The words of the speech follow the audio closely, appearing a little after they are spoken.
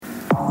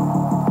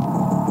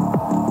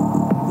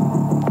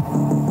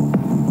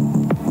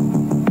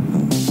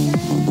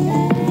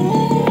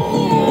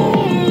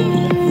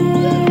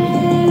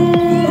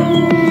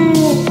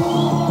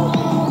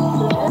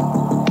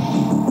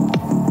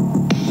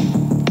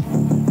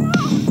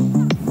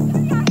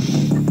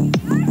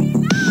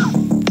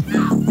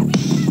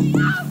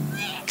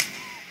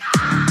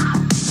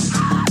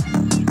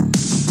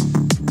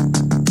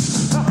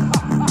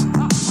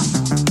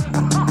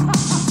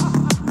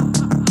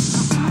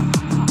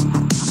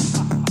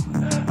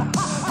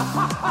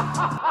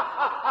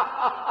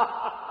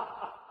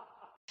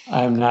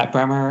I'm Nat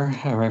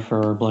Brehmer. I write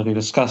for Bloody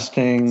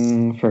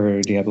Disgusting,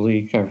 for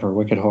Diabolique, for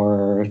Wicked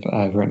Horror.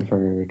 I've written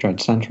for Dread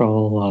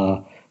Central,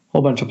 a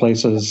whole bunch of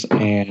places,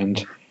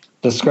 and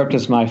the script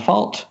is my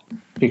fault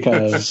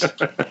because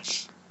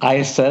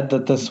I said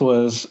that this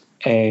was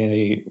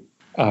a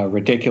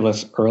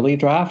ridiculous early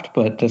draft,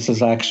 but this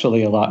is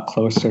actually a lot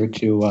closer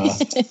to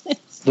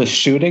the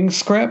shooting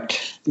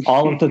script.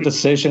 All of the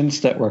decisions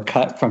that were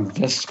cut from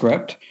this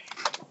script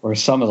were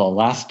some of the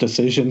last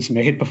decisions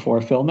made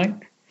before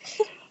filming.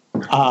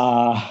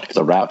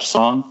 The rap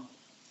song?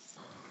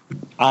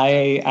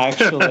 I've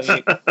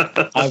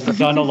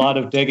done a lot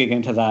of digging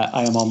into that.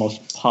 I am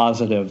almost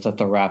positive that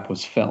the rap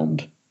was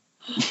filmed.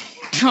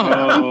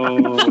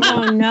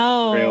 Oh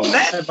no!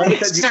 That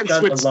makes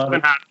sense with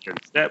Stephen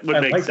Hopkins. That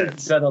would make sense. That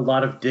you've done a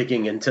lot of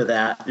digging into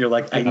that. You're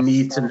like, I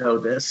need to know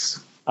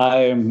this.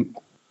 I'm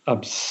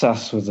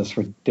obsessed with this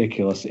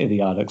ridiculous,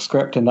 idiotic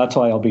script, and that's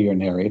why I'll be your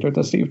narrator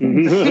this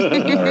evening.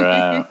 All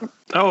right.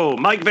 Oh,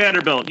 Mike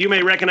Vanderbilt. You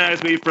may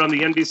recognize me from the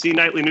NBC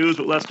Nightly News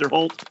with Lester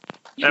Holt.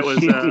 That was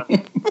the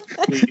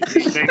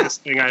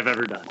biggest thing I've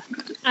ever done.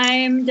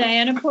 I'm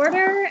Diana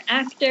Porter,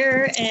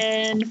 actor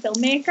and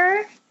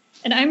filmmaker,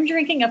 and I'm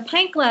drinking a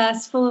pint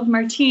glass full of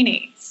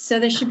martinis. So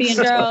this should be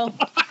enjoyable.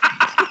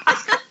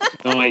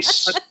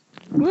 Nice.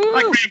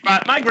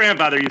 My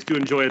grandfather used to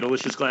enjoy a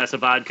delicious glass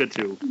of vodka,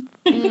 too.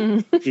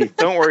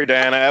 Don't worry,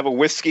 Diana. I have a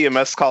whiskey and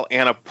mezcal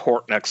and a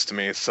port next to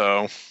me,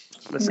 so...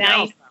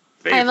 Nice.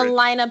 I have a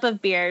lineup of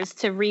beers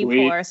to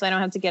re-pour, so I don't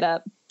have to get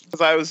up.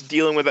 Because I was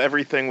dealing with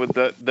everything with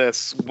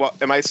this.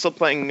 What, am I still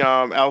playing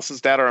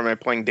Alice's dad, or am I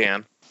playing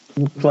Dan?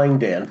 Playing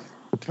Dan.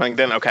 Playing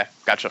Dan? Okay,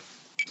 gotcha.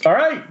 All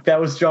right, that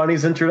was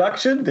Johnny's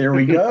introduction. There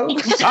we go.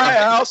 Hi,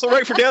 I also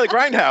write for Daily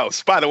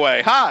Grindhouse, by the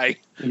way. Hi.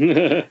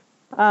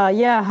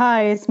 Yeah,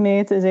 hi, it's me,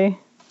 it's Izzy.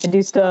 I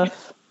do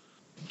stuff.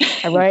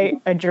 I write,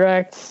 I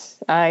direct,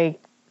 I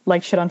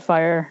light shit on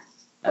fire.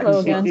 Hello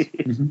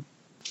again.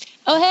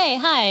 Oh, hey,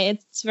 hi,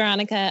 it's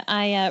Veronica.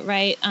 I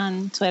write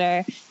on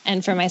Twitter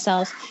and for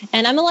myself,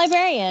 and I'm a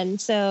librarian,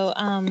 so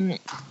I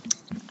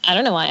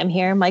don't know why I'm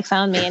here. Mike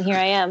found me, and here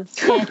I am.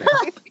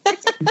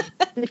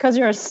 Because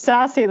you're a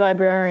sassy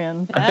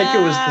librarian. I think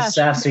it was the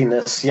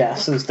sassiness.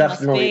 Yes, it was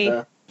definitely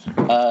the...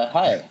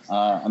 Hi,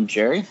 I'm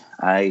Jerry.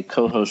 I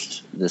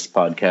co-host this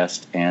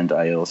podcast, and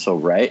I also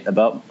write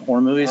about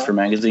horror movies for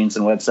magazines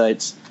and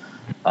websites.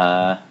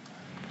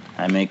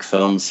 I make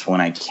films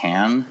when I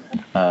can.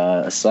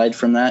 Aside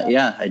from that,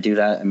 yeah, I do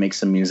that. I make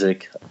some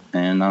music,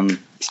 and I'm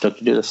stoked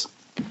to do this.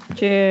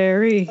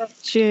 Jerry.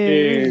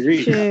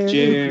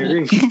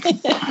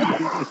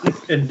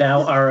 And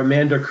now our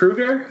Amanda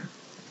Kruger.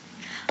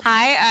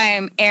 Hi,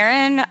 I'm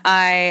Erin.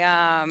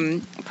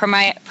 I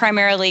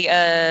primarily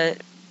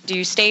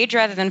do stage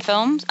rather than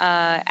films.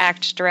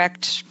 Act,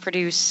 direct,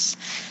 produce,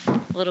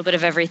 a little bit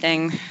of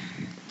everything.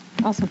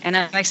 Awesome. And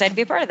I'm excited to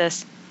be a part of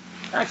this.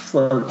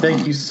 Excellent.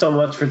 Thank you so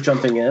much for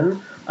jumping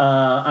in.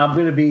 I'm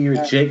going to be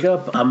your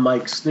Jacob. I'm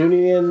Mike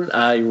Snoonian.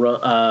 I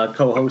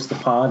co-host the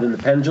pod in the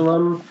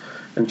Pendulum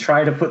and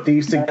try to put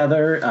these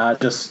together.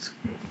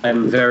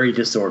 I'm very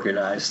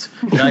disorganized.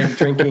 And I'm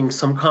drinking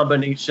some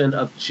combination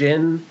of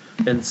gin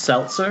and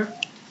seltzer,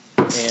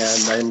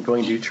 and I'm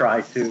going to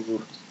try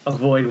to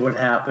avoid what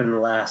happened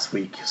last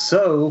week.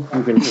 So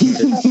we're going to keep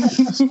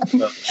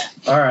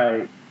it. All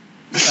right.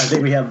 I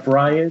think we have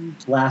Brian,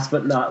 last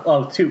but not...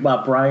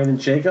 Brian and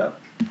Jacob.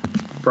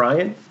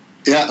 Brian?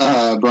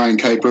 Yeah, Brian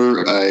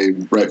Kuiper. I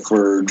write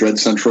for Dread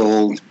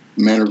Central,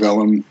 Manor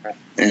Vellum,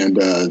 and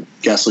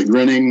Ghastly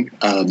Grinning.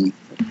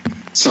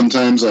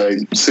 Sometimes I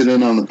sit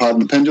in on the pod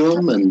and the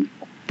Pendulum, and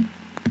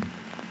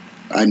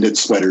I knit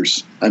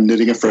sweaters. I'm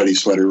knitting a Freddy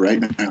sweater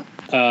right now.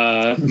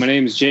 My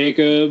name is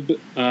Jacob.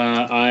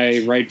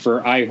 I write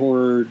for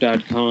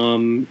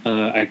iHorror.com.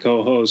 I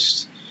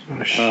co-host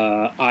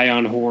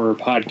Ion Horror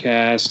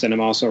podcast, and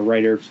I'm also a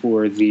writer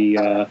for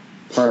the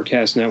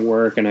Podcast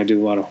Network, and I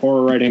do a lot of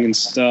horror writing and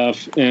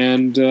stuff,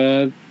 and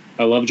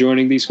I love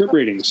joining these script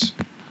readings.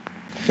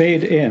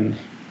 Fade in.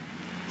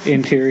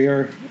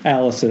 Interior,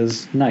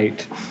 Alice's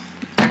night.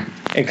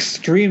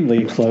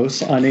 Extremely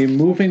close on a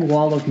moving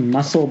wall of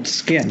muscled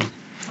skin,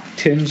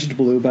 tinged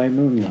blue by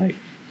moonlight.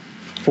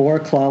 4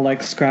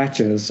 claw-like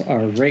scratches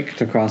are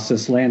raked across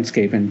this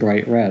landscape in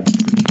bright red.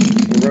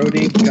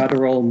 Throaty,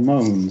 guttural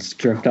moans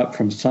drift up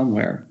from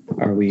somewhere.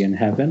 Are we in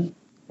heaven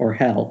or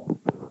hell?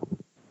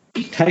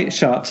 Tight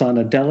shots on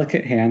a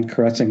delicate hand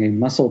caressing a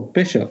muscled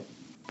bishop.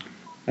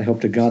 I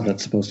hope to God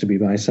that's supposed to be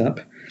bicep.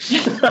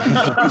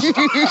 A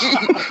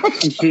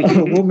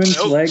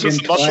woman's leg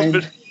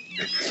entwined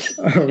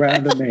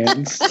around a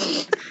man's.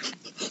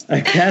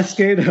 A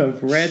cascade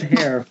of red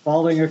hair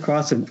falling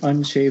across an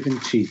unshaven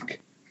cheek.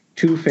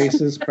 2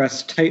 faces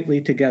pressed tightly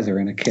together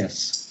in a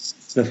kiss.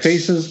 The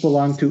faces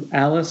belong to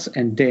Alice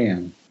and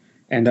Dan,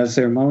 and as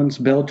their moans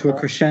build to a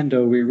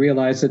crescendo, we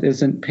realize it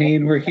isn't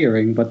pain we're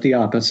hearing, but the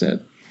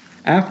opposite.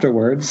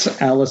 Afterwards,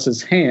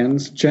 Alice's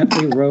hands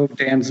gently rove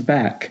Dan's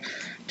back,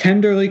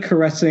 tenderly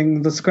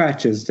caressing the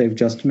scratches they've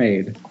just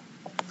made.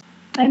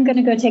 I'm going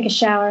to go take a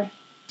shower.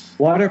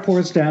 Water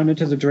pours down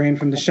into the drain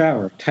from the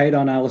shower, tight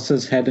on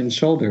Alice's head and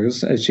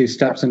shoulders as she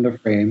steps into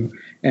frame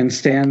and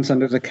stands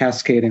under the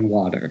cascading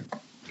water.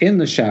 In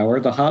the shower,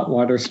 the hot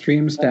water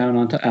streams down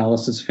onto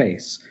Alice's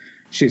face.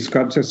 She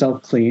scrubs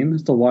herself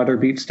clean. The water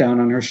beats down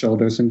on her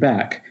shoulders and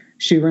back.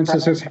 She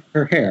rinses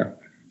her hair,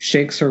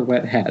 shakes her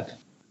wet head.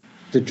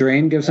 The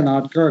drain gives an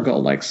odd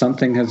gurgle, like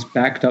something has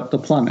backed up the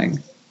plumbing.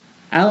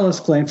 Alice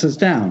glances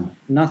down.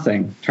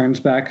 Nothing. Turns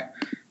back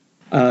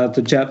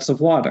the jets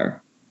of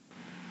water.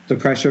 The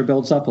pressure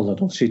builds up a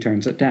little. She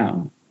turns it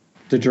down.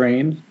 The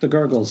drain, the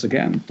gurgles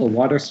again. The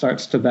water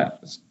starts to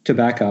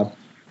back up,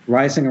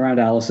 rising around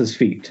Alice's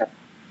feet.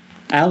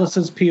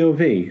 Alice's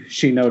POV,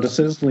 she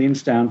notices,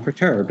 leans down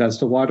perturbed as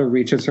the water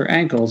reaches her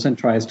ankles and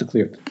tries to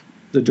clear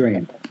the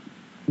drain.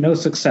 No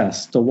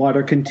success. The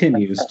water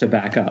continues to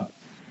back up.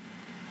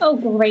 Oh,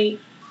 great.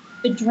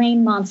 The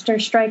drain monster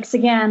strikes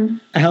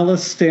again.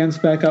 Alice stands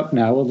back up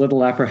now, a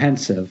little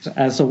apprehensive.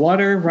 As the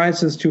water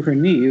rises to her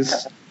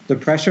knees, the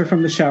pressure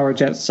from the shower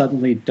jet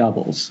suddenly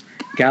doubles.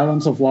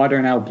 Gallons of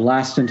water now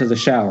blast into the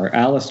shower.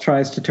 Alice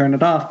tries to turn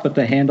it off, but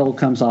the handle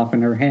comes off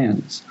in her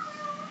hands.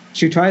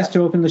 She tries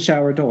to open the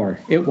shower door.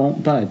 It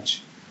won't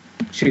budge.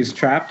 She's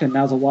trapped, and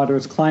now the water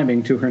is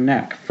climbing to her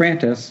neck.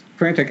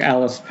 Frantic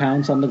Alice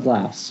pounds on the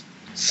glass.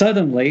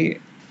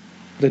 Suddenly,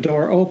 the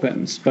door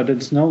opens, but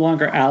it's no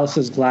longer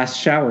Alice's glass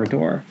shower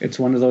door. It's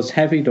one of those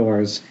heavy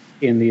doors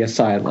in the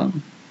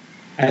asylum.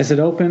 As it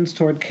opens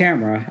toward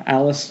camera,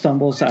 Alice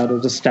stumbles out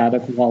of the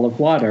static wall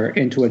of water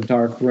into a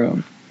dark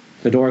room.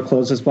 The door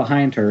closes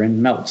behind her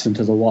and melts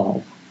into the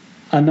wall.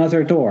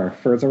 Another door,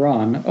 further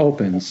on,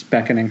 opens,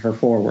 beckoning her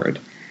forward.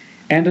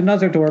 And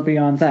another door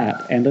beyond that,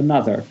 and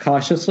another.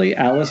 Cautiously,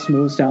 Alice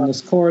moves down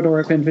this corridor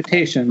of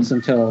invitations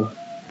until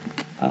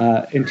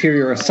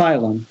interior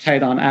asylum,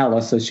 tight on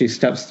Alice as she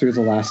steps through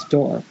the last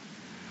door.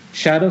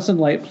 Shadows and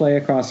light play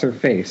across her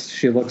face.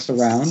 She looks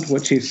around.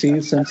 What she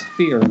sees sends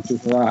fear into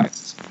her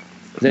eyes.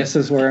 This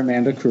is where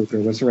Amanda Kruger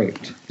was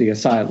raped, the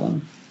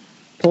asylum.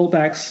 Pull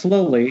back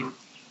slowly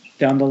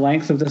down the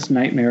length of this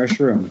nightmarish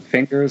room.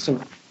 Fingers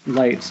of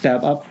light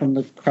stab up from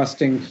the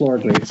crusting floor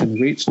grates and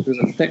reach through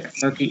the thick,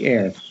 murky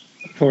air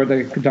toward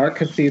the dark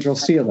cathedral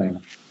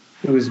ceiling,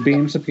 whose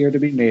beams appear to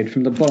be made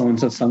from the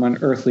bones of some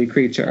unearthly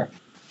creature.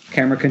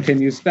 Camera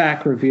continues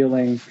back,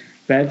 revealing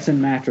beds and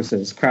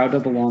mattresses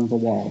crowded along the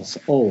walls,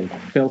 old,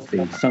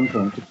 filthy, some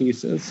torn to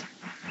pieces.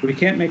 We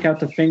can't make out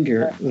the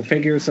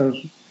figures of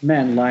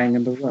men lying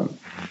in the room,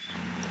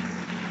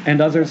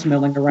 and others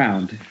milling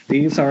around.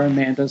 These are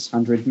Amanda's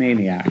 100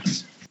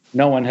 maniacs.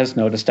 No one has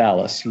noticed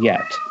Alice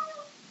yet.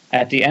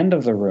 At the end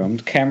of the room,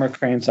 the camera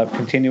cranes up,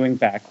 continuing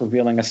back,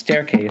 revealing a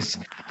staircase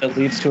that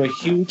leads to a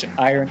huge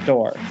iron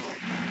door.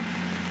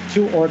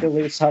 Two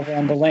orderlies hover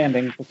on the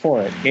landing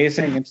before it,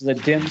 gazing into the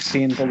dim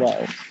scene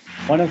below.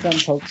 One of them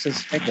pokes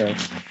his finger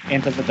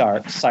into the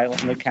dark,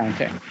 silently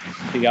counting.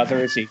 The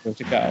other is eager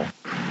to go.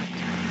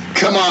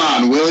 Come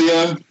on, will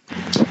ya?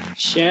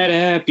 Shut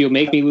up, you'll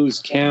make me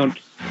lose count.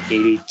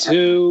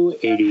 82,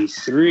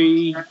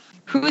 83.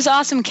 Whose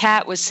awesome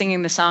cat was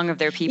singing the song of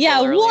their people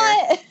earlier?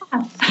 What?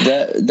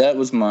 That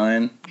was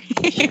mine.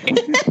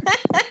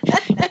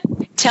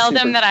 Tell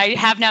them that I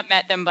have not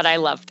met them, but I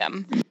love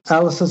them.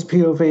 Alice's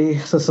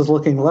POV, this is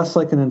looking less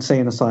like an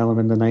insane asylum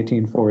in the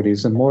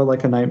 1940s and more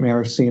like a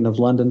nightmarish scene of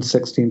London's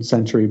 16th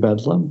century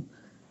bedlam.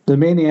 The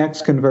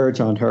maniacs converge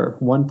on her.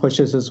 One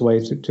pushes his way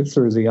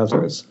through the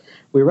others.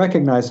 We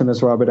recognize him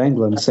as Robert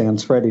Englund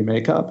sans Freddy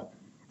makeup.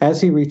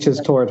 As he reaches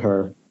toward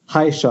her,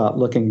 high shot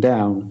looking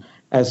down,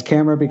 as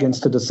camera begins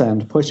to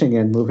descend, pushing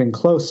in, moving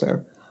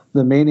closer,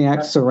 the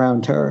maniacs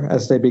surround her.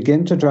 As they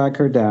begin to drag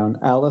her down,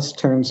 Alice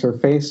turns her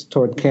face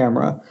toward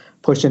camera,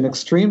 pushing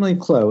extremely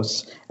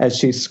close as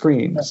she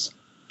screams.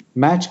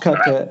 Match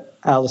cut to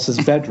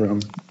Alice's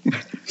bedroom.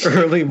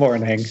 Early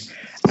morning.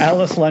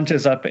 Alice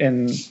lunges up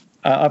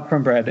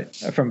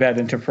from bed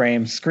into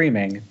frame,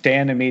 screaming.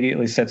 Dan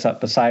immediately sits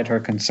up beside her,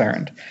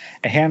 concerned.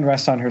 A hand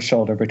rests on her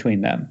shoulder between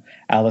them.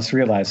 Alice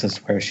realizes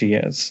where she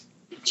is.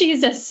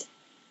 Jesus.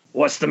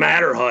 What's the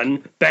matter,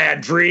 hun?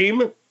 Bad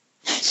dream?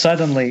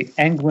 Suddenly,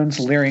 Englund's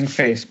leering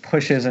face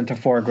pushes into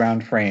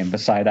foreground frame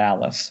beside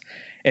Alice.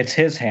 It's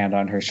his hand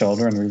on her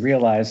shoulder, and we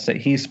realize that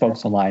he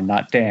spoke the line,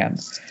 not Dan.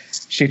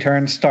 She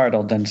turns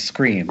startled and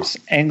screams.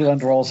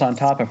 Englund rolls on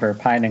top of her,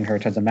 pining her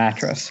to the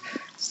mattress.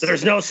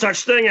 There's no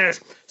such thing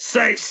as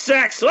safe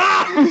sex.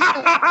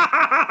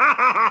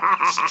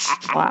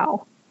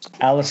 Wow.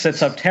 Alice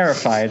sits up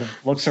terrified,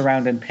 looks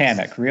around in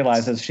panic,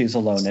 realizes she's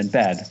alone in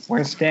bed.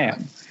 Where's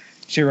Dan?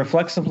 She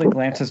reflexively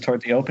glances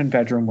toward the open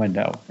bedroom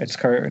window. Its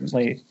curtains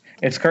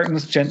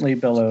gently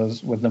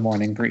billows with the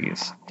morning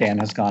breeze. Dan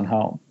has gone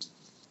home.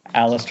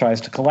 Alice tries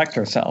to collect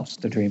herself.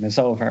 The dream is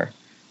over.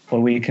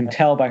 But we can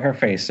tell by her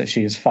face that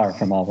she is far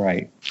from all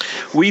right.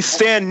 We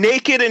stand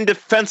naked and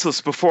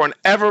defenseless before an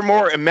ever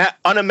more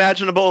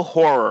unimaginable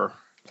horror.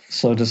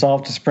 Slow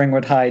dissolve to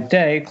Springwood High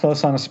day,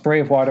 close on a spray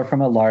of water from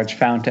a large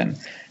fountain.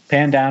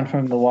 Pan down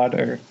from the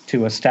water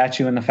to a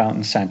statue in the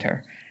fountain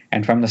center.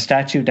 And from the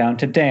statue down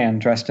to Dan,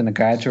 dressed in a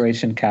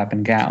graduation cap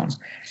and gown.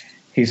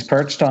 He's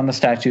perched on the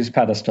statue's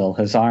pedestal,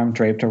 his arm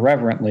draped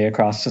irreverently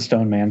across the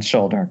stone man's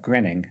shoulder,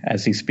 grinning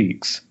as he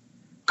speaks.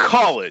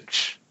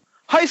 College.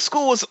 High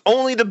school was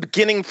only the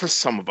beginning for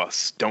some of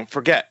us. Don't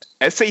forget,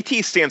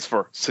 SAT stands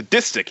for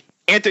sadistic,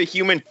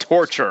 anti-human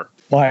torture.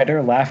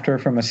 Wider laughter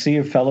from a sea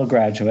of fellow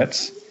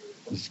graduates,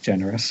 is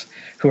generous,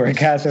 who are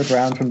gathered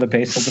round from the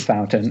base of the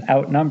fountain,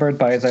 outnumbered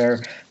by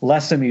their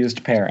less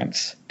amused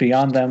parents.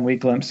 Beyond them, we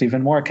glimpse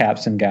even more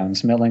caps and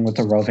gowns milling with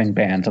a roving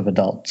band of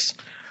adults.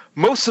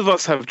 Most of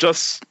us have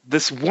just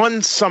this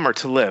one summer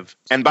to live.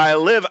 And by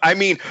live, I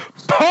mean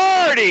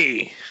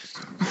party!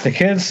 The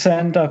kids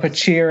send up a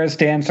cheer as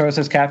Dan throws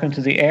his cap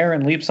into the air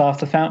and leaps off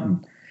the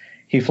fountain.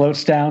 He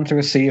floats down through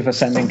a sea of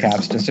ascending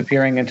caps,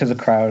 disappearing into the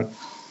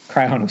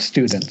crown of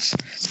students.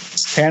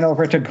 Pan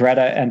over to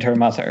Greta and her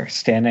mother,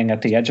 standing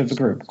at the edge of the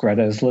group.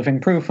 Greta is living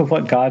proof of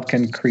what God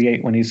can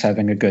create when he's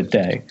having a good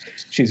day.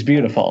 She's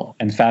beautiful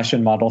and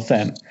fashion model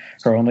thin.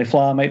 Her only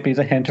flaw might be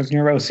the hint of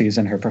neuroses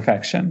in her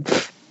perfection.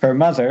 Her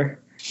mother,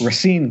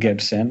 Racine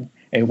Gibson,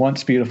 a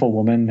once beautiful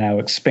woman now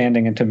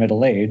expanding into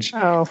middle age,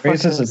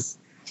 raises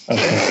a...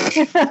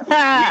 Okay.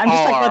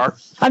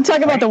 I'm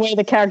talking about the way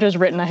the character's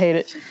written. I hate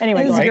it.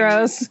 Anyway, it's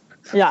gross.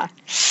 Yeah.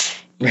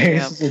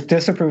 Raises a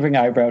disapproving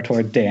eyebrow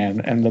toward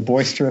Dan and the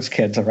boisterous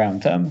kids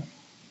around them.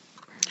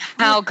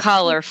 How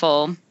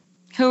colorful.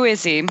 Who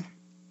is he?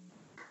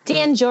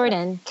 Dan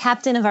Jordan,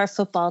 captain of our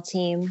football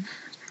team.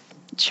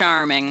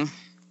 Charming.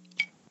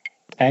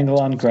 Angle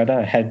on Greta,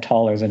 a head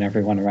taller than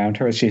everyone around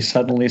her, as she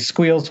suddenly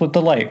squeals with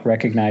delight,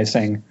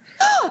 recognizing...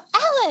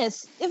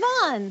 Alice!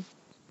 Yvonne!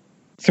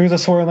 Through the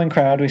swirling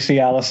crowd, we see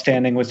Alice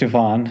standing with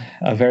Yvonne,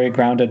 a very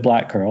grounded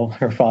black girl.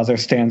 Her father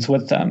stands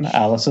with them.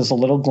 Alice is a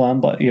little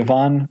glum, but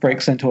Yvonne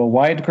breaks into a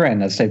wide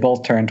grin as they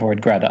both turn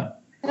toward Greta.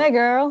 Hey,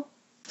 girl.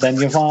 Then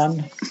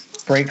Yvonne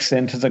breaks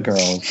into the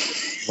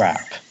girls'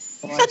 rap.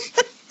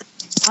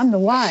 I'm the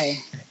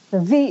Y, the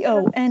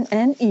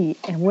VONNE,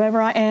 and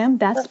wherever I am,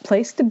 that's the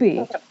place to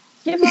be.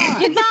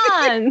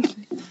 Yvonne!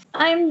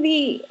 I'm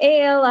the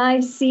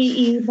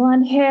ALICE,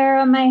 blonde hair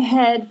on my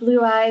head,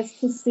 blue eyes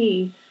to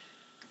see.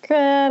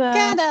 Greta.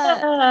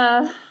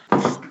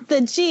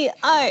 The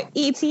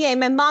GRETA.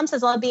 My mom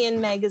says I'll be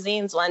in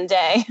magazines one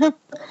day.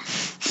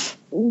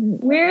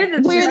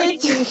 We're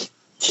the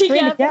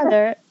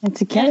together, and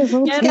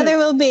together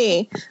we'll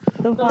be.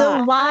 The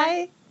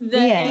Y, the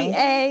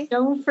A.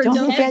 Don't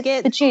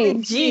forget the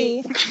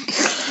G.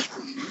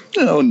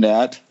 Oh,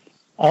 Nat.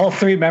 All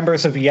three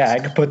members of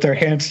YAG put their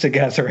hands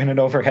together in an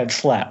overhead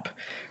slap.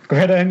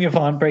 Greta and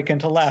Yvonne break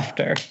into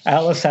laughter.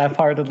 Alice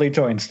half-heartedly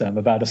joins them,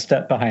 about a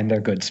step behind their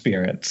good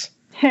spirits.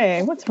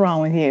 Hey, what's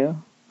wrong with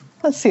you?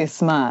 Let's see a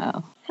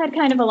smile. Had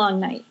kind of a long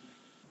night.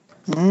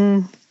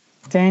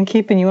 Dan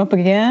keeping you up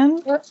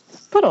again?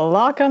 Put a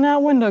lock on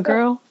that window,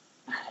 girl.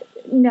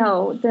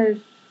 No, the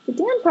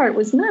Dan part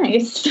was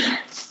nice.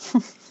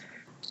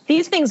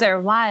 These things are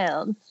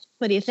wild.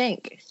 What do you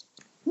think?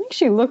 I think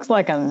she looks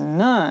like a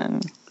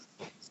nun.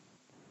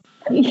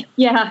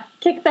 Yeah,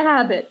 kick the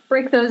habit.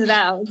 Break those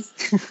vows.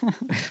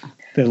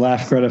 They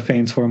laugh. Greta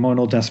feigns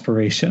hormonal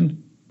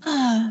desperation.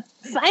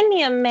 Find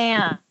me a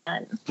man.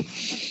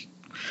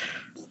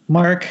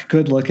 Mark,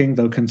 good-looking,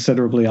 though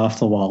considerably off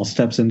the wall,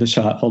 steps into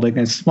shot holding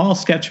a small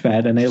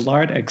sketchpad and a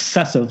large,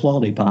 excessive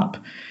lollipop.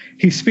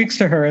 He speaks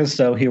to her as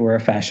though he were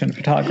a fashion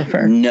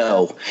photographer.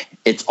 No,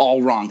 it's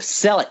all wrong.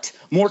 Sell it.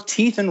 More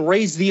teeth and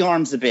raise the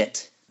arms a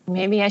bit.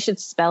 Maybe I should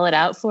spell it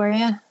out for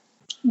you.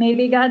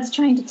 Maybe God's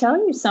trying to tell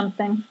you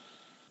something.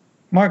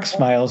 Mark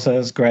smiles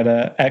at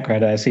Greta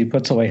as he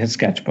puts away his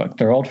sketchbook.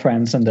 They're old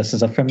friends, and this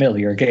is a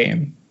familiar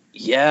game.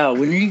 Yeah,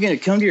 when are you going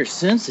to come to your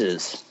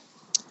senses?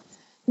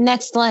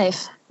 Next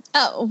life.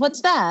 Oh, what's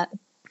that?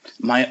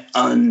 My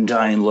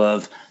undying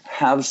love.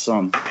 Have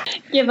some.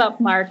 Give up,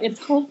 Mark.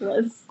 It's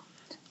hopeless.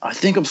 I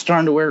think I'm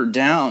starting to wear it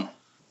down.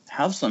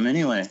 Have some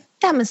anyway.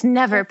 That must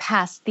never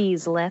pass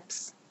these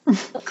lips.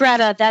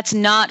 Greta, that's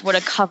not what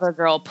a cover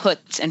girl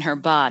puts in her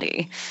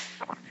body.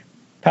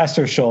 Past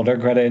her shoulder,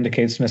 Greta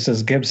indicates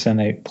Mrs.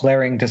 Gibson,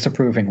 glaring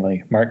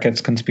disapprovingly. Mark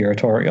gets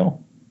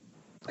conspiratorial.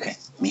 Okay,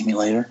 meet me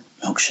later.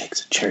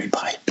 Milkshakes, cherry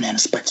pie, banana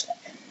splits,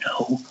 and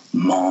no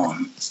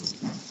mom.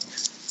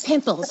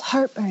 Pimples,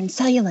 heartburn,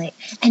 cellulite,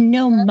 and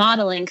no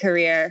modeling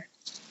career.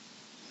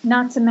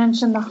 Not to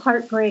mention the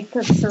heartbreak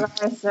of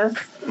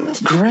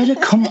psoriasis. Greta,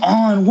 come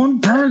on. One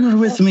burger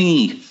with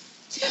me.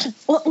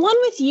 Well, one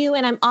with you,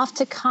 and I'm off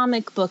to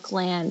comic book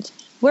land.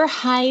 We're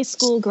high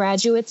school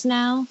graduates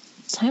now.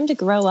 It's time to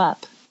grow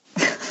up.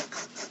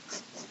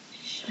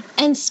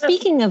 And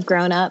speaking of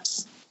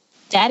grown-ups,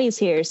 Daddy's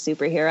here,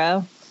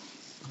 superhero.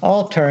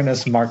 All turn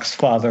as Mark's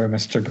father,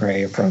 Mr.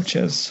 Gray,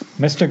 approaches.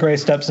 Mr. Gray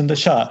steps into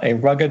shot, a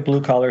rugged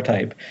blue-collar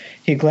type.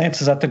 He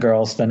glances at the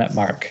girls, then at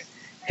Mark.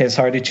 His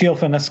hearty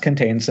cheerfulness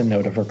contains a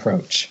note of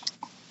reproach.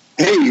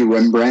 Hey, you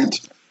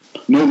Rembrandt.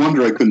 No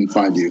wonder I couldn't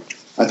find you.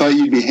 I thought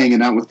you'd be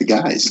hanging out with the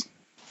guys.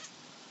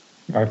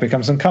 Mark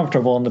becomes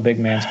uncomfortable in the big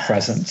man's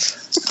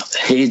presence.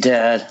 Hey,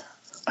 Dad.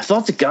 I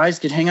thought the guys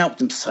could hang out with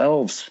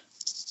themselves.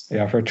 They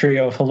offer a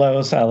trio of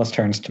hellos. Alice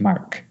turns to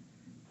Mark.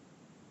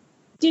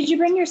 Did you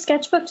bring your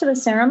sketchbook to the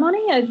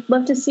ceremony? I'd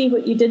love to see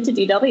what you did to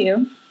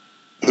DW.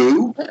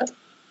 Who?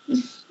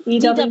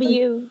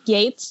 DW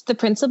Yates, the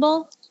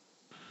principal?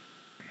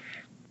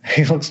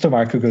 He looks to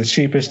Mark, who goes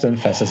sheepish, then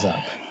fesses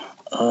up.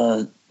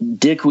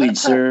 Dickweed,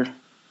 sir.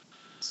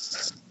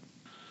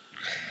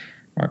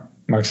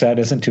 Mark's dad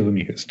isn't too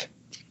amused.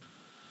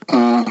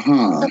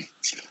 Uh-huh.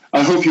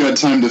 I hope you had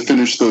time to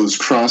finish those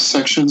cross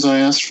sections I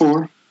asked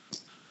for.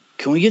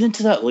 Can we get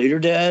into that later,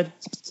 Dad?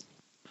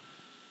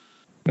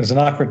 There's an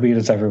awkward beat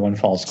as everyone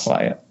falls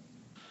quiet.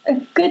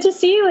 Good to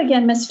see you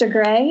again, Mr.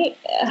 Gray.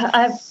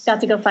 I've got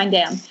to go find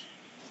Dan.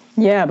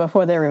 Yeah,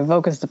 before they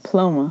revoke his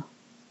diploma.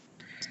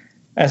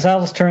 As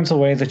Alice turns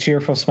away, the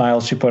cheerful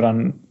smile she put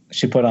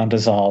on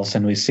dissolves,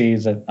 and we see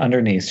that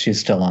underneath she's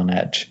still on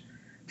edge.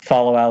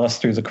 Follow Alice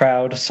through the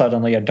crowd.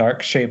 Suddenly, a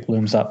dark shape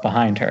looms up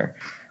behind her.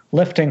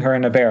 Lifting her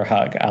in a bear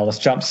hug, Alice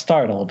jumps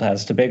startled.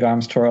 As the big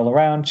arms twirl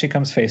around, she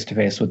comes face to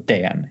face with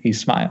Dan. He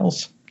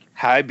smiles.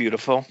 Hi,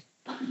 beautiful.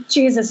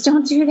 Jesus,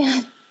 don't do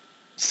that.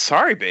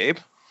 Sorry, babe.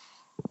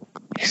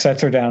 He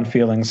sets her down,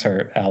 feelings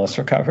hurt. Alice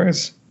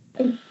recovers.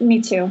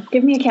 Me too.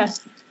 Give me a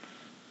kiss.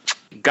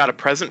 Got a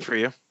present for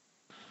you.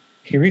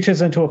 He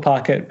reaches into a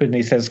pocket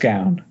beneath his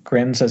gown,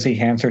 grins as he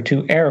hands her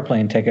 2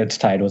 airplane tickets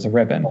tied with a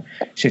ribbon.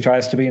 She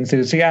tries to be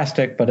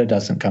enthusiastic, but it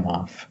doesn't come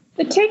off.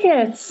 The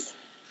tickets.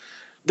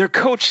 They're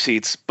coach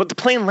seats, but the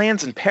plane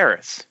lands in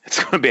Paris. It's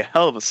going to be a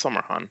hell of a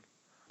summer, hon.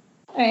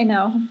 I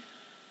know.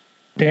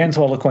 Dan's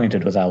well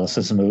acquainted with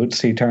Alice's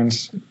moods. He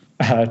turns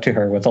to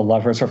her with a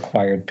lover's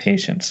required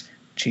patience.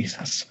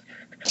 Jesus.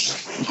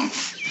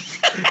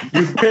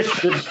 You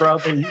picked it,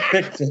 brother. You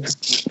picked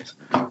it.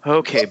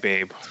 Okay,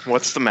 babe.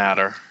 What's the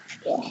matter?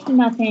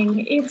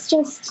 Nothing. It's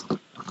just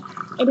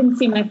I didn't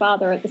see my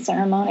father at the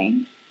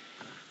ceremony.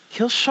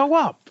 He'll show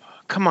up.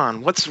 Come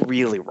on, what's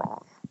really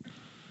wrong?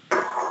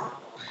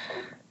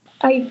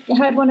 I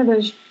had one of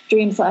those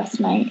dreams last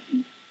night.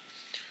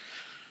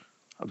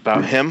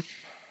 About him?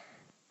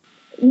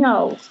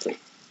 No.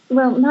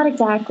 Well, not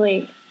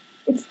exactly.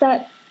 It's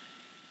that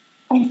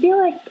I feel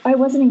like I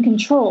wasn't in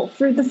control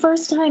for the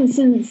first time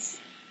since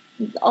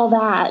all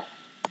that.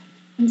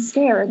 I'm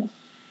scared.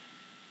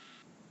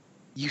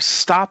 You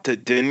stopped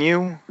it, didn't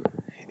you?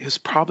 It was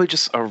probably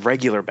just a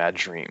regular bad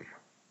dream.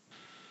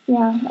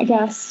 Yeah, I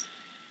guess.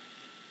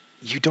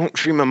 You don't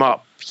dream him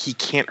up. He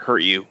can't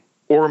hurt you,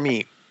 or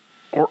me,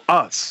 or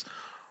us.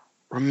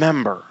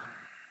 Remember.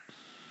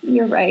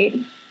 You're right.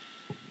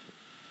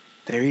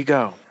 There you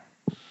go.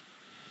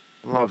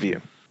 Love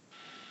you.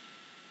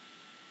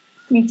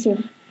 Me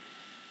too.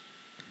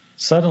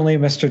 Suddenly,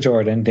 Mr.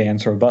 Jordan,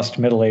 Dan's robust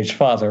middle-aged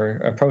father,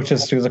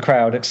 approaches through the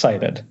crowd,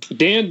 excited.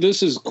 Dan,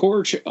 this is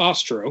Corch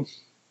Ostro.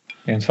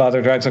 Dan's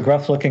father drags a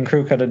gruff-looking,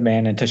 crew-cutted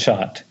man into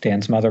shot.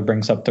 Dan's mother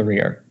brings up the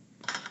rear.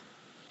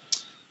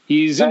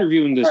 He's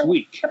interviewing this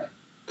week.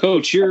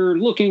 Coach, you're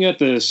looking at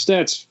the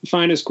stats'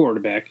 finest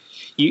quarterback.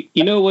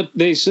 You know what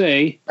they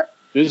say.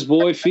 This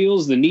boy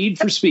feels the need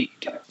for speed.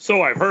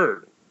 So I've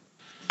heard.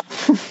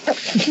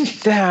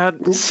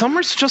 Dad,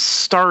 summer's just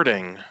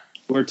starting.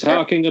 We're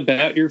talking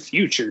about your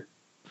future.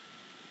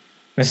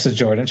 Mrs.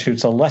 Jordan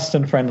shoots a less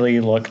than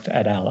friendly look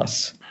at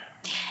Alice.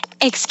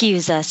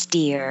 Excuse us,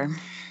 dear.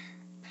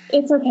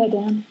 It's okay,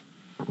 Dan.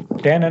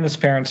 Dan and his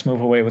parents move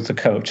away with the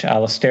coach.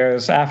 Alice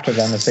stares after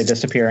them as they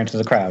disappear into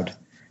the crowd.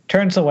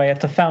 Turns away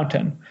at the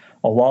fountain.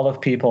 A wall of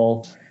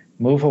people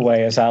move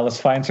away as Alice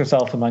finds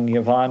herself among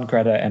Yvonne,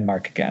 Greta, and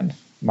Mark again.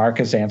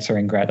 Mark is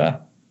answering Greta.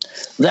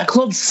 That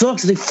club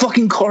sucks. They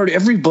fucking card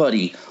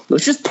everybody.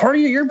 Let's just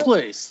party at your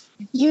place.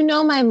 You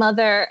know my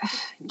mother.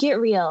 Get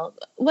real.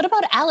 What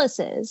about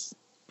Alice's?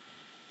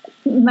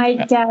 My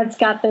dad's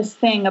got this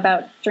thing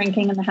about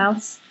drinking in the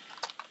house.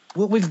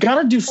 Well, we've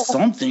got to do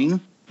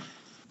something.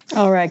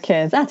 All right,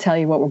 kids, I'll tell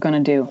you what we're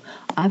going to do.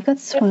 I've got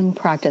swim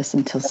practice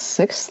until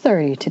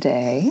 6:30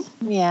 today.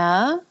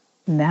 Yeah?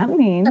 That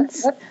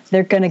means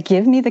they're going to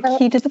give me the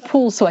key to the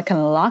pool so I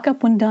can lock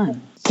up when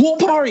done. Pool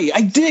party.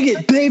 I dig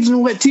it. Babes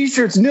in wet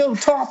t-shirts. No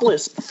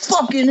topless.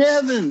 Fucking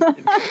heaven.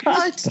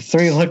 The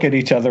three look at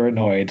each other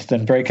annoyed,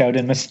 then break out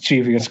in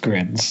mischievous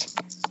grins.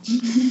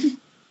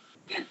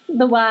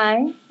 The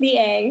Y, the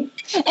A.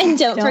 And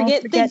don't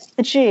forget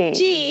the G.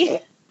 G.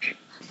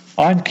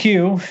 On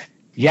cue,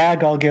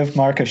 Yag, I'll give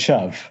Mark a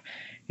shove.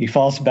 He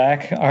falls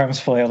back, arms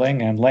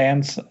flailing, and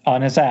lands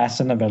on his ass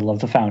in the middle of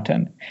the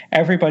fountain.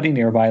 Everybody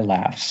nearby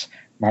laughs.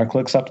 Mark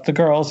looks up at the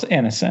girls,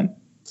 innocent.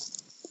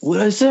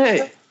 What'd I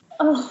say?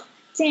 Oh,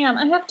 damn,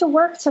 I have to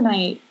work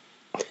tonight.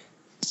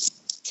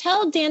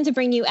 Tell Dan to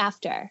bring you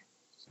after.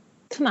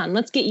 Come on,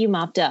 let's get you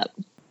mopped up.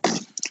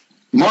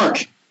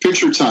 Mark,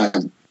 picture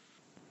time.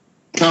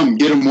 Come,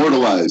 get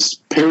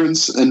immortalized.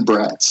 Parents and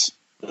brats.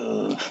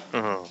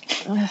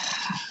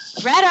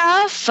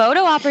 Greta,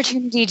 photo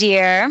opportunity,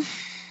 dear.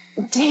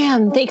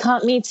 Damn, they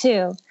caught me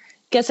too.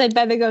 Guess I'd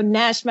better go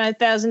gnash my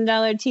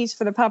 $1,000 tees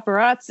for the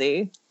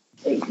paparazzi.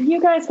 You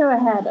guys go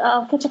ahead.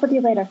 I'll catch up with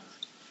you later.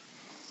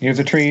 Near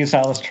the trees,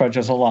 Alice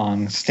trudges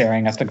along,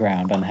 staring at the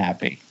ground,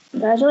 unhappy.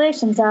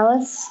 Congratulations,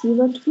 Alice. You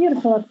looked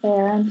beautiful up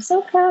there. I'm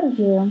so proud of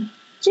you.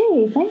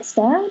 Gee, thanks,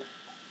 Dad.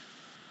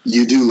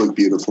 You do look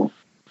beautiful.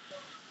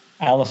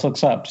 Alice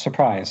looks up,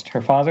 surprised.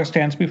 Her father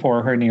stands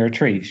before her near a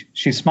tree.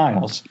 She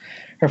smiles.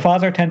 Her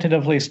father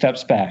tentatively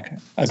steps back,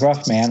 a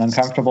gruff man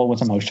uncomfortable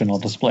with emotional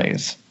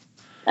displays.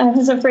 I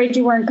was afraid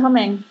you weren't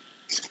coming.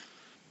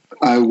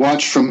 I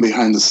watched from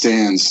behind the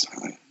stands.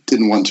 I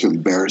didn't want to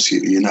embarrass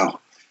you, you know.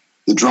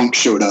 The drunk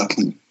showed up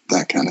and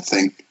that kind of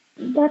thing.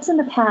 That's in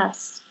the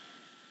past,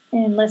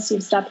 unless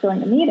you've stopped going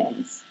to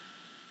meetings.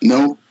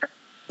 No,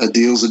 a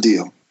deal's a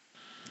deal.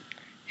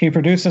 He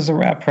produces a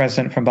wrap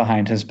present from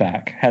behind his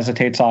back,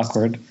 hesitates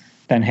awkward,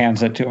 then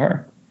hands it to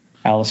her.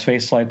 Alice's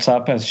face lights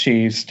up as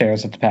she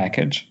stares at the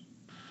package.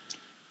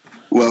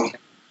 Well,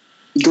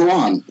 go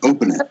on,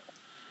 open it.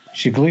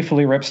 She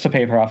gleefully rips the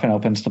paper off and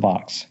opens the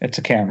box. It's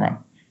a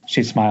camera.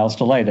 She smiles,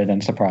 delighted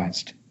and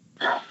surprised.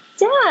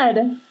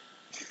 Dad!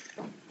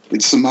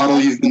 It's the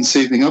model you've been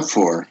saving up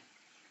for.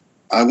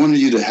 I wanted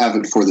you to have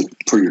it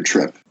for your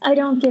trip. I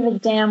don't give a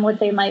damn what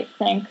they might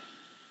think.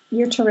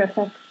 You're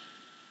terrific.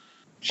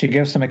 She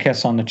gives him a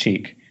kiss on the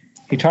cheek.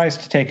 He tries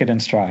to take it in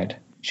stride.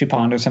 She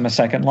ponders him a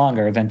second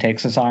longer, then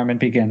takes his arm and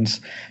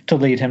begins to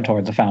lead him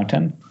toward the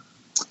fountain.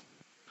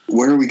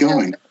 Where are we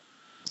going?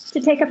 To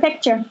take a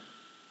picture.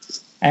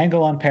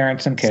 Angle on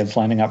parents and kids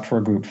lining up for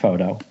a group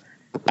photo.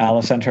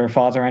 Alice and her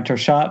father enter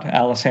shot.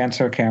 Alice hands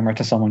her camera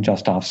to someone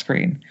just off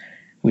screen.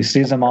 We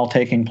see them all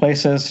taking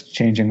places,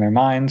 changing their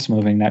minds,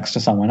 moving next to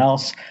someone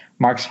else.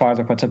 Mark's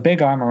father puts a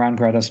big arm around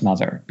Greta's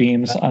mother,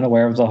 beams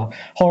unaware of the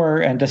horror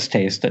and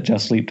distaste that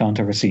just leaped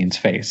onto Racine's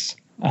face.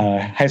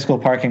 High school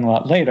parking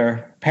lot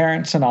later,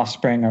 parents and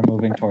offspring are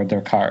moving toward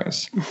their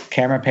cars.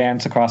 Camera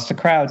pans across the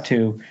crowd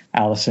to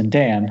Alice and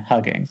Dan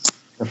hugging.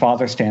 Her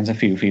father stands a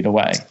few feet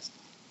away.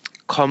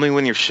 Call me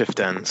when your shift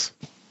ends.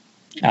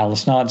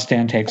 Alice nods.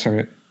 Dan takes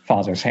her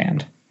father's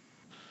hand.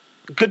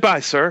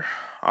 Goodbye, sir.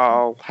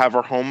 I'll have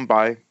her home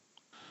by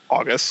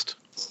August.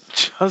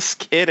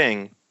 Just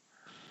kidding.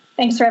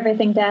 Thanks for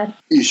everything, Dad.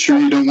 You sure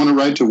you don't want to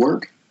ride to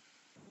work?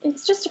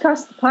 It's just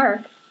across the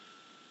park.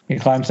 He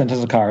climbs into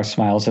the car,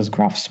 smiles his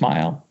gruff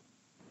smile.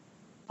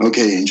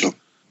 Okay, Angel.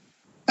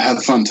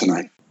 Have fun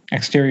tonight.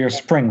 Exterior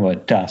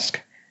Springwood,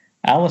 dusk.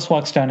 Alice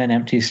walks down an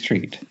empty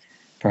street.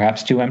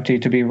 Perhaps too empty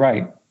to be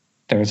right.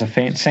 There is a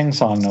faint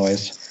sing-song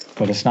noise,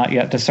 but it's not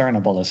yet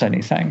discernible as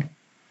anything.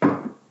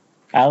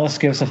 Alice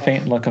gives a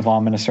faint look of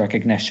ominous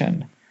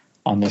recognition.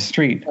 On the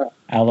street,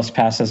 Alice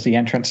passes the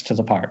entrance to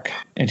the park.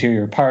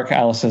 Interior park,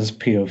 Alice's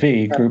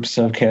POV, groups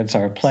of kids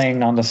are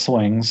playing on the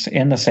swings,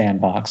 in the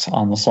sandbox,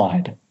 on the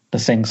slide. The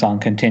sing-song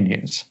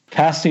continues.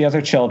 Past the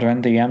other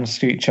children, the M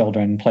Street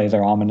children play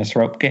their ominous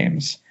rope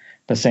games.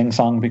 The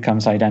sing-song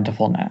becomes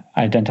identifiable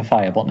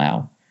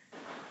now.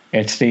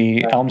 It's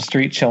the Elm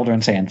Street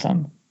Children's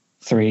Anthem.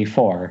 3,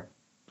 4.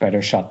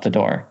 Better shut the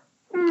door.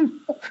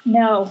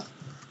 No.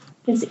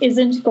 This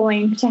isn't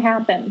going to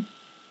happen.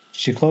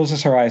 She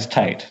closes her eyes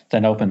tight,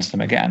 then opens them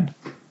again.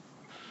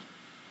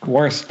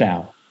 Worse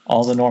now.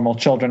 All the normal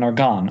children are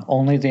gone.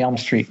 Only the Elm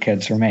Street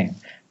kids remain,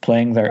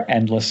 playing their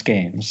endless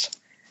games.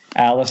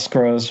 Alice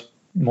grows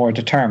more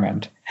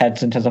determined,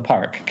 heads into the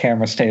park.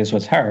 Camera stays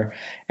with her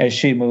as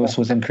she moves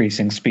with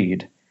increasing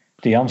speed.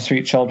 The Elm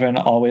Street children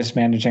always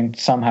managing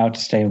somehow to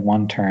stay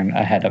one turn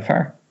ahead of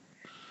her.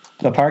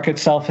 The park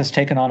itself has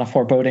taken on a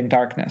foreboding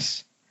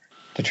darkness.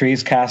 The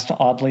trees cast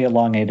oddly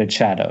elongated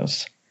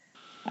shadows.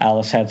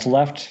 Alice has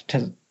left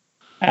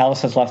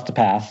the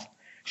path.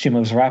 She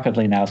moves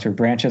rapidly now through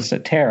branches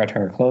that tear at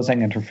her,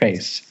 closing in her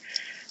face.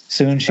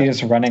 Soon she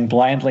is running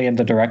blindly in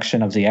the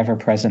direction of the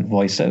ever-present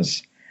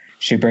voices.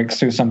 She breaks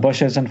through some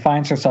bushes and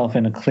finds herself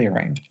in a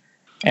clearing,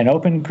 an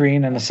open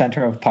green in the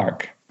center of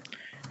park.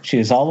 She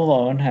is all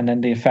alone, and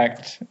in the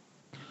effect,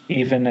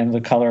 even in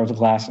the color of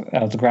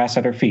the grass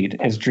at her feet,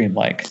 is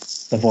dreamlike.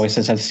 The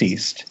voices have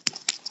ceased.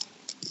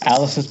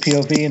 Alice's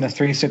POV in a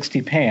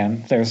 360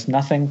 pan, there's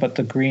nothing but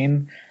the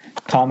green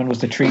common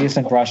with the trees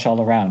and brush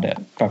all around it,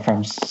 but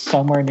from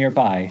somewhere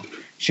nearby,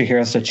 she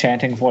hears the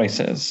chanting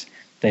voices.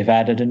 They've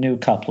added a new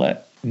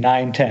couplet.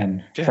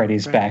 9-10,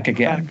 Freddy's back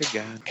again.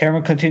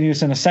 Camera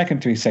continues in a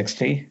second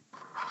 360,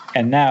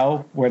 and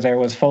now, where there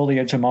was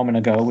foliage a moment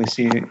ago, we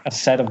see a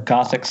set of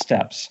Gothic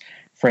steps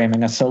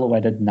framing a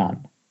silhouetted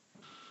nun.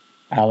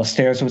 Alice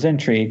stares with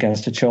intrigue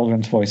as the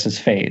children's voices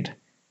fade.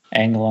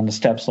 Angle on the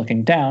steps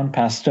looking down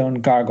past stone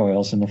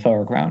gargoyles in the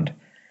foreground.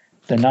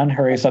 The nun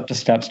hurries up the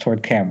steps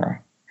toward camera,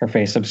 her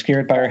face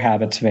obscured by her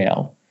habit's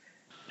veil.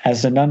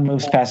 As the nun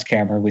moves past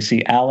camera, we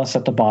see Alice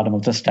at the bottom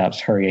of the steps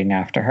hurrying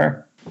after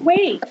her.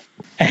 Wait!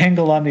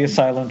 Angle on the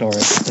asylum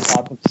doors at the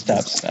top of the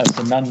steps as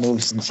the nun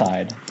moves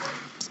inside.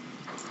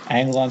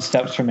 Angle on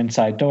steps from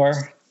inside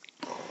door.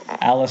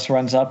 Alice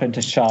runs up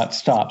into shot,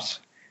 stops,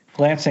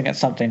 glancing at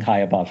something high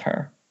above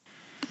her.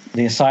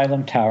 The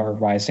asylum tower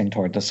rising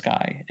toward the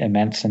sky,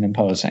 immense and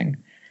imposing.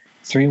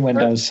 3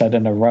 windows set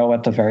in a row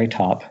at the very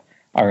top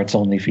are its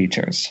only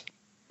features.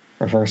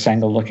 Reverse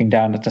angle looking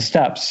down at the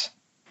steps.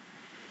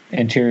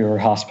 Interior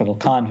hospital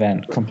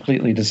convent,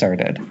 completely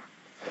deserted.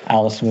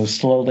 Alice moves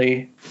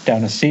slowly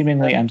down a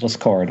seemingly endless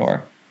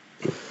corridor.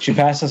 She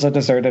passes a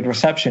deserted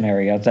reception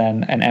area,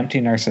 then an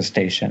empty nurse's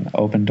station,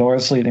 open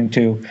doors leading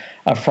into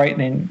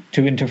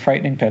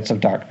frightening pits of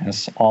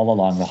darkness all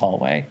along the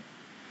hallway.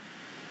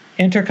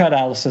 Intercut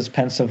Alice's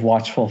pensive,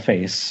 watchful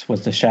face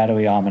with the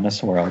shadowy,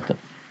 ominous world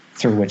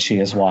through which she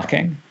is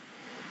walking.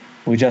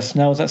 We just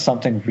know that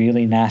something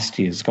really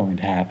nasty is going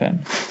to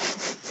happen.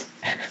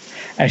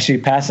 As she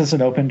passes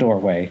an open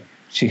doorway,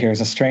 she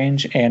hears a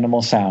strange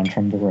animal sound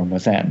from the room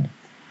within.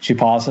 She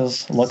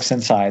pauses, looks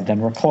inside,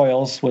 then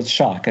recoils with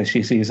shock as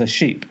she sees a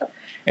sheep,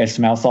 its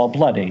mouth all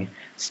bloody,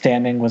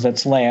 standing with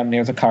its lamb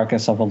near the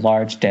carcass of a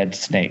large dead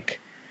snake.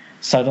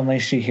 Suddenly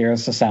she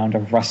hears the sound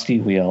of rusty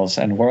wheels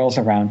and whirls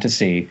around to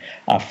see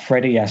a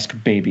Freddy-esque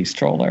baby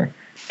stroller,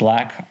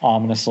 black,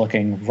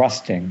 ominous-looking,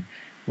 rusting,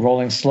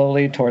 rolling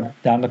slowly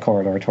down the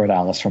corridor toward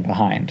Alice from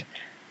behind.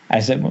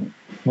 As it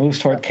moves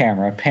toward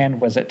camera, pan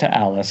with it to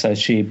Alice as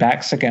she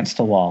backs against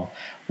the wall,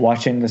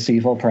 watching this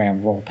evil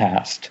pram roll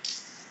past.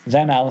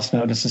 Then Alice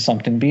notices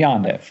something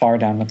beyond it, far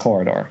down the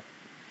corridor.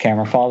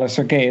 Camera follows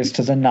her gaze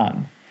to the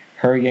nun,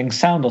 hurrying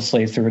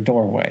soundlessly through a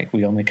doorway.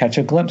 We only catch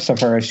a glimpse of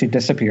her as she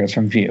disappears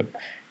from view.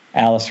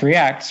 Alice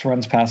reacts,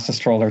 runs past the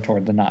stroller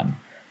toward the nun.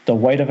 The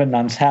white of a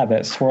nun's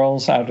habit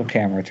swirls out of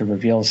camera to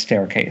reveal a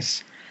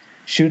staircase.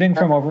 Shooting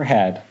from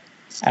overhead,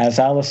 as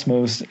Alice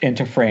moves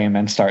into frame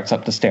and starts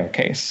up the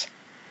staircase.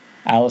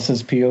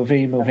 Alice's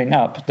POV moving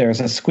up,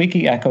 there's a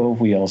squeaky echo of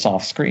wheels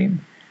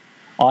off-screen.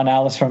 On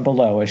Alice from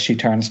below as she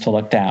turns to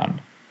look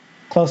down.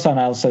 Close on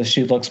Alice as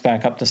she looks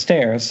back up the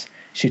stairs,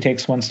 she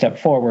takes one step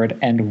forward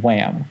and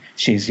wham!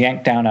 She's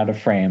yanked down out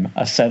of frame.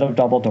 A set of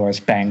double doors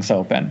bangs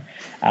open.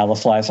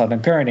 Alice lies on a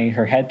gurney,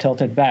 her head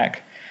tilted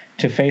back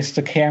to face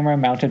the camera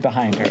mounted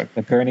behind her.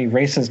 The gurney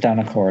races down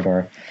a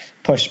corridor,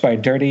 pushed by a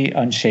dirty,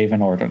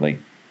 unshaven orderly.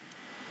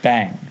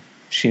 Bang!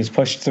 She is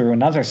pushed through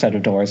another set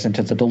of doors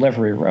into the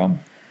delivery room.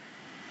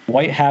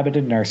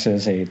 White-habited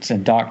nurses, aides,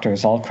 and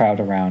doctors all crowd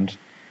around,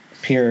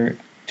 peer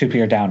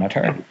down at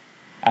her.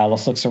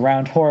 Alice looks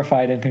around,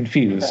 horrified and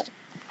confused.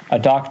 A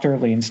doctor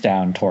leans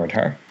down toward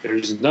her.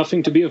 There's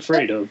nothing to be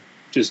afraid of.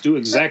 Just do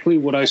exactly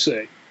what I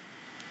say.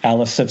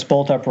 Alice sits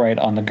bolt upright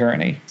on the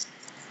gurney.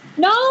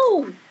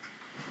 No!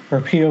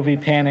 Her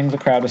POV panning the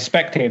crowd of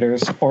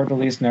spectators,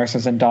 orderlies,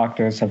 nurses, and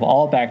doctors have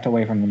all backed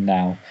away from them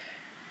now,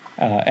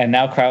 and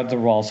now crowd the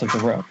walls of the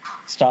room.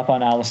 Stop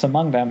on Alice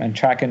among them and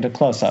track into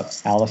close-up.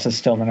 Alice is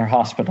still in her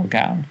hospital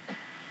gown.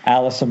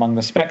 Alice, among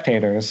the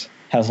spectators,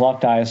 has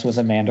locked eyes with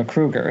Amanda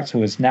Kruger,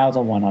 who is now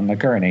the one on the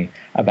gurney,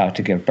 about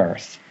to give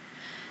birth.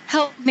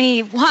 Help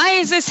me. Why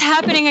is this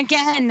happening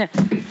again?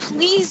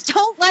 Please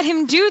don't let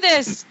him do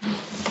this.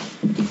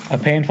 A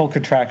painful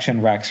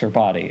contraction racks her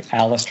body.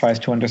 Alice tries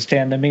to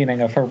understand the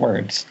meaning of her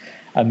words.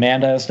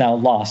 Amanda is now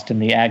lost in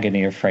the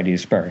agony of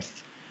Freddy's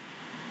birth.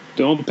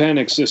 Don't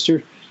panic,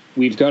 sister.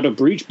 We've got a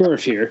breech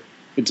birth here.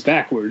 It's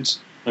backwards.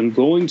 I'm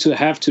going to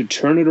have to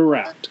turn it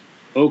around.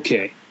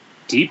 Okay.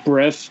 Deep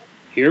breath.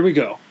 Here we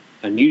go.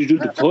 I need you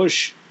to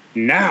push.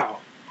 Now.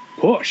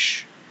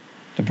 Push.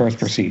 The birth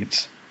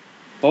proceeds.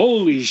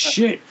 Holy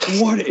shit.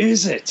 What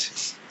is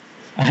it?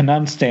 A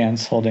nun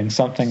stands holding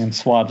something in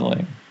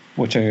swaddling,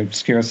 which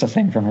obscures the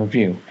thing from her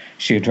view.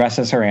 She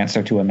addresses her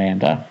answer to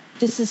Amanda.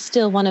 This is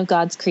still one of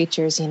God's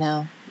creatures, you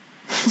know.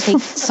 Take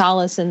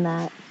solace in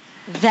that.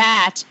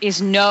 That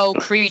is no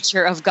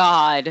creature of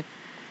God.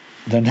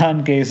 The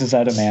nun gazes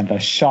at Amanda,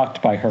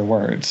 shocked by her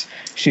words.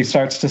 She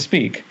starts to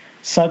speak.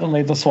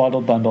 Suddenly, the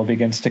swaddled bundle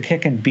begins to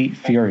kick and beat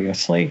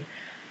furiously.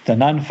 The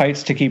nun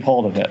fights to keep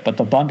hold of it, but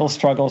the bundle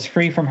struggles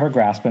free from her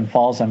grasp and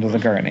falls under the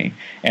gurney.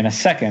 In a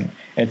second,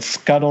 it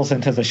scuttles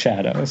into the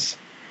shadows.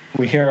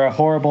 We hear a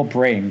horrible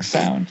braying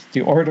sound.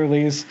 The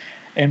orderlies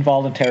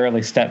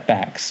involuntarily step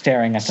back,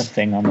 staring at the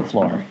thing on the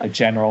floor. A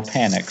general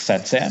panic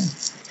sets in.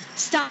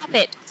 Stop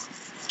it.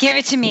 Give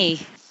it to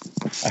me.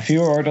 A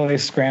few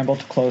orderlies scramble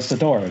to close the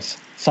doors.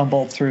 Some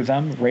bolt through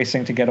them,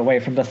 racing to get away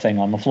from the thing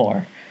on the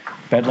floor.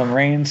 Bedlam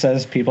reigns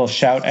as people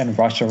shout and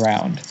rush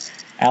around.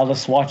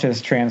 Alice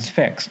watches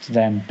transfixed,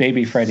 then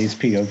baby Freddy's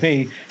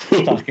POV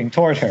stalking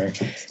toward her.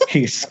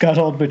 He's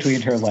scuttled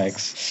between her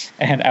legs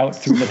and out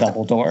through the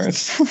double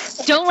doors.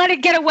 Don't let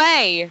it get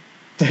away.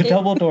 The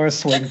double doors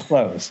swing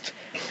closed.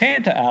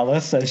 Pan to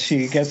Alice as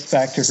she gets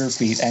back to her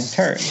feet and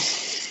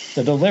turns.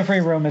 The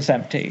delivery room is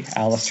empty.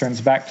 Alice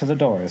turns back to the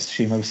doors.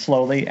 She moves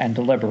slowly and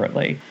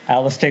deliberately.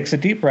 Alice takes a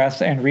deep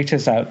breath and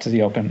reaches out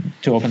to open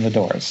the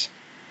doors.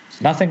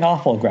 Nothing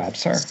awful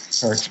grabs her.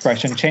 Her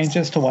expression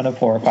changes to one of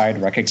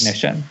horrified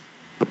recognition.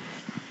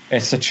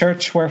 It's the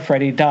church where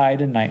Freddy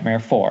died in Nightmare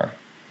 4.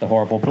 The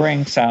horrible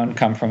braying sound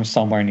comes from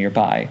somewhere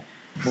nearby.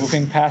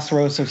 Moving past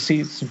rows of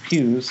seats and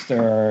pews,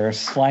 there are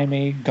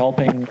slimy,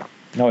 gulping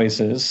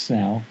noises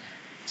now.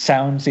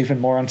 Sounds even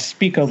more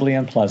unspeakably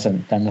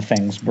unpleasant than the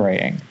thing's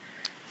braying.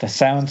 The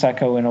sounds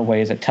echo in a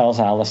way that tells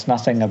Alice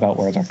nothing about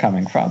where they're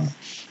coming from.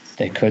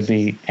 They could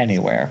be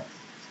anywhere.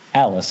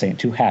 Alice ain't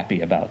too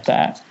happy about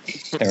that.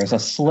 There is a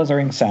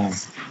slithering sound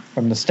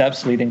from the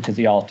steps leading to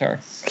the altar.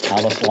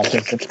 Alice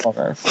watches it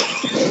horror.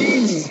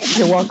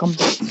 You're welcome.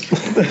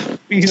 The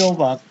fetal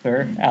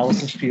monster,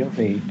 Alice's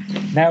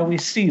POV. Now we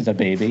see the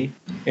baby.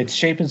 Its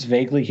shape is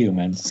vaguely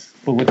human,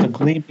 but with the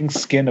gleaming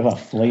skin of a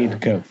flayed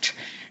goat.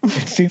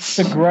 It seems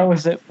to grow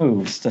as it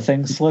moves. The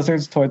thing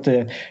slithers toward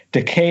the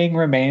decaying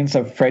remains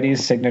of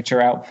Freddy's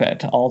signature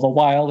outfit. All the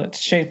while, its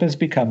shape is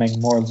becoming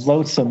more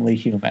loathsomely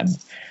human.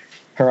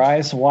 Her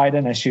eyes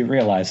widen as she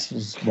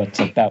realizes what's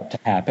about to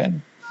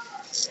happen.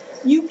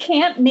 You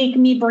can't make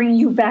me bring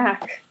you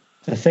back.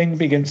 The thing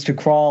begins to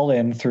crawl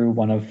in through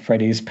one of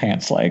Freddy's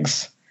pants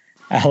legs.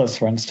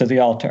 Alice runs to the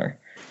altar.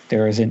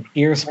 There is an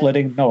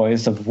ear-splitting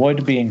noise of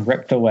wood being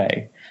ripped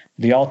away.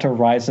 The altar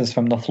rises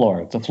from the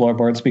floor. The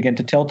floorboards begin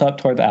to tilt up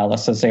toward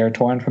Alice as they are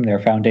torn from their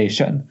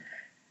foundation.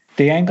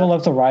 The angle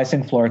of the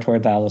rising floor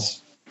toward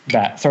Alice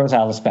throws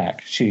Alice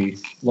back. She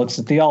looks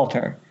at the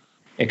altar.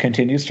 It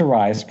continues to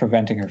rise,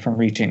 preventing her from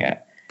reaching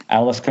it.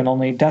 Alice can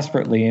only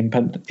desperately,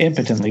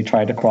 impotently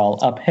try to crawl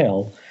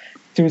uphill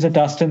through the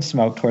dust and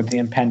smoke toward the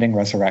impending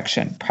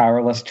resurrection,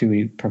 powerless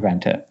to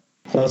prevent it.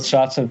 Close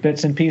shots of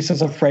bits and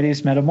pieces of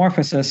Freddy's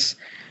metamorphosis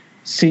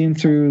seen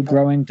through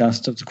growing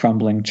dust of the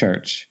crumbling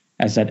church,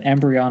 as that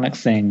embryonic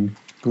thing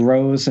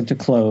grows into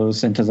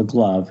clothes, into the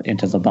glove,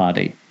 into the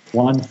body.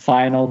 One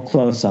final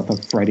close-up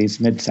of Freddy's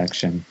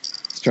midsection,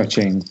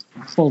 stretching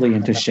fully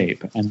into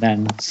shape, and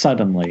then,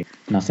 suddenly,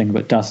 nothing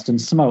but dust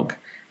and smoke,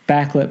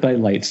 backlit by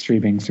light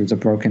streaming through the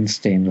broken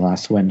stained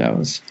glass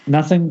windows.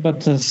 Nothing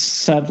but the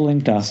settling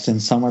dust,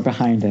 and somewhere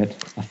behind it,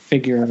 a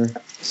figure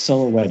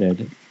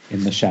silhouetted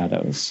in the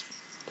shadows.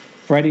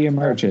 Freddy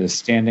emerges,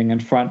 standing in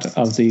front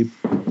of the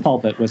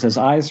pulpit with his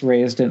eyes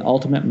raised in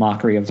ultimate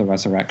mockery of the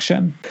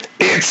resurrection.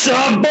 It's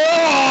a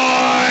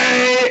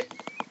boy!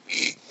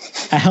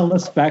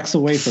 Alice backs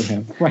away from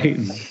him,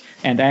 frightened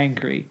and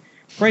angry.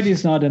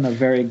 Freddy's not in a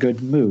very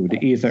good mood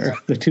either.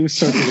 The two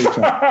circle each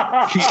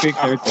other, keeping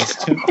their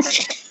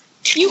distance.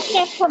 You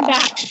can't come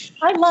back.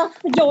 I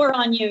locked the door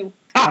on you.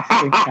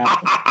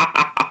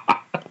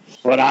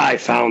 But I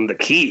found the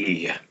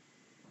key.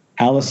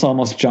 Alice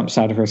almost jumps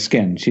out of her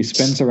skin. She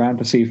spins around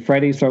to see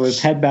Freddy throw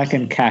his head back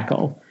and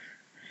cackle.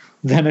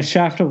 Then a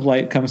shaft of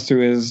light comes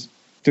through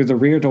the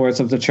rear doors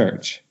of the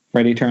church.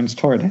 Freddy turns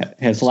toward it.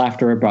 His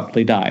laughter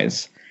abruptly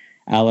dies.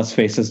 Alice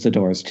faces the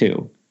doors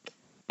too.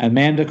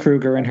 Amanda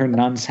Kruger in her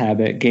nun's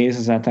habit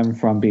gazes at them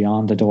from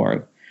beyond the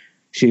door.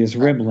 She is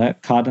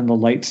rimlet, caught in the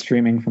light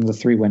streaming from the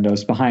three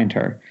windows behind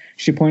her.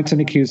 She points an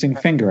accusing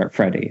finger at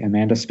Freddy.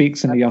 Amanda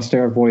speaks in the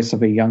austere voice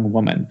of a young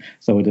woman,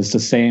 though it is the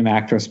same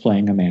actress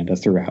playing Amanda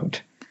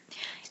throughout.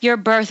 Your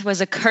birth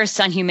was a curse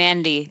on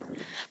humanity,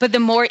 but the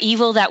more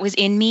evil that was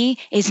in me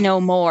is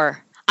no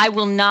more. I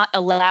will not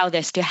allow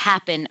this to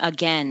happen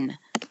again.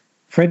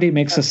 Freddy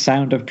makes a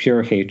sound of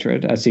pure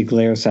hatred as he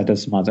glares at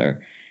his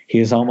mother. He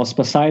is almost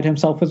beside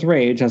himself with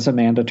rage as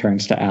Amanda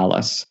turns to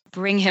Alice.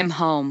 Bring him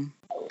home.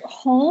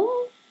 Home?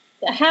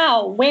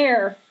 How?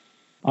 Where?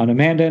 On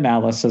Amanda and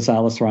Alice as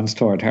Alice runs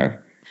toward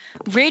her.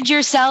 Rid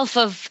yourself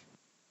of...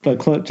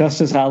 But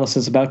just as Alice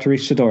is about to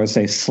reach the doors,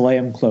 they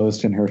slam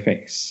closed in her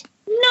face.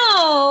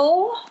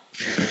 No!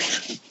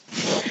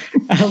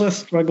 Alice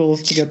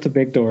struggles to get the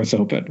big doors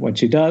open. When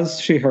she does,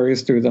 she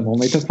hurries through them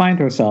only to find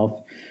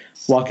herself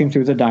walking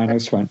through the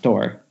diner's front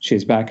door.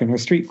 She's back in her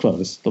street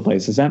clothes. The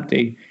place is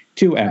empty.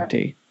 Too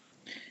empty.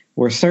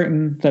 We're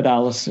certain that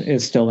Alice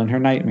is still in her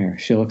nightmare.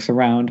 She looks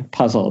around,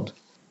 puzzled,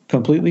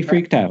 completely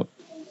freaked out.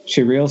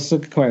 She feels the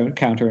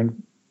counter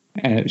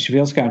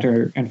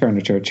and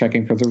furniture,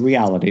 checking for the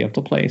reality of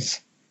the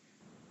place.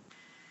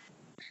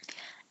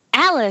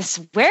 Alice,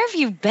 where have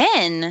you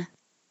been?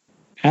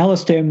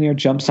 Alice damn near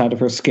jumps out of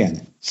her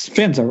skin,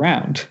 spins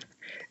around.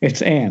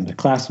 It's Anne, a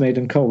classmate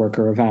and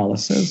coworker of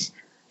Alice's.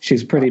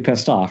 She's pretty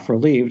pissed off.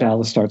 Relieved,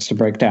 Alice starts to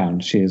break down.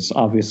 She is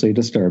obviously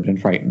disturbed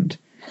and frightened.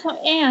 Oh,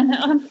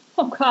 Anne,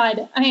 oh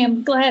God, I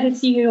am glad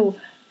it's you.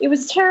 It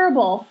was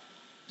terrible.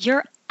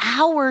 You're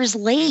hours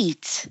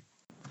late.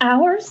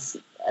 Hours?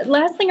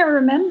 Last thing I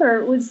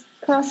remember was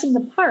crossing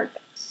the park.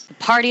 The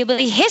party will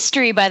be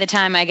history by the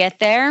time I get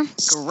there.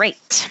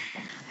 Great.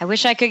 I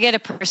wish I could get a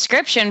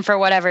prescription for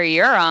whatever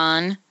you're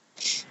on.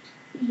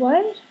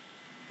 What?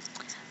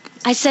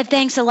 I said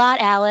thanks a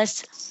lot,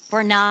 Alice.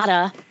 For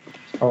nada.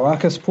 A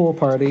raucous pool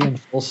party in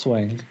full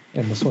swing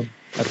at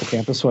the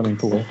campus swimming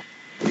pool.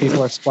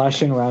 People are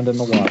splashing around in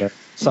the water.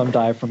 Some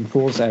dive from the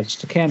pool's edge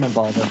to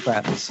cannonball their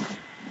friends.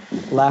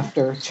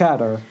 Laughter,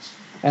 chatter,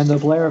 and the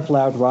blare of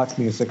loud rock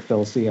music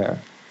fills the air.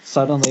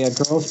 Suddenly, a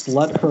girl's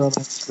blood-curdling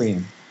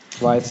scream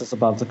rises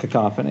above the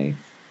cacophony.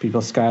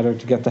 People scatter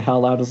to get the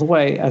hell out of the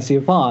way as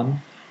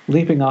Yvonne,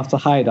 leaping off the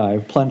high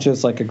dive,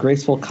 plunges like a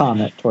graceful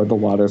comet toward the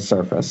water's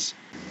surface.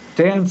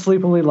 Dan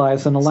sleepily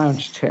lies in a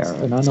lounge chair.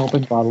 An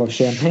unopened bottle of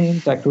champagne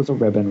decked with a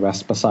ribbon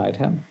rests beside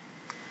him.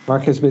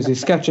 Mark is busy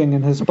sketching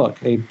in his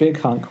book, a big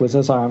hunk with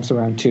his arms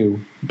around two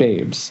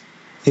babes.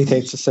 He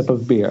takes a sip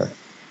of beer.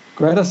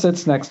 Greta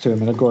sits next to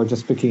him in a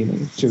gorgeous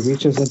bikini. She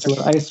reaches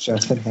into an ice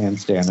chest and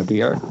hands Dan a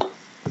beer.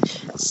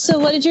 So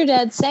what did your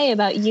dad say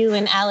about you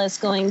and Alice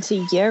going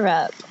to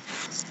Europe?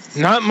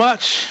 Not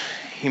much.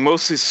 He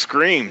mostly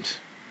screamed.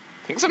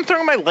 Thinks I'm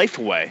throwing my life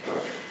away.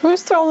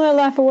 Who's throwing their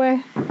life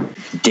away?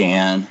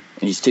 Dan.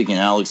 And he's taking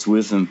Alex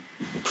with him.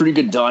 Pretty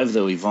good dive,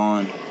 though,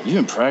 Yvonne. You've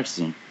been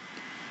practicing.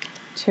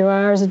 2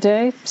 hours a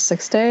day,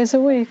 6 days a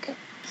week.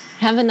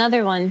 Have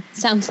another one.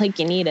 Sounds like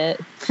you need it.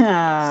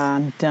 Ah,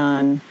 I'm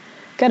done.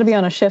 Gotta be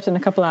on a shift in a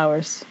couple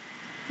hours.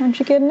 Aren't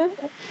you getting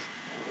it?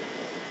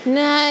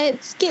 Nah,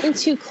 it's getting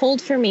too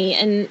cold for me,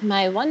 and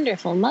my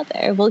wonderful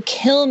mother will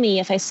kill me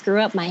if I screw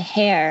up my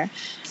hair.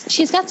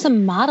 She's got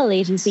some model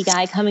agency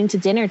guy coming to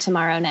dinner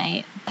tomorrow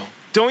night.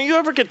 Don't you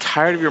ever get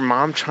tired of your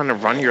mom trying to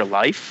run your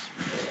life?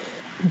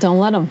 Don't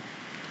let him.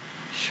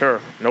 Sure,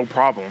 no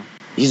problem.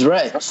 He's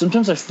right.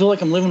 Sometimes I feel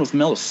like I'm living with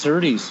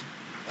Melicertes.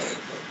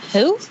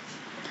 Who?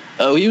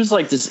 Oh, he was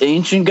like this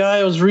ancient guy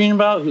I was reading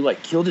about who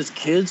like killed his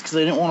kids because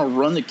they didn't want to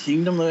run the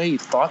kingdom the way he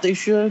thought they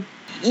should.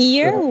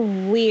 You're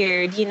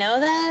weird, you know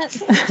that?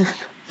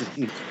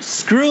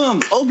 Screw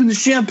him! Open the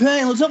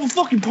champagne, let's have a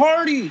fucking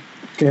party!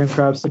 Dan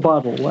grabs the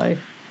bottle away.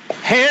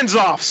 Hands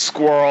off,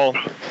 squirrel.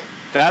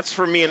 That's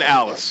for me and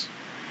Alice.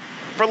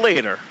 For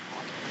later.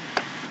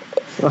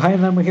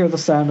 Behind them, we hear the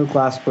sound of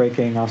glass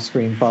breaking off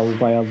screen, followed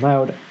by a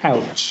loud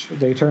ouch.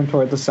 They turn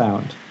toward the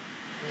sound.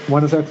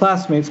 One of their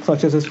classmates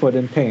clutches his foot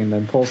in pain,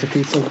 then pulls a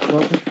piece of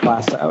broken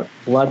glass out.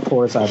 Blood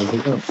pours out of the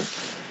room.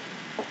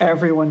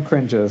 Everyone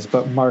cringes,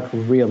 but Mark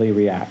really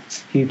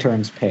reacts. He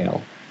turns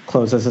pale,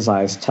 closes his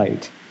eyes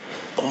tight.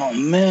 Oh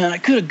man, I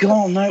could have gone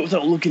all night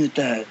without looking at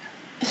that.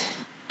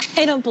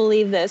 I don't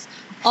believe this.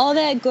 All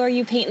that gore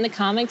you paint in the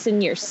comics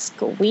and you're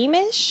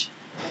squeamish?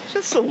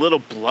 Just a little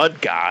blood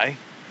guy.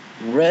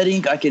 Red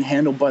ink I can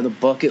handle by the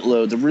bucket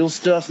load. The real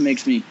stuff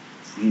makes me,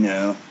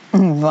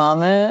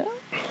 Vomit.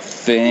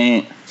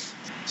 faint.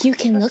 You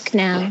can look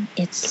now.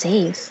 It's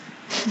safe.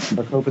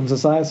 Mark opens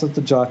his eyes as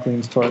the jock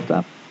leans toward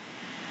them.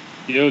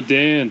 Yo,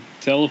 Dan,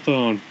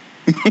 telephone.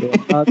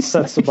 Dan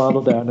sets the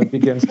bottle down and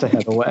begins to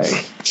head away.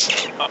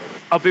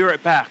 I'll be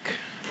right back.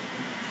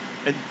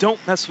 And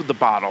don't mess with the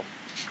bottle.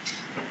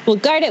 We'll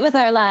guard it with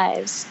our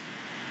lives.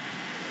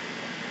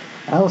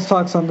 Alice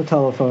talks on the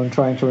telephone,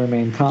 trying to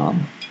remain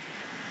calm.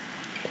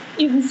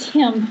 It was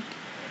him.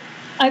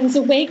 I was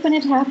awake when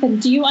it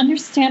happened. Do you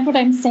understand what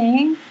I'm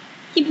saying?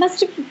 He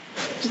must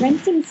have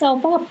rent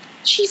himself up.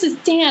 Jesus,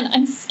 Dan,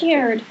 I'm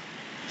scared.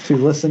 She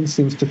listens,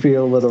 seems to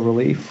feel a little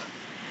relief.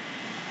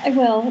 I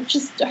will.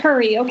 Just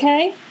hurry,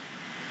 okay?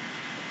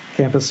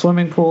 Campus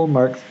swimming pool.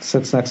 Mark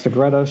sits next to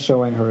Greta,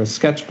 showing her his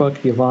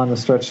sketchbook. Yvonne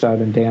is stretched out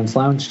in Dan's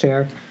lounge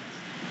chair.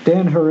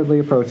 Dan hurriedly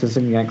approaches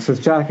and yanks his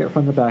jacket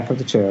from the back of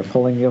the chair,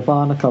 pulling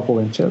Yvonne a couple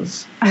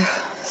inches.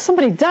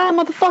 Somebody die,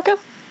 motherfucker!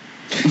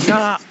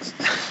 Nah,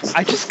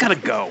 I just gotta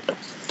go.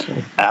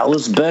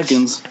 Alice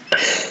beckons.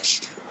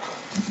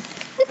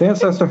 Dan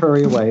starts to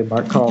hurry away.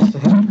 Mark calls to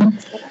him.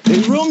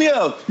 Hey,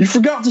 Romeo, you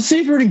forgot the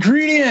secret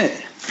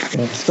ingredient.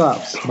 Dan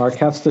stops. Mark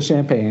hefts the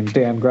champagne.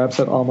 Dan grabs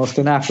it almost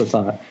an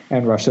afterthought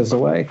and rushes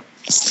away.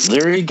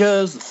 There he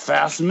goes, the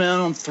fast man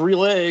on 3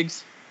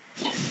 legs.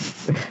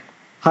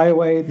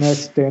 Highway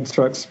next, Dan's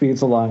truck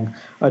speeds along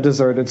a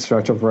deserted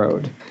stretch of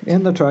road.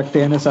 In the truck,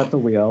 Dan is at the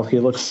wheel. He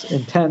looks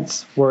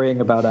intense, worrying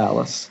about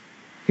Alice.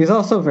 He's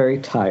also very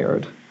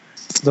tired.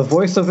 The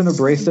voice of an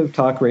abrasive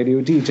talk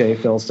radio DJ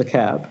fills the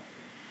cab.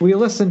 We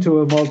listen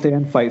to him while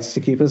Dan fights to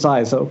keep his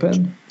eyes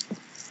open.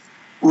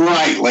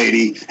 Right,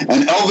 lady.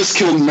 And Elvis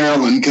killed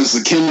Marilyn because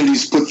the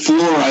Kennedys put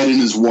fluoride in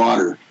his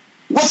water.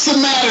 What's the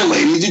matter,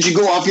 lady? Did you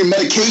go off your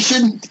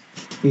medication?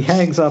 He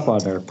hangs up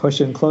on her,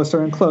 pushing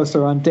closer and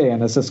closer on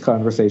Dan as this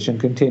conversation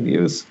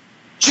continues.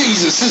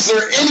 Jesus, is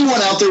there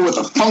anyone out there with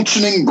a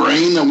functioning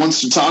brain that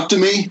wants to talk to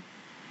me?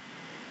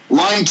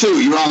 Line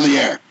 2, you're on the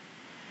air.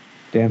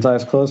 Dan's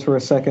eyes close for a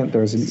second.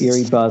 There's an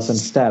eerie buzz and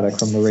static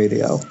from the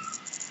radio.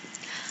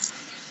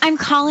 I'm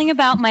calling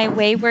about my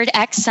wayward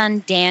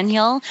ex-son,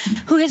 Daniel,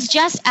 who has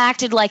just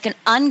acted like an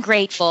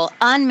ungrateful,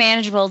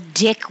 unmanageable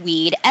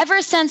dickweed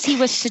ever since he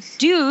was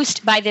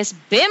seduced by this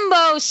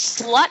bimbo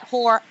slut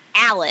whore,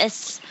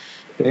 Alice.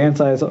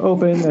 Dan's eyes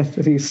open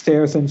as he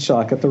stares in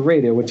shock at the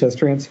radio, which has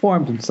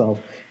transformed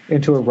itself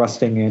into a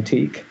rusting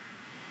antique.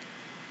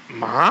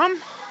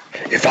 Mom?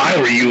 If I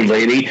were you,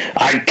 lady,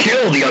 I'd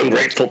kill the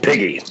ungrateful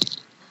piggy.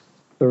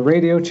 The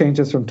radio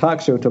changes from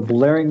talk show to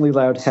blaringly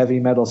loud heavy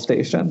metal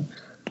station.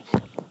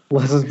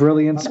 Les's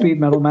brilliant speed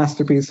metal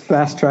masterpiece,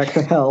 Fast Track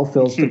to Hell,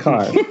 fills the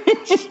car.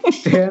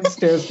 Dan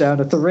stares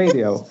down at the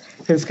radio.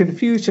 His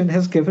confusion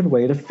has given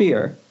way to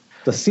fear.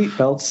 The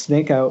seatbelts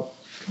snake out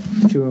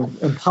to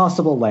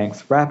impossible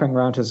length, wrapping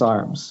around his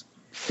arms.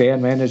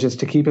 Dan manages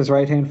to keep his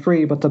right hand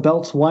free, but the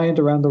belts wind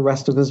around the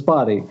rest of his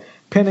body,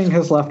 pinning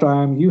his left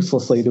arm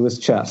uselessly to his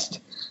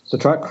chest. The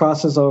truck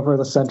crosses over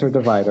the center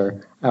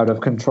divider, out of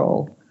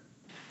control.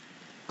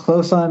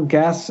 Close on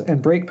gas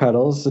and brake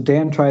pedals,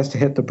 Dan tries to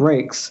hit the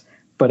brakes,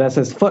 but as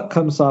his foot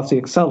comes off the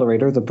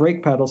accelerator, the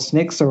brake pedal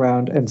snakes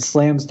around and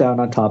slams down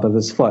on top of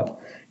his foot,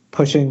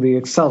 pushing the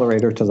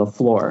accelerator to the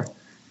floor.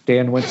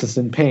 Dan winces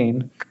in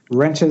pain,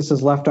 wrenches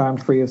his left arm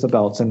free of the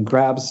belts, and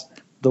grabs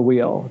the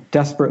wheel,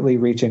 desperately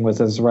reaching with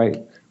his right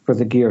for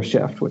the gear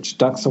shift, which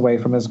ducks away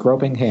from his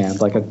groping hand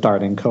like a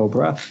darting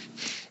cobra.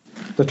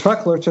 The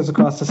truck lurches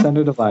across the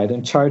center divide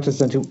and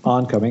charges into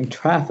oncoming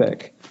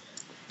traffic.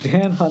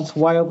 Dan hunts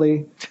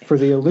wildly for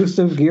the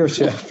elusive gear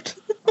shift.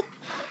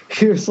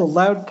 Hears a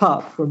loud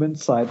pop from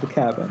inside the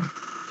cabin.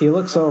 He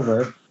looks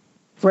over.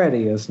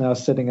 Freddy is now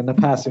sitting in the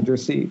passenger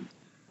seat,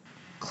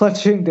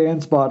 clutching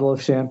Dan's bottle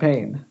of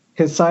champagne.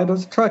 His side of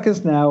the truck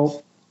is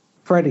now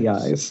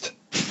Freddyized.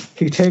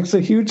 He takes a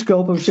huge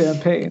gulp of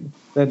champagne,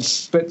 then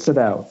spits it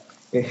out.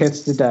 It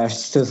hits the dash,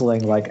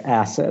 sizzling like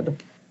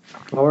acid.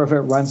 More of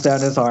it runs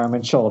down his arm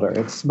and shoulder.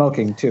 It's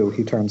smoking, too.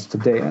 He turns to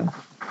Dan.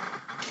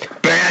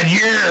 Bad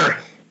year!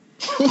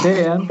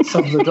 Dan,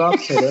 some of the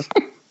drops hit him,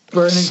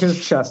 burning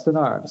his chest and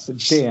arms.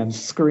 Dan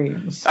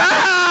screams.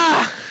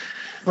 Ah!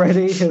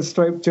 Freddy, his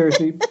striped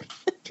jersey,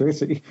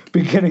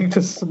 beginning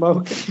to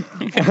smoke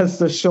as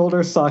the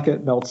shoulder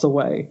socket melts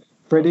away.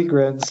 Freddy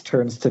grins,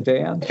 turns to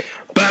Dan.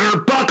 Better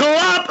buckle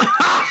up!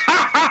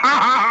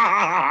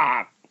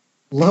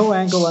 Low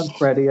angle on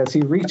Freddy as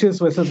he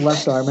reaches with his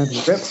left arm and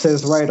rips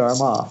his right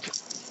arm off.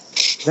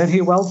 Then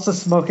he welds the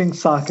smoking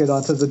socket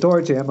onto the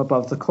door jamb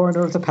above the corner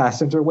of the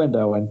passenger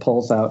window and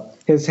pulls out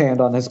his hand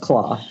on his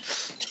claw.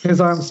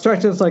 His arm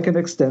stretches like an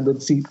extended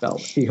seatbelt.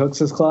 He hooks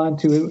his claw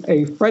into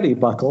a Freddy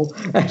buckle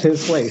at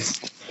his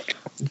waist.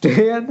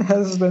 Dan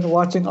has been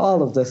watching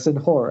all of this in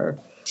horror.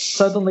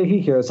 Suddenly he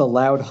hears a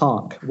loud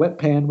honk. Whip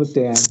pan with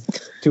Dan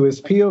to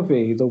his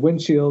POV, the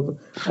windshield,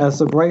 as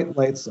the bright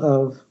lights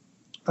of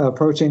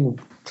approaching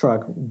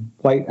truck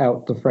white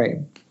out the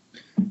frame.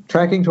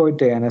 Tracking toward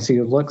Dan as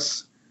he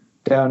looks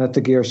down at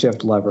the gear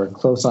shift lever,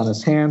 close on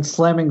his hand,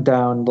 slamming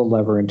down the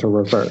lever into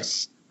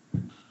reverse.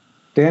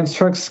 Dan's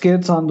truck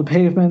skids on the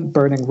pavement,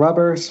 burning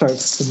rubber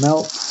starts to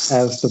melt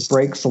as the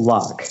brakes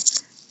lock.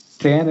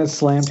 Dan is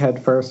slammed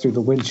headfirst through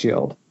the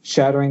windshield.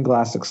 Shattering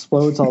glass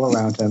explodes all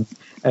around him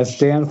as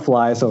Dan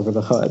flies over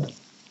the hood.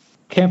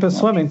 Campus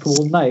swimming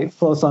pool night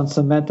floats on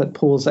cement at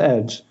pool's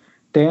edge.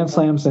 Dan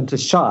slams into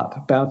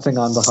shot, bouncing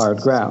on the hard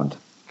ground.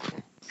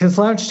 His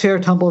lounge chair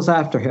tumbles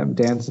after him.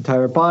 Dan's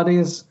entire body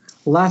is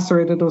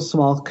lacerated with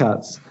small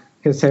cuts.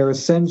 His hair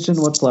is singed and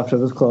what's left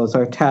of his clothes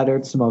are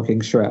tattered,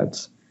 smoking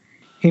shreds.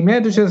 He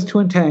manages to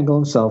entangle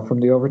himself from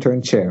the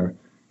overturned chair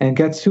and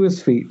gets to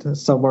his feet.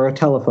 Somewhere a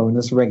telephone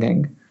is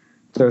ringing.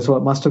 That's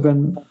what must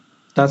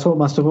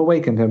have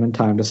awakened him in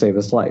time to save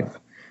his life.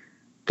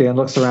 Dan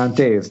looks around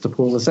dazed. The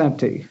pool is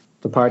empty.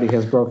 The party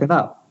has broken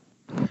up.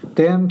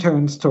 Dan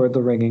turns toward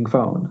the ringing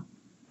phone.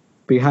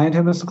 Behind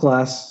him is a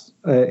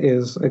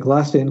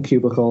glassed-in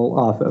cubicle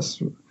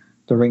office.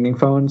 The ringing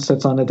phone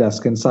sits on a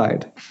desk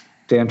inside.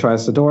 Dan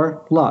tries the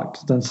door,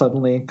 locked, then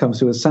suddenly comes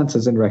to his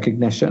senses in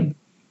recognition.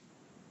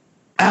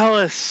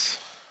 Alice!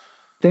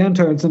 Dan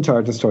turns and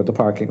charges toward the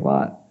parking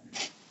lot.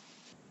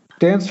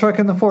 Dan's truck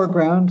in the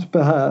foreground,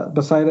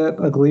 beside it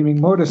a gleaming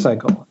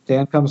motorcycle.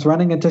 Dan comes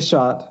running into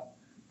shot,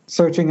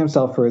 searching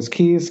himself for his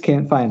keys,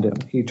 can't find him.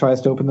 He tries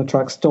to open the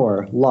truck's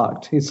door,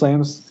 locked. He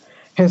slams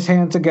his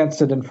hands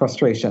against it in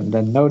frustration,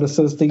 then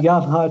notices the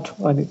Yamaha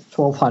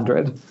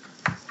 1200.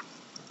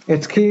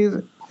 Its key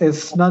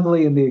is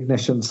snugly in the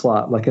ignition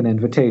slot, like an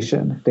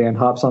invitation. Dan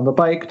hops on the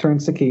bike,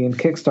 turns the key, and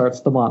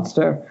kickstarts the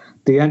monster.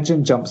 The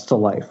engine jumps to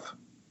life.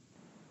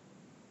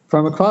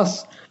 From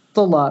across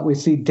the lot, we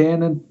see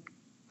Dan and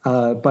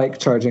bike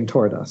charging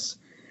toward us.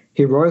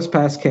 He roars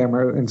past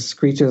camera and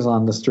screeches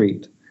on the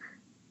street.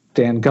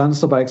 Dan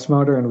guns the bike's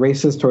motor and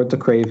races toward the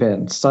Crave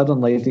Inn.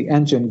 Suddenly, the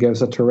engine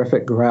gives a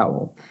terrific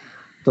growl.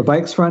 The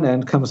bike's front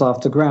end comes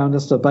off the ground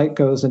as the bike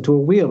goes into a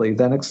wheelie,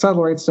 then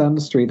accelerates down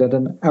the street at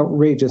an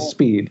outrageous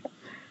speed.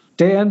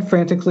 Dan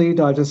frantically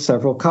dodges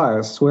several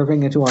cars,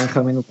 swerving into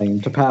oncoming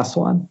lane to pass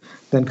one,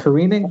 then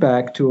careening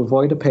back to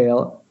avoid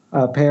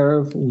a pair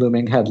of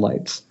looming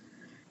headlights.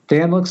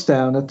 Dan looks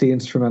down at the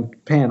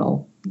instrument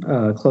panel.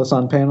 Close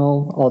on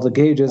panel, all the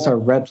gauges are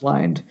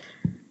redlined.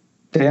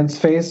 Dan's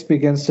face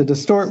begins to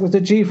distort with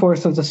the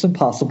G-force of this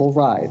impossible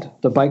ride.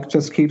 The bike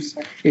just keeps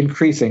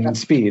increasing in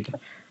speed.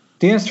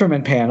 The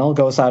instrument panel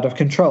goes out of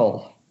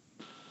control.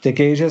 The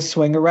gauges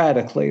swing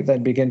erratically,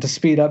 then begin to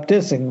speed up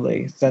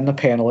dizzyingly. Then the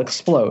panel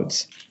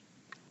explodes.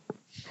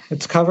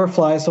 Its cover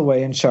flies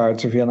away in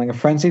shards, revealing a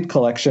frenzied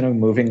collection of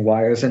moving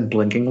wires and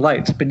blinking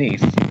lights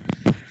beneath.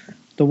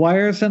 The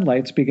wires and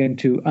lights begin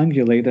to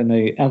undulate in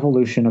an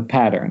evolution of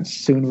patterns.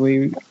 Soon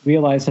we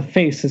realize a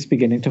face is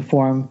beginning to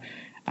form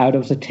out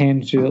of the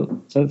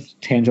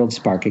tangled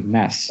sparking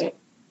mess.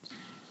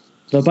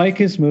 The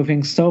bike is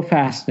moving so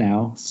fast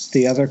now,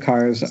 the other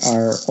cars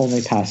are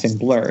only passing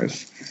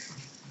blurs.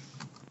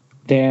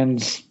 Dan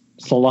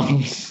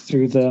slaloms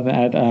through them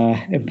at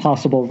an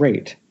impossible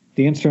rate.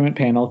 The instrument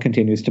panel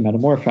continues to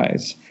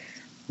metamorphose.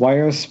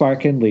 Wires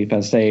spark and leap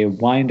as they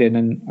wind in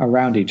and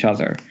around each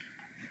other.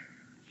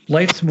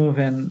 Lights move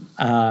in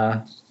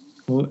at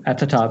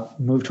the top,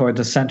 move toward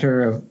the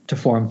center to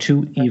form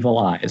two evil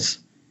eyes.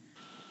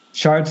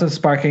 Shards of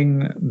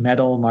sparking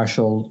metal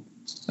marshal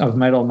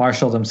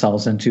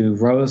themselves into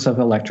rows of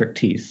electric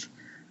teeth.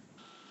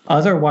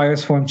 Other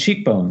wires form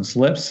cheekbones,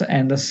 lips,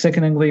 and the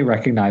sickeningly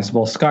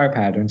recognizable scar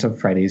patterns of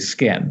Freddy's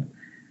skin.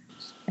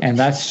 And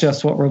that's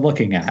just what we're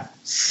looking at.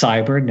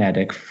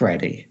 Cybernetic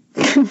Freddy.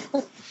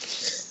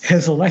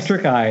 His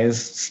electric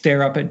eyes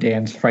stare up at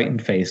Dan's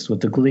frightened face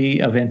with the glee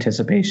of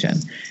anticipation.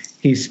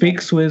 He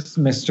speaks with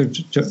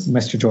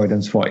Mr.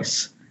 Jordan's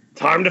voice.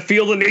 Time to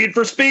feel the need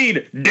for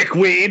speed,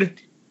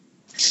 dickweed.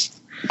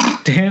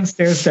 Dan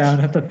stares down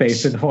at the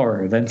face in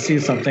horror, then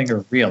sees something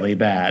really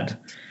bad.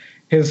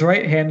 His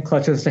right hand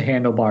clutches the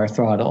handlebar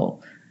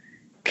throttle.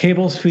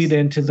 Cables feed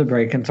into the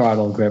brake and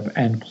throttle grip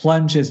and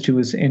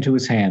plunges into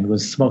his hand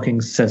with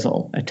smoking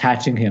sizzle,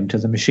 attaching him to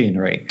the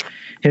machinery.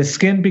 His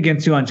skin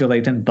begins to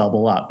undulate and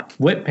bubble up.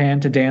 Whip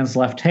pan to Dan's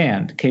left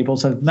hand.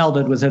 Cables have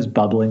melded with his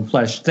bubbling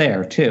flesh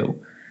there, too.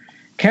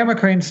 Camera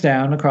cranes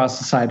down across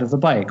the side of the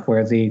bike,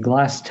 where the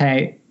gas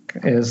tank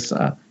is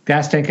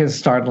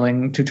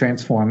startling to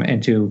transform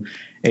into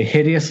a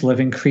hideous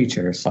living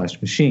creature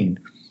 / machine.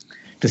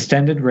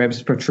 Distended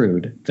ribs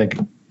protrude.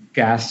 The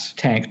gas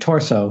tank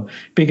torso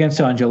begins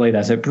to undulate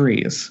as it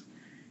breathes.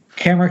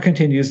 Camera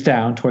continues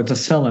down towards the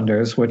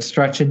cylinders, which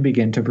stretch and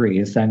begin to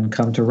breathe, then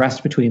come to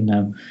rest between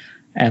them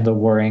and the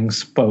whirring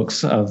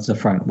spokes of the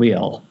front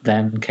wheel.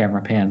 Then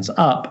camera pans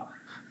up,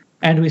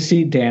 and we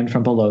see Dan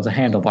from below the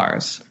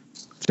handlebars.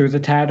 Through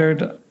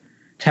the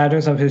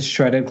tatters of his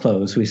shredded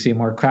clothes, we see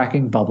more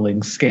cracking,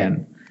 bubbling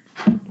skin.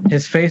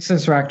 His face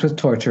is racked with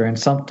torture and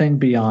something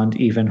beyond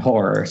even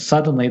horror.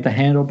 Suddenly, the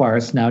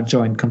handlebars, now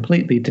joined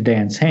completely to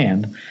Dan's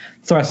hand,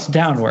 thrust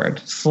downward,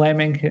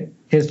 slamming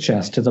his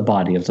chest to the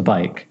body of the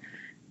bike.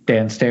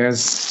 Dan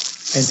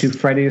stares into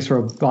Freddy's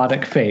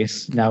robotic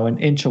face, now an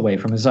inch away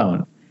from his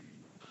own.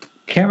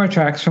 Camera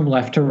tracks from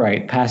left to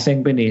right,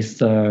 passing beneath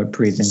the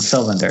breathing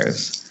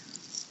cylinders.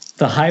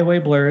 The highway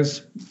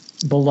blurs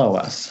below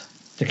us.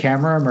 The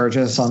camera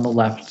emerges on the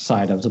left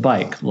side of the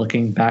bike,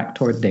 looking back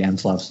toward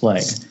Dan's left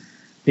leg.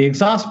 The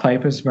exhaust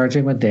pipe is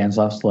merging with Dan's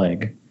left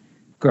leg,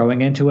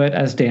 growing into it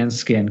as Dan's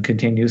skin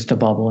continues to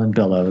bubble and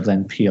billow,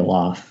 then peel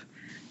off.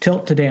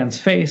 Tilt to Dan's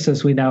face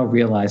as we now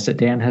realize that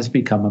Dan has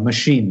become a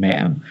machine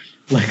man,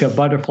 like a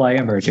butterfly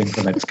emerging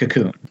from its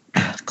cocoon.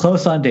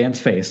 Close on Dan's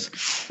face,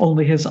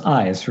 only his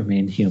eyes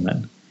remain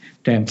human.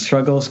 Dan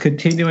struggles,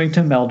 continuing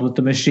to meld with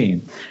the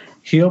machine.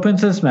 He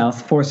opens his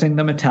mouth, forcing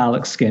the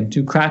metallic skin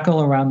to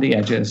crackle around the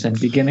edges and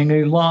beginning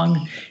a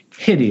long,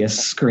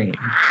 hideous scream.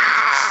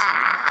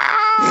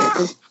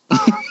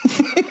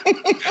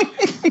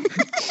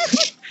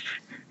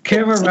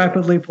 Camera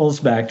rapidly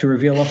pulls back to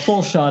reveal a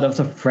full shot of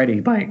the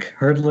Freddy bike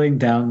hurtling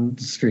down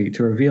the street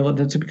to reveal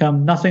it to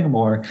become nothing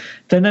more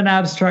than an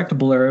abstract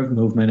blur of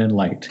movement and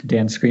light.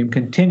 Dan's scream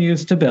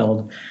continues to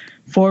build,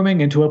 forming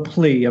into a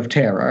plea of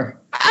terror.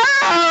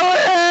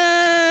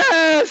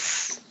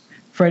 Alice!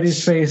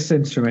 Freddy's face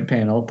instrument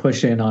panel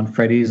push in on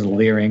Freddy's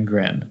leering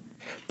grin.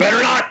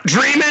 Better not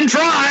dream and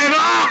drive!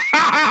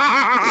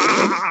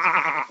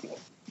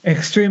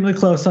 Extremely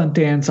close on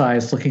Dan's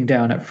eyes, looking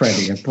down at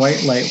Freddy. A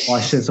bright light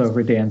washes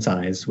over Dan's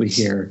eyes. We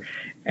hear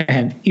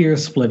an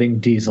ear-splitting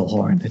diesel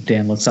horn.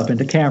 Dan looks up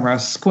into camera,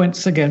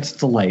 squints against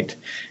the light.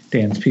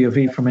 Dan's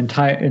POV from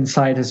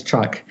inside his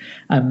truck.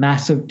 A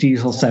massive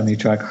diesel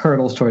semi-truck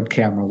hurtles toward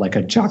camera like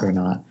a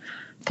juggernaut.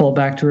 Pull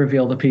back to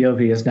reveal the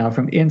POV is now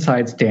from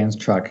inside Dan's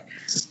truck,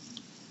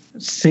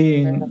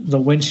 seeing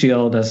the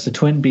windshield as the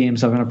twin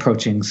beams of an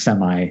approaching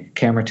semi.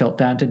 Camera tilt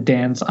down to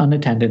Dan's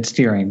unattended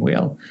steering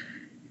wheel.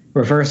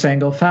 Reverse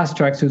angle fast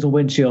track through the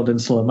windshield in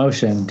slow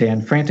motion.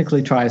 Dan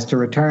frantically tries to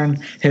return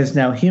his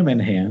now human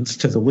hands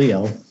to the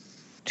wheel.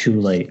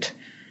 Too late.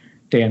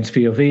 Dan's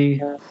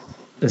POV,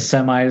 the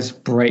semi's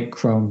bright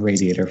chrome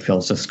radiator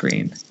fills the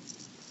screen.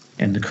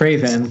 In the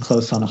Craven,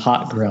 close on a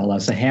hot grill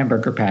as a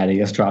hamburger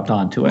patty is dropped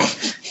onto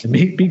it. The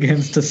meat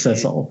begins to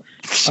sizzle.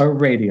 A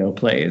radio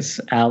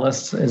plays.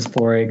 Alice is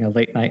pouring a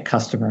late-night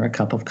customer a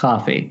cup of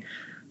coffee.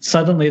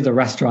 Suddenly, the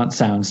restaurant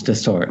sounds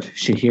distort.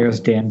 She hears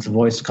Dan's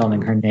voice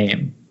calling her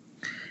name.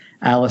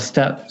 Alice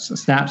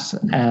snaps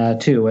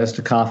to as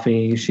the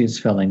coffee she's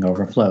filling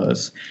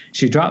overflows.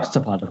 She drops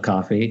the pot of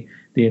coffee,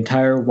 the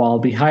entire wall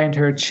behind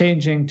her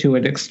changing to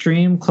an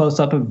extreme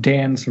close-up of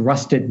Dan's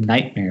rusted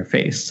nightmare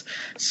face,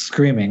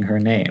 screaming her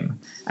name.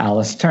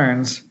 Alice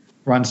turns,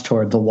 runs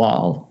toward the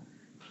wall.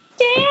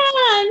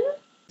 Dan!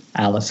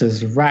 Alice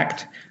is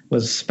racked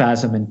with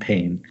spasm and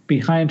pain.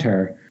 Behind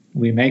her,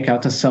 we make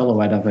out the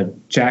silhouette of a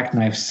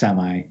jackknife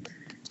semi,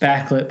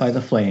 backlit by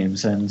the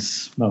flames and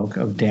smoke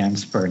of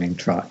Dan's burning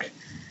truck.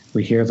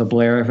 We hear the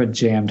blare of a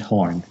jammed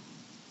horn.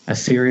 A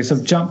series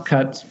of jump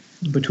cuts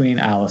between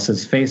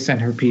Alice's face and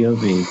her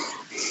POV,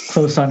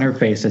 close on her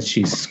face as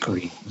she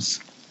screams.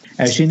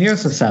 As she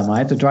nears the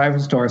semi, the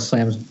driver's door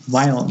slams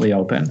violently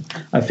open.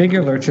 A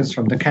figure lurches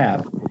from the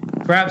cab,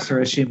 grabs her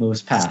as she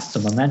moves past. The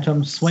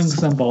momentum swings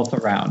them both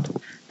around.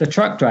 The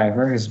truck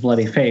driver, his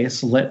bloody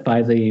face lit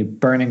by the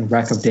burning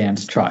wreck of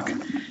Dan's truck.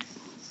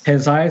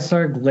 His eyes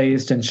are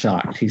glazed and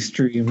shocked. He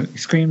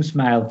screams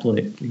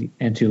mildly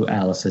into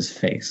Alice's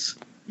face.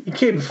 He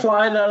came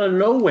flying out of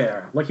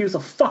nowhere like he was a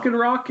fucking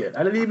rocket.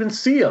 I didn't even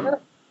see him.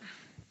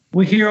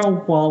 We hear a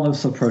wall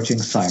of approaching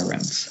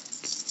sirens.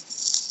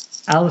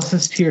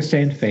 Alice's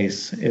tear-stained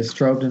face is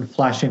strobed in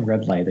flashing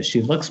red light as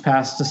she looks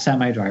past the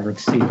semi-driver to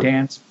see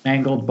Dan's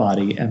mangled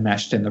body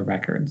enmeshed in the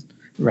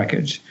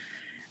wreckage.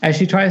 As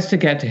she tries to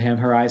get to him,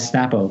 her eyes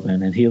snap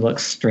open, and he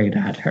looks straight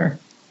at her.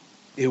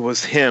 It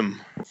was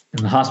him.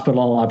 In the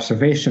hospital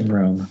observation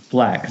room,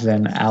 black,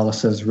 then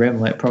Alice's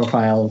rim-lit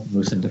profile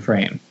moves into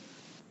frame.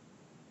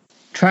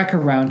 Track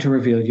around to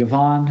reveal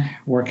Yvonne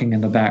working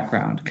in the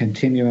background,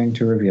 continuing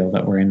to reveal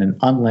that we're in an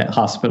unlit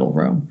hospital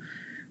room.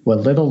 What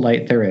little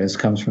light there is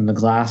comes from the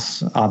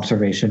glass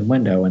observation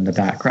window in the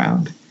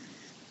background.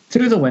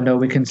 Through the window,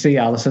 we can see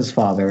Alice's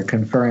father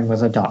conferring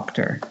with a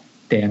doctor,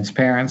 Dan's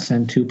parents,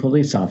 and 2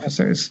 police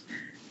officers.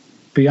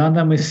 Beyond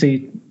them, we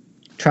see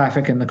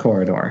traffic in the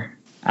corridor.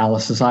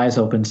 Alice's eyes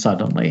open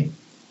suddenly.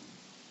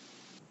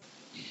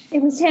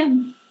 It was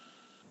him.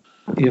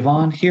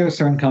 Yvonne hears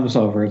her and comes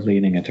over,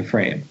 leaning into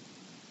frame.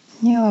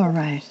 You're all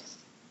right.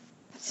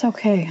 It's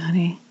okay,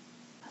 honey.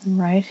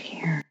 I'm right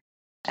here.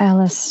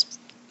 Alice,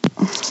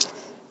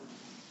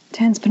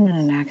 Dan's been in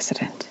an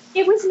accident.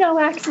 It was no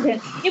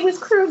accident. It was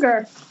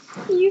Kruger.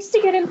 He used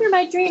to get in through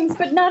my dreams,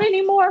 but not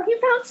anymore. He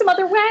found some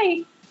other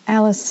way.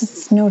 Alice,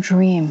 it's no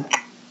dream.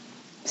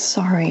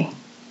 Sorry.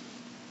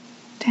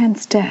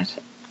 Dan's dead.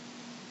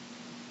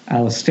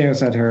 Alice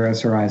stares at her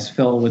as her eyes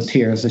fill with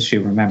tears as she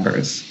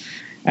remembers.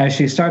 As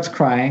she starts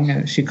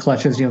crying, she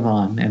clutches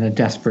Yvonne in a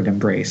desperate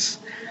embrace.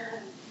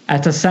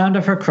 At the sound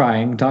of her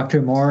crying,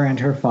 Dr. Moore and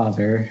her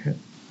father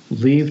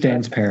leave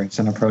Dan's parents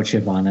and approach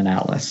Yvonne and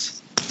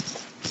Alice.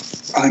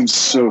 I'm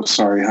so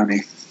sorry,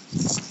 honey.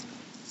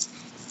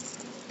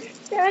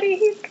 Daddy,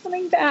 he's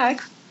coming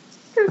back.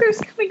 Kruger's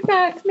coming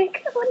back. Make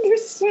him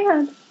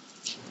understand.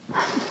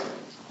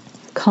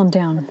 Calm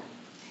down.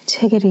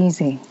 Take it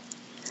easy.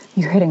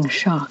 You're hitting a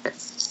shock.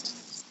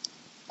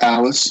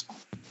 Alice,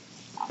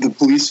 the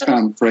police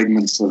found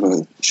fragments of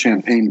a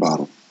champagne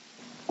bottle.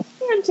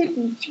 Dan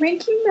didn't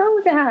drink. You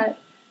know that.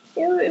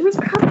 It was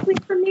probably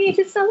for me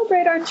to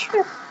celebrate our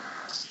trip.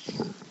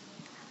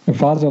 Her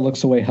father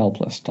looks away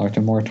helpless.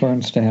 Dr. Moore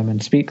turns to him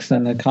and speaks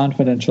in a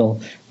confidential,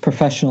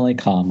 professionally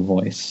calm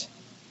voice.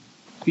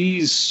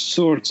 These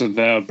sorts of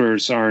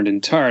outbursts aren't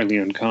entirely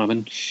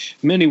uncommon.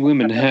 Many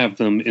women have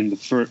them in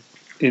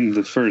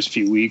the first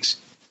few weeks,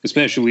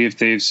 especially if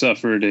they've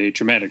suffered a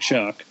traumatic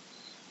shock.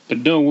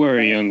 But don't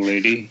worry, young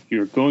lady.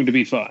 You're going to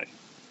be fine.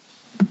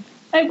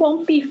 I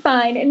won't be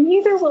fine, and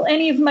neither will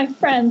any of my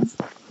friends.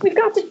 We've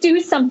got to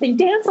do something.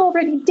 Dan's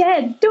already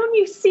dead. Don't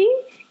you see?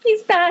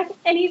 He's back,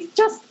 and he's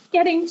just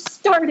getting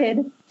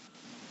started.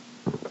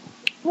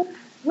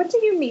 What do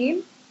you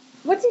mean?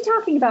 What's he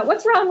talking about?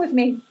 What's wrong with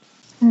me?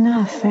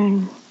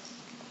 Nothing.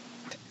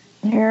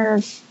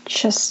 You're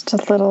just a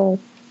little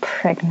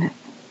pregnant.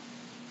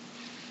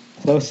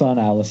 Close on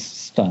Alice,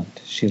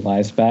 stunned. She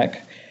lies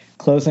back,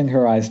 closing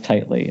her eyes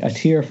tightly. A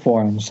tear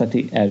forms at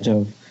the edge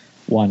of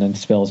one and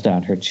spills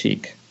down her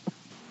cheek.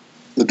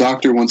 The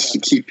doctor wants to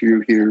keep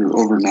you here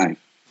overnight.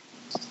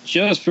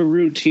 Just for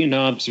routine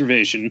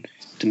observation,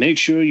 to make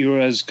sure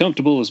you're as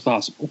comfortable as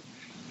possible.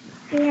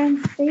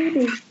 Dan's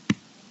baby.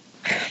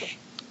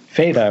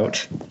 Fade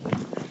out.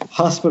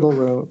 Hospital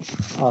room,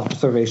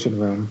 observation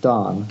room,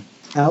 dawn.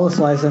 Alice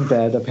lies in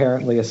bed,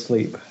 apparently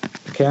asleep.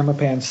 The camera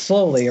pans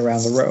slowly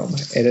around the room.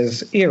 It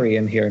is eerie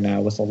in here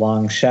now, with the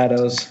long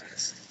shadows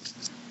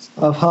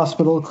of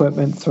hospital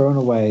equipment thrown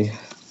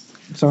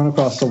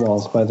across the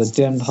walls by the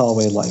dimmed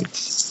hallway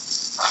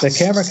lights. The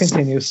camera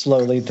continues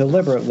slowly,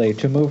 deliberately,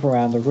 to move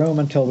around the room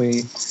until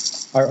we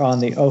are on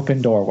the open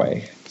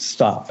doorway.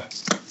 Stop.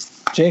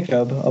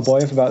 Jacob, a boy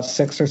of about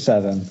 6 or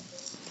 7,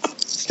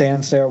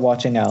 stands there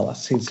watching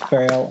Alice. He's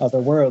frail,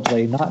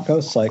 otherworldly, not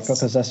ghost-like, but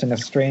possessing a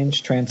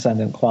strange,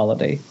 transcendent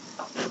quality.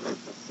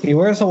 He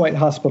wears a white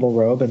hospital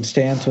robe and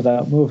stands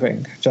without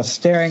moving, just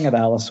staring at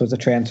Alice with a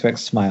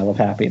transfixed smile of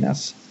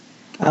happiness.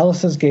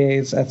 Alice's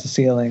gaze at the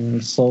ceiling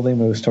slowly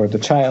moves toward the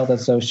child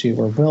as though she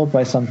were willed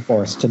by some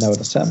force to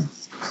notice him.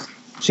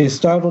 She is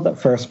startled at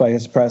first by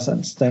his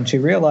presence, then she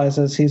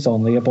realizes he's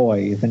only a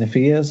boy, even if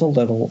he is a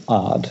little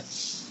odd.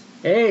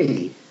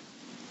 Hey,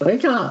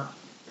 wake up.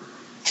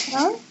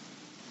 Huh?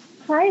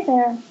 Hi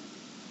there.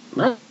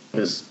 My name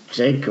is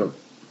Jacob.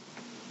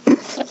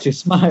 She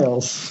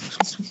smiles.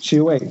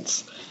 She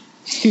waits.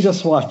 He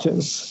just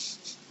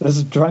watches.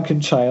 This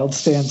drunken child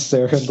stands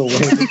there in the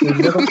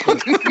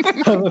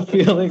way. I have a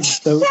feeling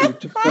so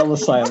deep to fill a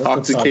silence.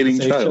 Intoxicating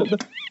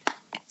child.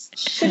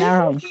 Should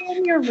I be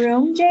in your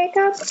room,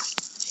 Jacob?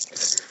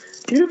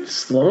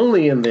 It's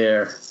lonely in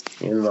there,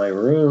 in my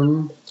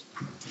room.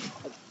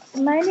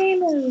 My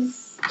name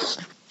is...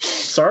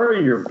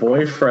 Sorry your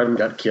boyfriend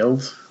got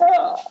killed.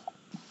 Oh.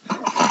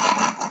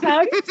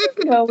 How did you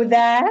know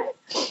that?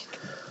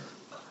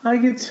 I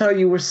could tell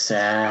you were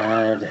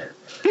sad.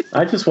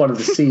 I just wanted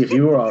to see if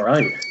you were all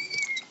right.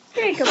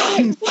 Jacob,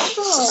 what's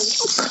wrong?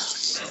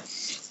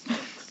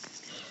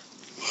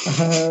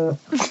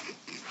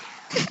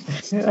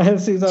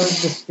 As he's already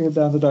disappeared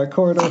down the dark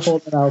corridor,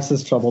 holding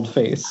Alice's troubled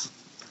face.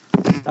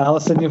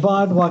 Alice and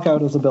Yvonne walk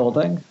out of the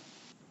building.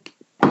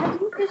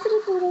 Have you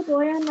visited the little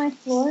boy on my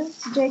floor?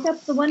 Jacob,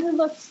 the one who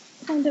looks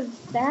kind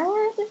of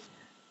bad?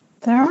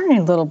 There aren't any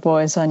little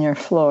boys on your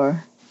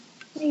floor.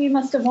 He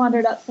must have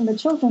wandered up from the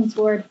children's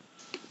ward.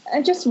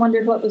 I just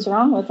wondered what was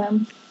wrong with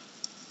him.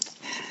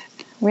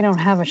 We don't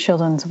have a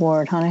children's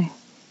ward, honey.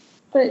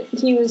 But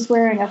he was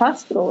wearing a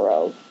hospital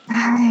robe.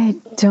 I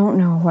don't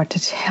know what to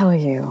tell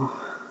you.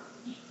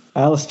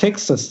 Alice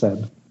takes this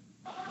then.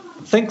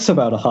 Thinks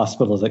about a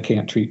hospital that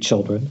can't treat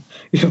children.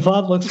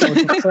 Yvonne looks more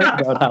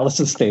concerned about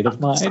Alice's state of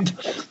mind.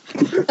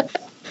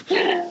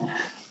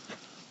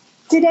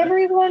 Did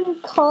everyone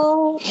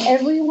call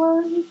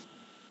everyone?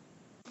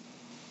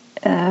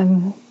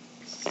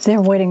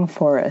 They're waiting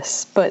for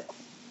us, but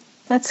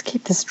let's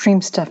keep this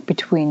dream stuff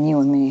between you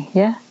and me,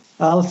 yeah?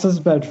 Alice's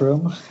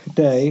bedroom,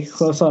 Day,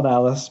 close on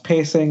Alice,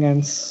 pacing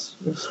and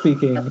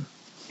speaking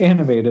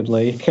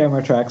animatedly,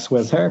 camera tracks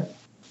with her.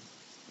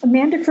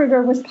 Amanda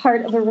Kruger was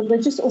part of a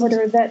religious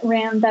order that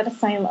ran that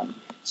asylum.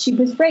 She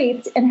was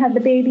raped and had the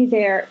baby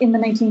there in the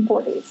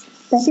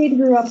 1940s. That baby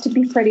grew up to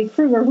be Freddy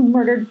Krueger, who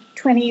murdered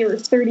 20 or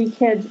 30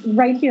 kids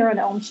right here on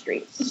Elm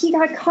Street. He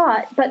got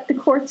caught, but the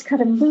courts cut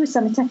him loose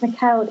on a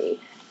technicality.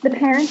 The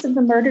parents of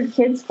the murdered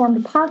kids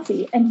formed a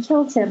posse and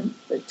killed him,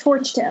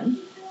 torched him.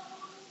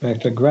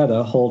 Back to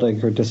Greta, holding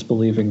her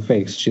disbelieving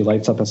face. She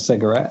lights up a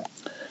cigarette.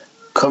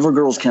 Cover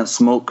girls can't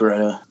smoke,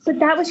 Greta. But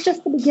that was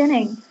just the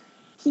beginning.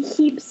 He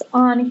keeps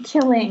on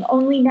killing,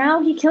 only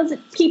now he kills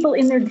people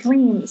in their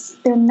dreams,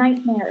 their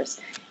nightmares.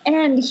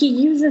 And he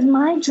uses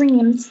my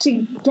dreams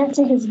to get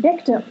to his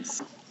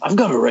victims. I've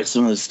got to write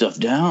some of this stuff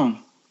down.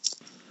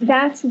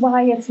 That's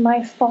why it's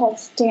my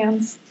fault,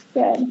 Dan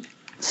said.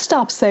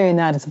 Stop saying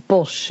that, it's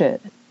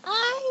bullshit.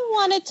 I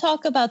want to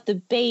talk about the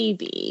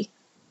baby.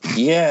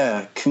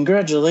 Yeah,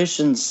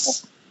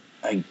 congratulations,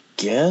 I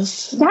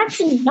guess. That's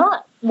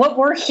not what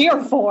we're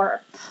here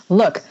for.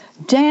 Look,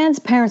 Dan's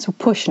parents were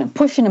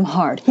pushing him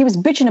hard. He was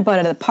bitching about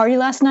it at the party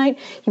last night.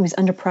 He was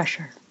under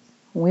pressure.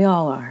 We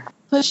all are.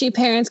 Pushy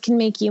parents can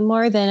make you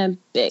more than a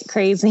bit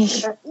crazy.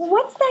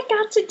 What's that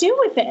got to do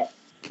with it?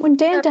 When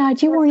Dan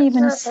died, you weren't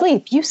even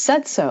asleep. You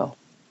said so.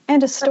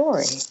 And a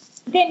story.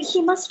 Then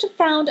he must have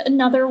found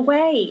another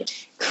way.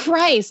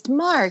 Christ,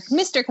 Mark,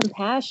 Mr.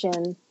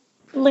 Compassion.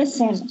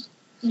 Listen,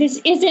 this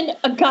isn't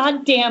a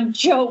goddamn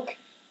joke.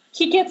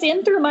 He gets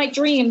in through my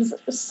dreams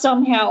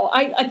somehow.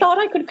 I thought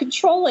I could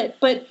control it,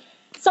 but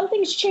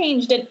something's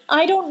changed, and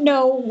I don't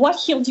know what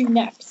he'll do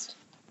next.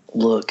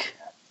 Look,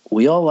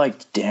 we all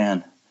liked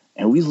Dan,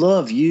 and we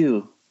love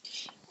you.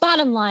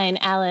 Bottom line,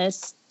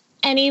 Alice,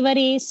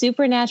 anybody,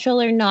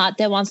 supernatural or not,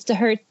 that wants to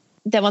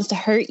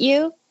hurt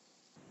you,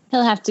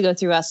 he'll have to go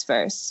through us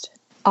first.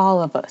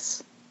 All of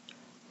us.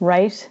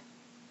 Right?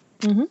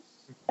 Mm-hmm.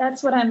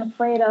 That's what I'm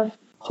afraid of.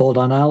 Hold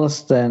on,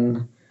 Alice,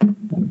 then.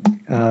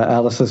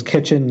 Alice's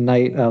kitchen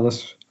night.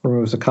 Alice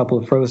removes a couple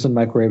of frozen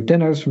microwave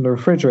dinners from the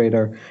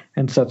refrigerator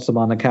and sets them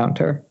on the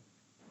counter.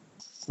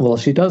 While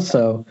she does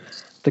so,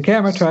 the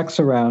camera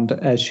tracks around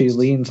as she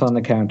leans on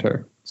the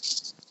counter.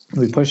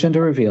 We push in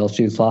to reveal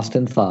she's lost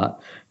in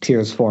thought,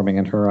 tears forming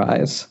in her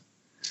eyes.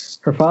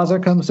 Her father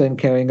comes in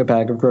carrying a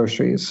bag of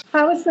groceries.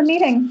 How was the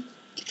meeting?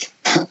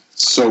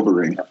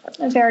 Sobering.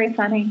 Very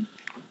funny.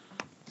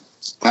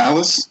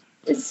 Alice?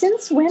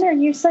 Since when are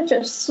you such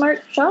a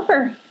smart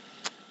shopper?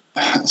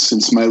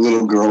 Since my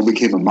little girl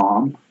became a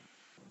mom.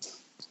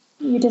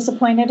 You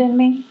disappointed in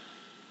me?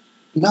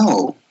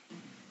 No,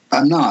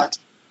 I'm not.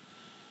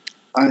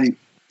 I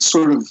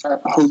sort of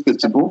hope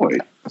it's a boy.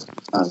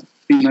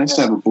 Be nice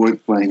to have a boy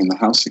playing in the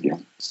house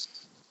again.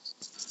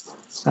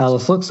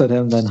 Alice looks at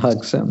him, then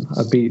hugs him.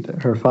 A beat,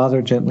 her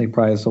father gently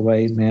pries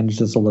away,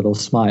 manages a little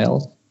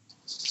smile.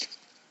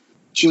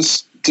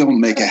 Just don't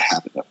make a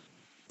habit of it.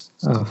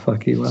 Oh,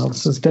 fuck you,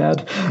 Alice's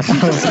dad.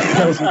 Alice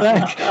goes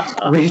back,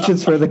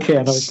 reaches for the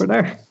can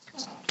opener.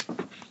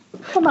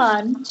 Come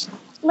on,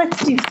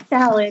 let's do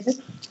salad.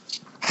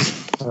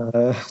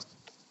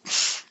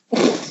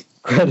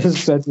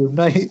 Greta's bedroom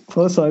night,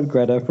 close on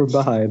Greta from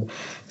behind,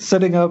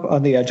 sitting up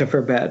on the edge of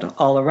her bed.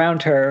 All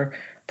around her,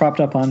 propped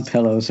up on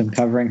pillows and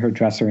covering her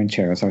dresser and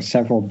chairs, are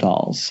several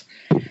dolls,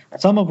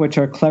 some of which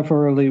are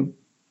clearly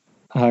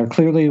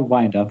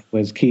wind up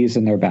with keys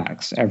in their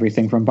backs,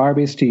 everything from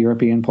Barbies to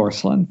European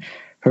porcelain.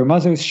 Her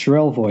mother's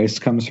shrill voice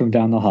comes from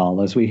down the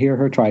hall as we hear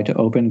her try to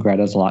open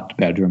Greta's locked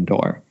bedroom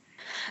door.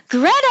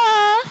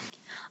 Greta!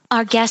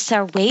 Our guests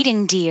are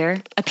waiting,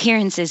 dear.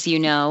 Appearances, you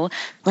know.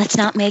 Let's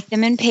not make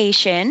them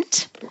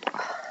impatient.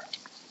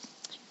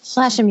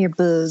 Flash him your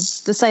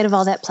booze. The sight of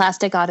all that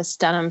plastic ought to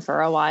stun him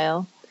for a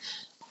while.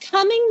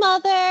 Coming,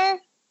 Mother!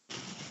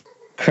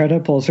 Greta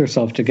pulls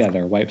herself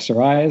together, wipes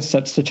her eyes,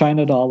 sets the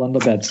China doll on the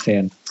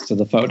bedstand to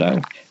the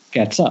photo,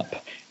 gets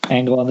up.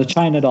 Angle on the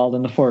China doll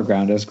in the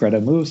foreground as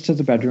Greta moves to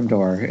the bedroom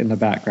door in the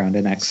background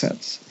and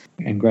exits.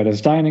 In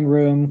Greta's dining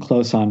room,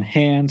 close on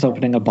hands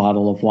opening a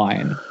bottle of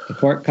wine. The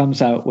cork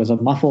comes out with a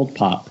muffled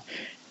pop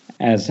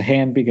as the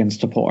hand begins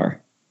to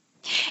pour.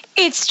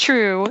 It's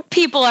true.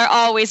 People are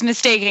always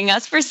mistaking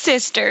us for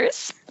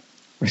sisters.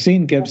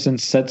 Racine Gibson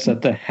sits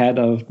at the head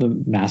of the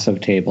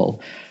massive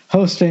table,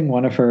 hosting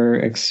one of her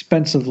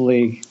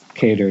expensively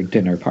catered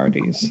dinner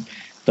parties.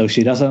 Though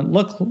she doesn't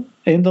look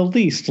in the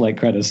least like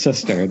Greta's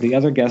sister, the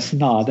other guests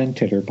nod and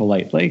titter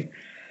politely.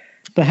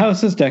 The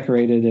house is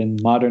decorated in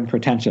modern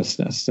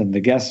pretentiousness, and the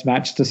guests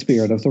match the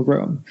spirit of the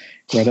room.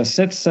 Greta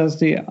sits at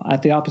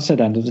the opposite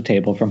end of the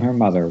table from her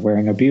mother,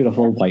 wearing a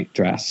beautiful white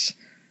dress.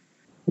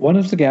 One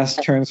of the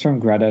guests turns from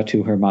Greta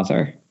to her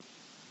mother.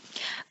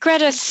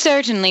 Greta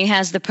certainly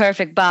has the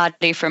perfect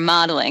body for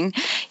modeling.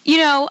 You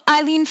know,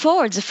 Eileen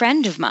Ford's a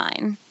friend of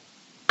mine.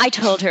 I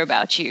told her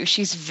about you.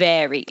 She's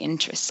very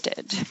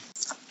interested.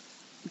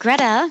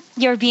 Greta,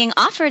 you're being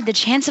offered the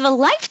chance of a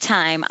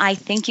lifetime. I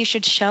think you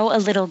should show a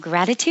little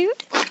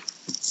gratitude.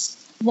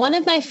 One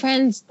of my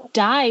friends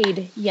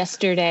died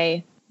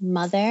yesterday,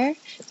 Mother.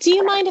 Do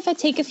you mind if I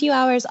take a few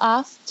hours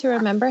off to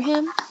remember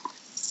him?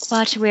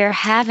 But we're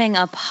having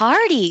a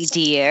party,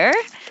 dear.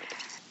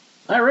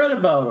 I read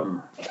about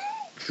him.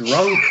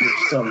 Drunk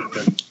or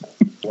something,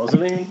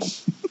 wasn't he?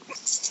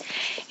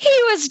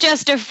 He was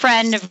just a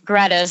friend of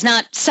Greta's,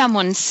 not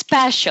someone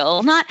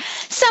special, not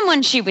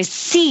someone she was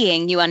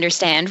seeing, you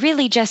understand,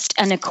 really just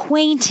an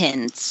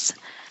acquaintance.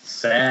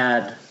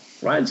 Sad.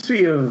 Reminds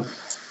me of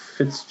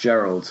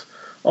Fitzgerald.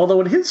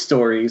 Although in his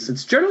stories,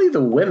 it's generally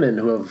the women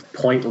who have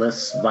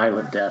pointless,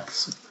 violent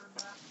deaths.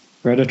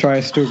 Greta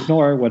tries to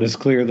ignore what is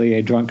clearly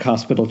a drunk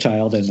hospital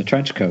child in a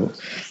trench coat.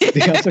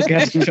 The other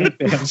guests jump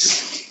in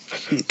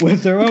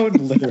with their own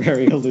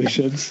literary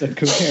allusions and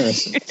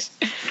comparisons.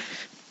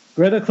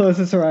 Greta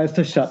closes her eyes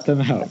to shut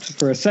them out.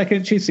 For a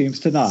second, she seems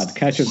to nod,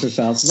 catches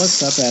herself,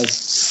 looks up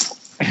as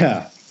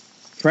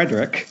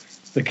Frederick,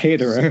 the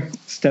caterer,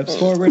 steps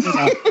forward and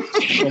out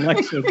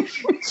selection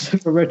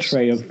for a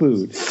tray of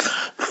food.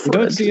 We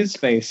don't see his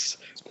face,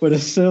 but a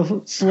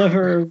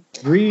sliver of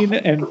green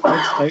and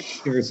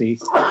white jersey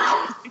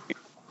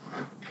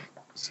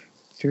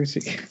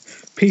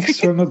peeks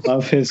from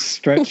above his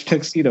stretched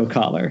tuxedo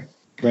collar.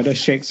 Greta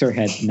shakes her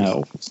head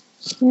no.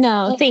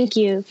 No, thank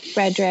you,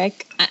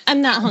 Frederick.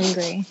 I'm not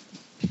hungry.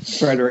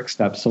 Frederick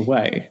steps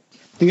away.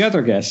 The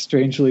other guests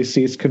strangely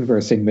cease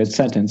conversing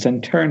mid-sentence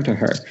and turn to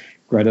her.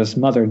 Greta's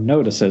mother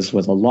notices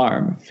with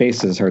alarm,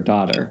 faces her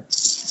daughter.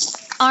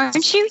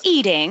 Aren't you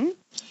eating?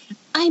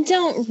 I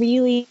don't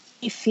really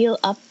feel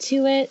up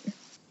to it.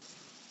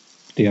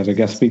 The other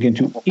guests begin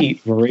to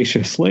eat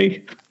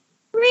voraciously.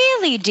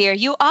 Really, dear,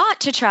 you ought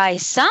to try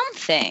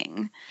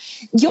something.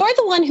 You're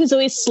the one who's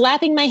always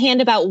slapping my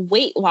hand about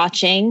Weight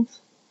Watching.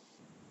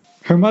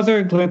 Her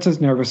mother glances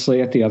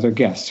nervously at the other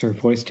guests. Her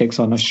voice takes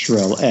on a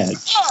shrill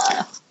edge.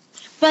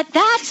 But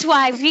that's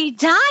why we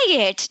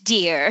diet,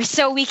 dear,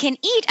 so we can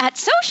eat at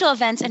social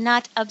events and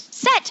not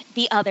upset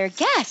the other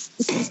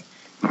guests.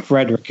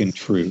 Frederick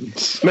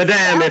intrudes.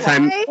 Madame, if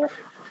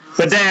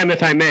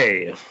I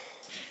may.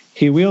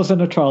 He wheels in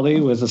a trolley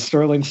with a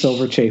sterling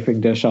silver chafing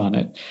dish on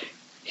it.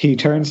 He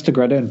turns to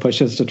Greta and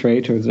pushes the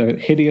tray to the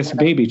hideous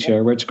baby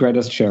chair which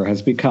Greta's chair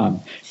has become,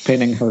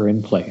 pinning her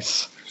in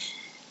place.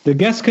 The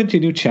guests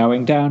continue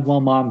chowing down while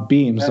Mom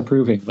beams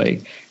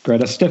approvingly.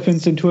 Greta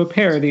stiffens into a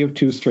parody of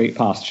two straight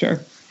posture.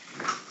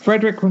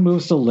 Frederick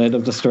removes the lid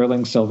of the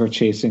sterling silver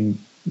chafing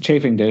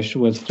dish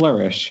with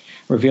flourish,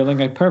 revealing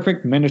a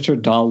perfect miniature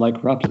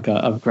doll-like replica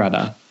of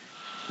Greta.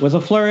 With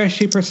a flourish,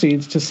 he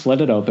proceeds to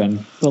slit it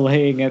open,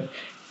 laying it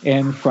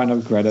in front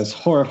of Greta's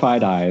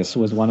horrified eyes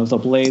with one of the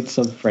blades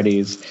of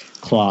Freddy's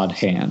clawed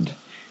hand.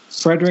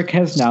 Frederick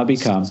has now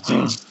become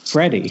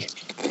Freddy,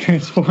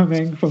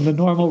 transforming from the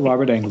normal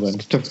Robert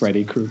Englund to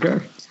Freddy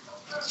Krueger.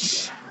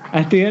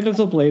 At the end of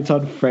the blades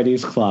on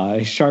Freddy's claw,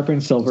 a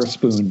sharpened silver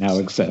spoon now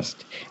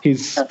exists.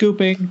 He's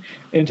scooping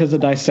into the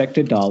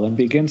dissected doll and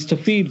begins to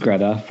feed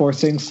Greta,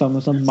 forcing some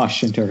of the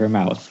mush into her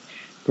mouth.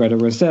 Greta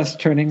resists,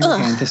 turning her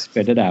hand to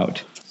spit it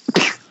out.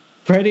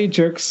 Freddy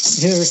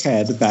jerks her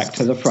head back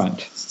to the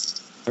front.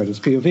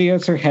 Greta's POV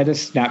as her head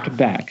is snapped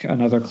back,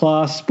 another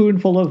claw,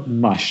 spoonful of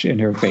mush in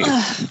her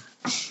face.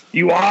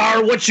 You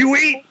are what you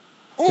eat!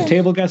 The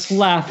table guests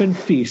laugh and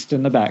feast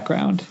in the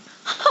background.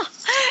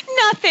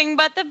 Nothing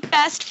but the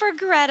best for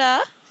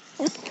Greta.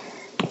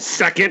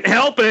 Second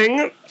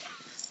helping!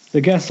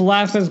 The guests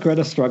laugh as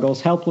Greta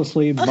struggles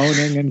helplessly,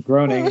 moaning and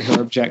groaning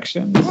her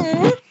objections.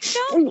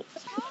 Don't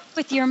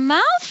with your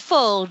mouth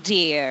full,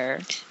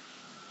 dear.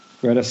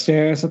 Greta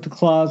stares at the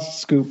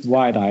claws, scoop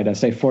wide-eyed as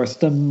they force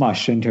the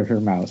mush into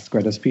her mouth.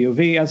 Greta's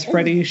POV as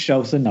Freddy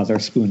shoves another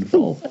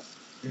spoonful.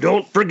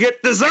 Don't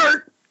forget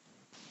dessert!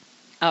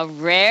 A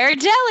rare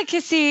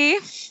delicacy.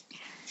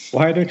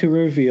 Wider to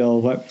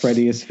reveal what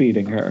Freddy is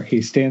feeding her.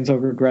 He stands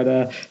over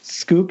Greta,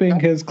 scooping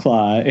his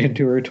claw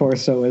into her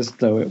torso as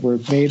though it were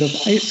made of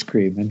ice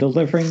cream and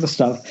delivering the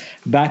stuff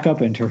back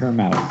up into her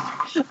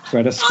mouth.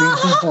 Greta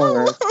screams in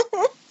horror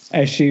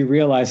as she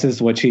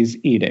realizes what she's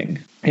eating.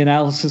 In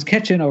Alice's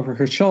kitchen over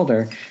her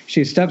shoulder,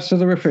 she steps to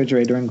the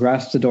refrigerator and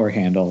grasps the door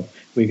handle.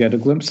 We get a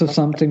glimpse of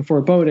something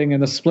foreboding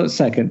in a split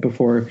second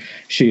before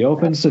she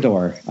opens the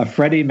door, a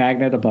Freddy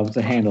magnet above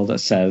the handle that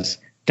says,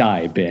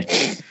 "Die,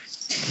 bitch."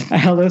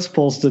 Alice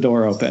pulls the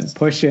door open,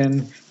 push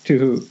in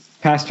to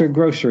past her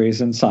groceries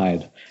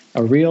inside.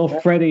 A real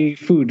Freddy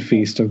food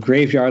feast of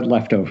graveyard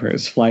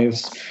leftovers.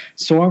 Flies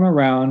swarm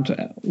around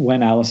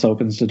when Alice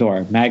opens the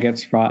door.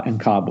 Maggots, rot, and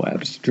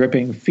cobwebs,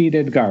 dripping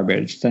fetid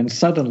garbage. Then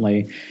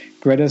suddenly,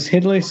 Greta's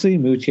hideously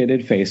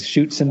mutilated face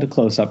shoots into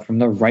close-up from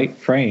the right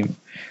frame.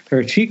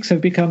 Her cheeks have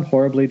become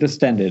horribly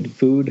distended.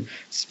 Food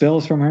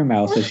spills from her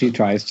mouth as she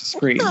tries to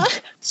scream.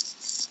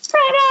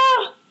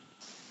 Greta!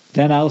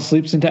 Then Alice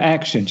leaps into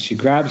action. She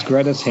grabs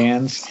Greta's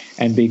hands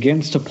and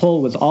begins to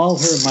pull with all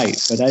her might,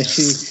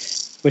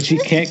 but she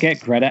can't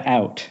get Greta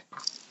out.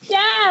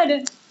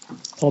 Dad!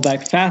 Pull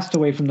back fast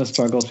away from the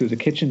struggle through the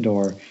kitchen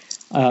door,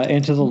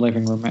 into the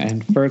living room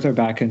and further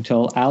back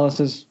until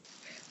Alice's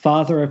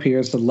father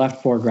appears in the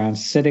left foreground,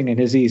 sitting in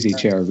his easy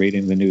chair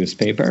reading the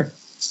newspaper.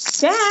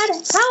 Dad,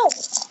 help!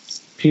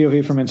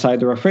 POV from inside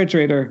the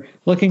refrigerator,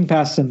 looking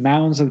past the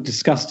mounds of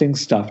disgusting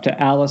stuff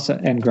to Alice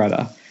and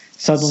Greta.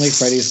 Suddenly,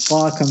 Freddy's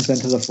claw comes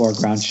into the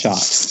foreground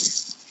shot.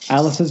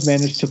 Alice has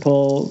managed to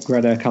pull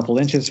Greta a couple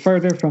inches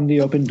further from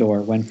the open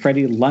door when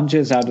Freddy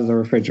lunges out of the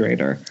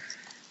refrigerator.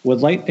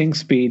 With lightning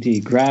speed, he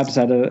grabs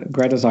out of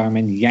Greta's arm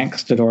and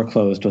yanks the door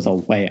closed with a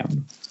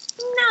wham.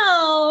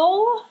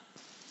 No!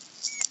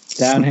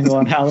 Downhill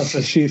on Alice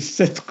as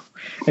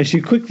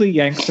she quickly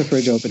yanks the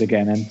fridge open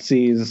again and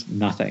sees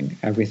nothing.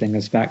 Everything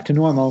is back to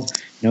normal.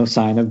 No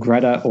sign of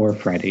Greta or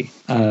Freddy.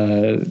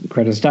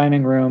 Greta's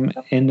dining room.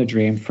 In the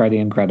dream, Freddy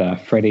and Greta.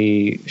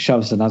 Freddy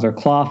shoves another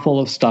claw full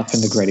of stuff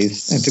into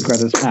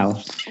Greta's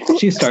mouth.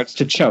 She starts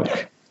to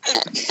choke.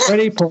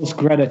 Freddy pulls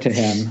Greta to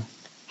him,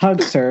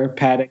 hugs her,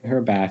 patting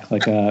her back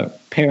like a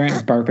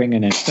parent burping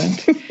an infant.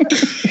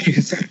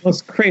 He's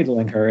almost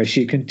cradling her as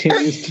she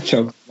continues to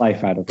choke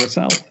life out of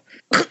herself.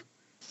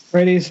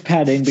 Freddy's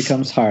patting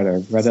becomes harder.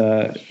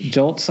 Greta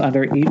jolts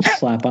under each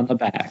slap on the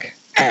back.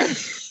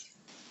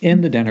 In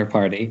the dinner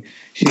party,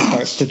 she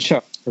starts to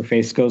choke. Her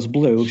face goes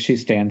blue. She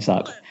stands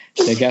up.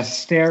 The guests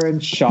stare in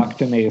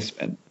shocked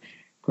amazement.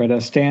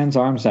 Greta stands,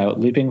 arms out,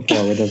 leaping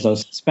forward as though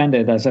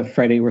suspended, as if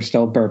Freddy were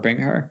still burping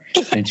her.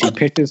 And she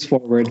pitches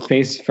forward,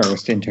 face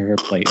first, into her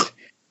plate.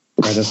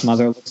 Greta's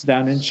mother looks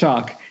down in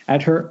shock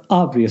at her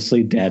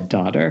obviously dead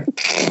daughter.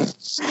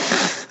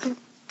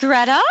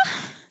 Greta?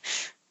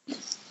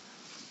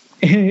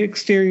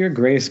 Exterior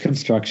Grace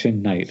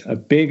Construction Night, a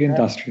big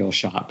industrial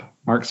shop.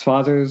 Mark's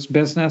father's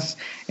business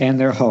and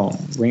their home.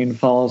 Rain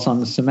falls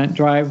on the cement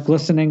drive,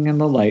 glistening in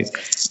the light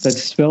that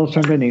spills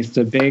from beneath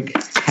the big,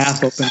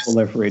 half-open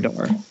delivery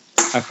door.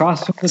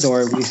 Across from the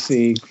door, we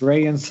see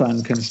Gray and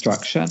Son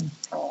Construction.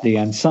 The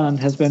and Son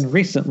has been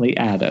recently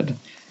added.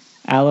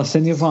 Alice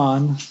and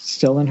Yvonne,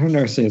 still in her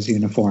nurse's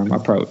uniform,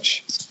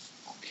 approach.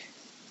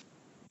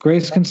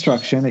 Gray's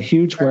Construction, a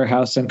huge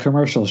warehouse and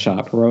commercial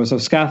shop. Rows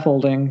of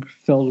scaffolding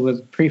filled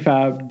with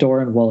prefab door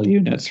and wall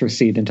units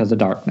recede into the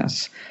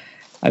darkness.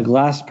 A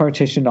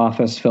glass-partitioned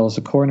office fills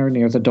a corner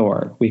near the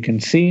door. We can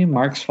see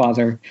Mark's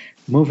father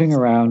moving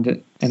around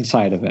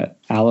inside of it.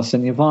 Alice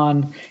and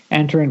Yvonne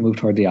enter and move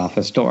toward the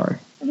office door.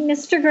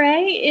 Mr.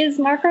 Gray, is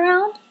Mark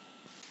around?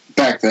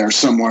 Back there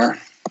somewhere.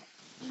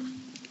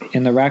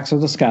 In the racks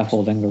of the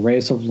scaffolding, the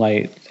rays of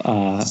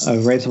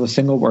a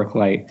single work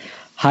light,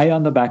 high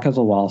on the back of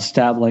the wall,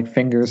 stab like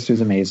fingers through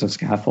the maze of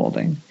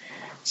scaffolding.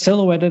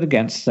 Silhouetted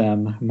against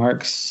them,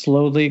 Mark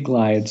slowly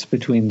glides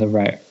between the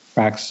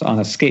racks on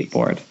a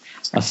skateboard,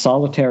 a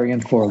solitary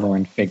and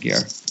forlorn figure.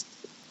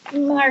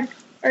 Mark,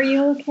 are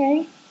you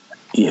okay?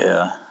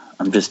 Yeah,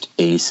 I'm just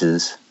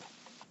aces.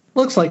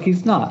 Looks like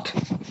he's not.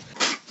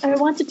 I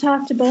want to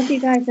talk to both you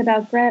guys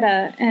about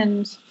Greta,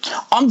 and...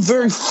 I'm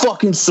very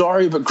fucking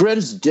sorry, but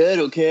Greta's dead,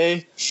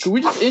 okay? Can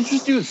we just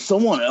interest you in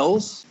someone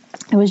else?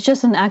 It was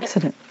just an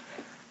accident,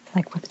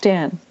 like with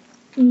Dan.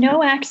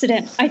 No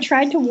accident. I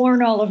tried to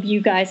warn all of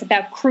you guys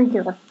about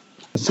Kruger.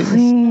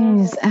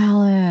 Please,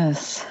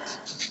 Alice.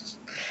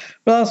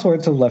 The last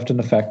words have left an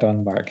effect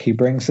on Mark. He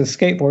brings his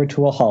skateboard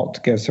to a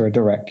halt, gives her a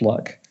direct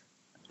look.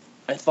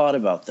 I thought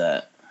about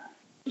that.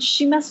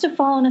 She must have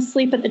fallen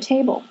asleep at the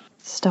table.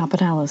 Stop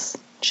it, Alice.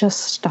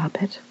 Just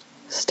stop it.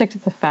 Stick to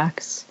the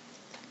facts.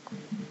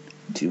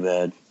 Too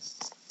bad.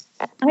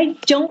 I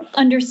don't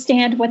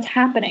understand what's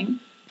happening.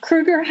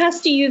 Kruger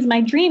has to use my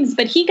dreams,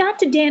 but he got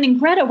to Dan and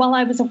Greta while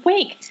I was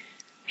awake.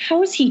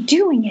 How is he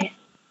doing it?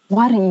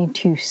 Why don't you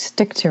two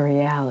stick to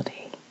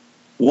reality?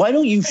 Why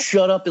don't you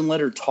shut up and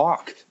let her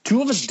talk?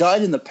 2 of us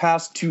died in the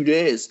past 2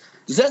 days.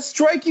 Does that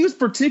strike you as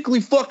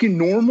particularly fucking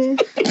normal?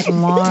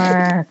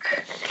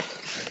 Mark.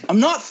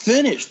 I'm not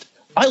finished.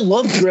 I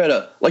love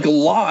Greta, like a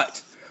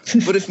lot.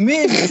 But if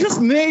maybe,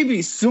 just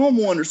maybe,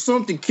 someone or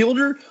something killed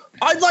her,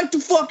 I'd like to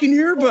fucking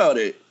hear about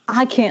it.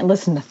 I can't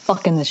listen to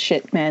fucking this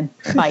shit, man.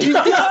 Bye.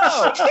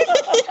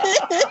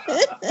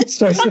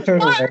 Starts to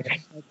turn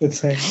away. Good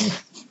thing.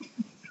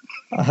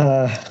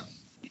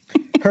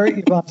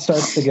 Yvonne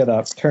starts to get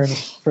up,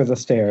 turns for the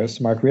stairs.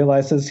 Mark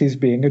realizes he's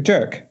being a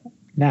jerk.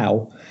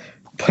 Now,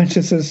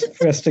 punches his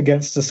fist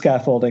against the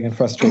scaffolding in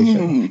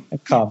frustration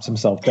and calms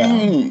himself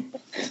down.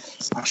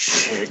 Oh,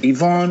 shit.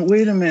 Yvonne,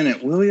 wait a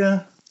minute, will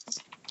ya?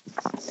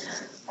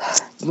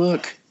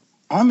 Look,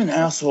 I'm an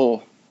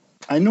asshole.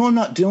 I know I'm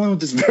not dealing with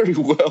this very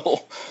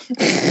well.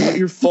 It's not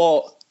your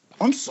fault.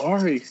 I'm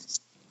sorry.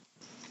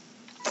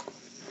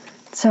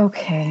 It's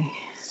okay.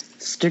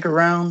 Stick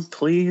around,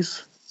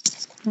 please.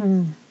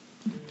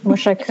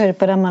 Wish I could,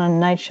 but I'm on a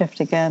night shift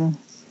again.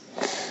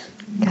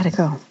 Gotta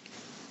go.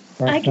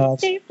 I can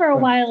stay for a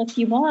while if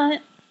you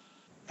want.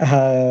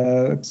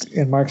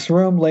 In Mark's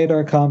room, later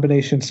a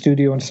combination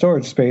studio and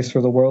storage space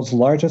for the world's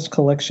largest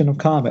collection of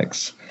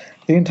comics.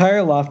 The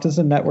entire loft is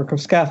a network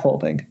of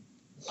scaffolding.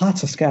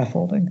 Lots of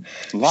scaffolding.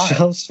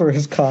 Shelves for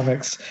his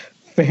comics,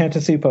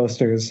 fantasy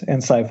posters,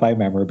 and sci-fi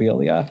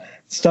memorabilia.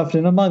 Stuffed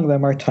in among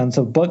them are tons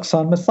of books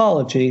on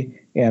mythology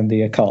and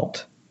the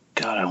occult.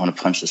 God, I want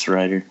to punch this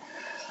writer.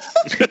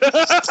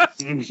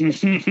 Do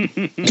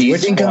you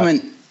think I'm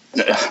an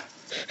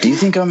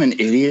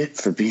idiot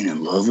for being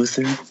in love with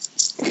her?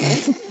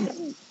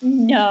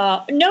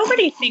 No,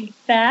 nobody thinks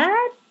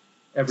that.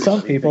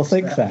 Some people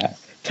think that.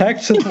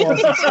 Text as well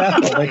as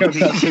scaffolding are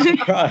such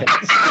surprise.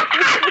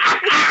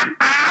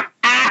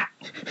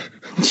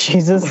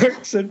 Jesus.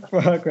 Works in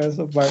progress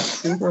of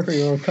Mark's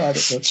superhero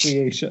comic book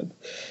creation.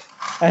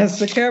 As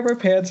the camera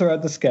pans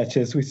around the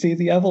sketches, we see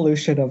the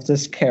evolution of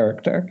this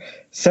character.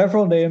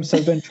 Several names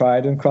have been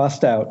tried and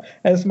crossed out,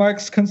 as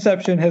Mark's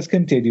conception has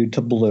continued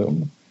to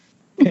bloom.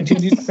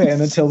 Continue to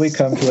pan until we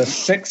come to a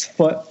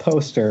 6-foot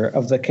poster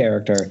of the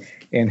character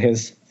in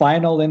his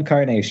final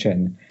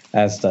incarnation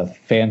as the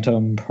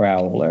Phantom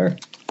Prowler.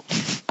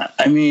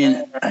 I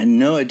mean, I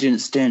know I didn't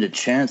stand a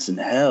chance in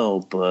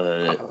hell,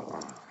 but...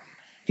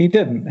 He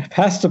didn't.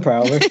 Past the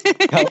Prowler,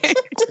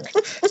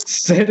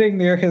 sitting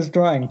near his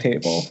drawing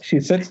table. She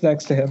sits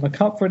next to him, a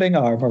comforting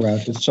arm around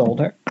his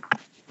shoulder.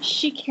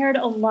 She cared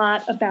a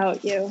lot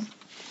about you.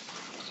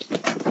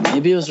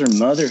 Maybe it was her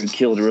mother who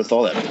killed her with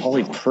all that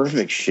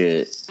poly-perfect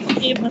shit.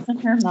 It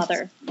wasn't her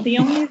mother. The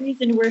only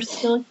reason we're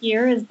still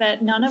here is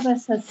that none of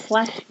us has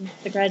slept since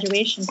the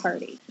graduation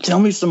party. Tell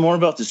me some more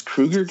about this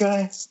Kruger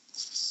guy.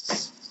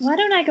 Why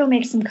don't I go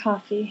make some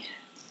coffee?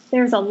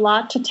 There's a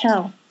lot to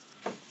tell.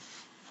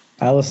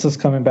 Alice is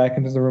coming back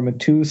into the room in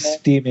 2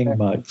 steaming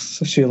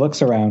mugs. She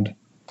looks around.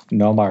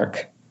 No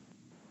Mark.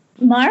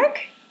 Mark?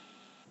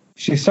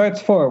 She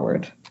starts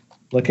forward,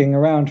 looking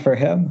around for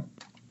him.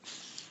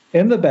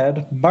 In the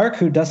bed, Mark,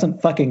 who doesn't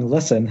fucking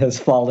listen, has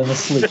fallen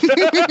asleep.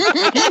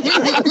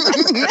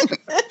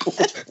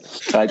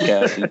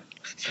 Typecasting.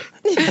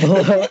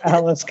 Although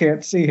Alice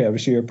can't see him,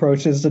 she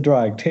approaches the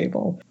drawing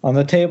table. On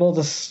the table,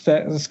 the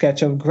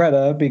sketch of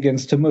Greta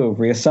begins to move,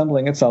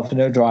 reassembling itself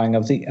into a drawing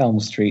of the Elm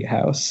Street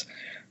house.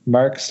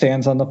 Mark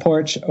stands on the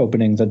porch,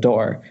 opening the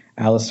door.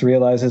 Alice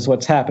realizes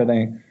what's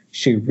happening.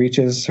 She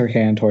reaches her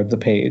hand toward the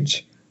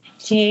page.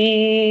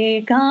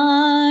 Take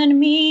on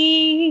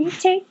me,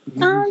 take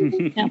on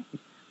me. No.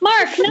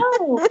 Mark,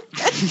 no!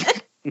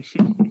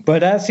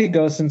 But as he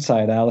goes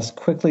inside, Alice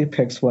quickly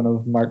picks one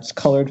of Mark's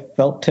colored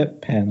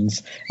felt-tip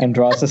pens and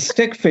draws a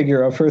stick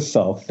figure of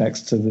herself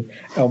next to the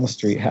Elm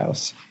Street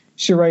house.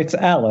 She writes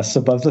Alice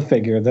above the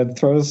figure, then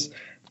throws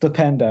the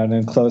pen down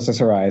and closes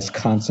her eyes,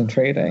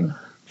 concentrating.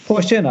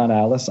 Push in on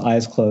Alice,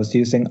 eyes closed,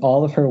 using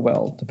all of her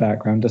will. The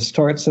background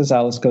distorts as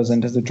Alice goes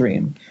into the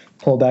dream.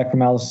 Pull back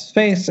from Alice's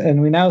face,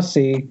 and we now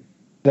see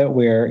that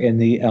we're in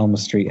the Elm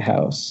Street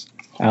house.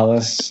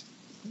 Alice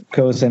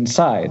goes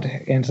inside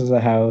into the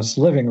house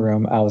living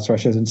room. Alice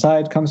rushes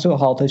inside, comes to a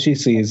halt as she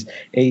sees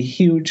a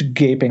huge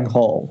gaping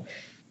hole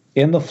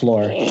in the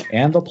floor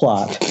and the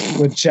plot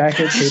with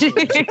jacket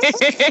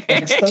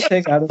and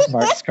something out of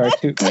Mark's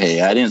cartoon. Hey,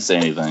 I didn't say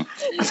anything.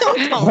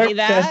 Don't tell me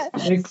that.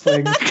 Clings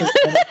to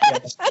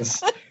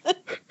justice,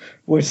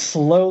 which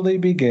slowly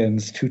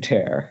begins to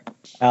tear.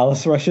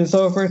 Alice rushes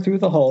over through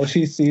the hole.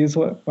 She sees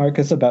what Mark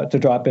is about to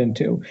drop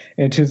into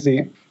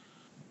the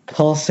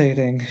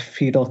pulsating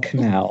fetal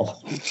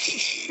canal.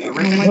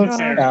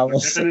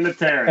 Alice.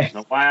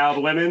 The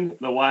wild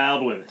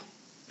women.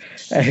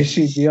 As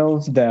she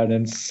kneels down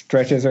and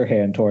stretches her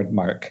hand toward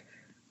Mark.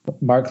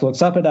 Mark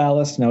looks up at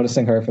Alice,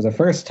 noticing her for the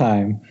first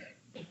time,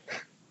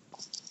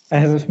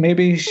 as if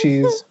maybe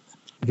she's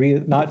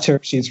not sure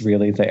if she's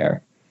really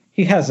there.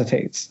 He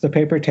hesitates. The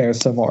paper tears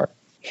some more.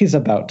 He's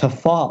about to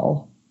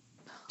fall.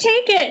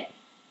 Take it!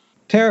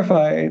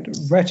 Terrified,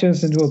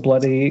 reaches into a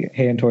bloody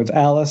hand towards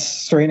Alice,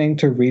 straining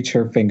to reach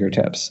her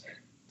fingertips.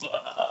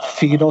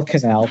 Fetal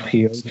canal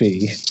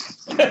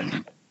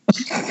POV.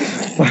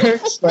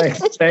 Mark's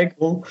legs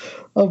dangle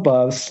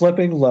above,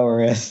 slipping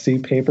lower as the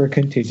paper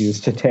continues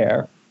to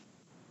tear.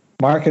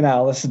 Mark and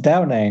Alice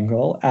down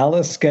angle.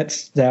 Alice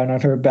gets down on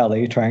her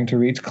belly, trying to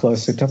reach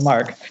closer to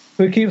Mark,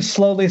 who keeps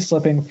slowly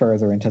slipping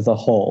further into the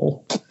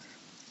hole.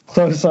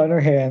 Close on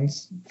her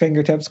hands,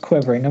 fingertips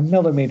quivering a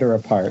millimeter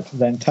apart,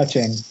 then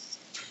touching,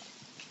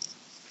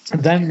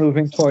 then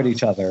moving toward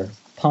each other,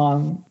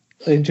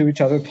 into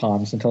each other's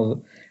palms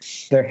until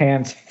their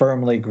hands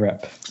firmly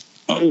grip.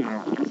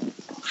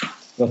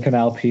 The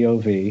canal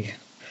POV.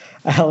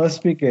 Alice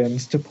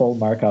begins to pull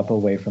Mark up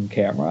away from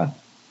camera.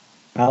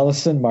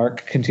 Alice and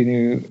Mark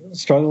Alice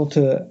struggles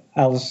to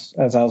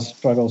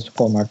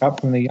pull Mark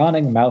up from the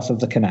yawning mouth of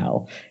the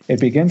canal.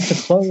 It begins to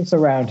close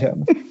around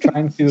him,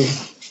 trying to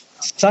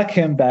suck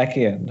him back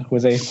in.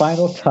 With a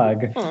final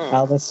tug,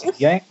 Alice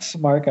yanks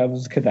Mark out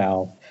of the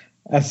canal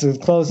as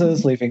it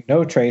closes, leaving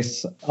no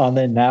trace on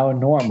the now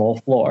normal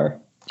floor.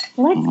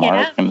 Let's get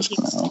out of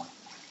here.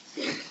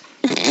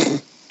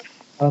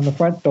 On the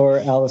front door,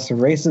 Alice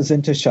races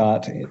into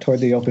shot toward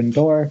the open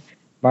door.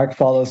 Mark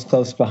follows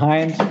close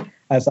behind.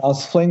 As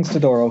Alice flings the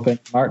door open,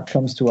 Mark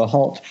comes to a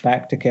halt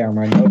back to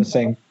camera,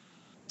 noticing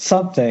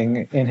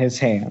something in his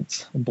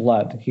hands.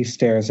 Blood. He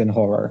stares in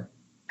horror.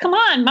 Come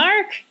on,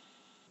 Mark.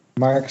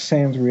 Mark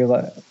seems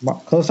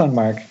close on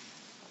Mark,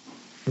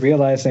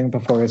 realizing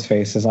before his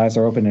face his eyes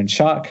are open in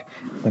shock.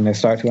 Then they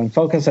start to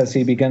unfocus as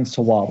he begins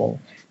to wobble.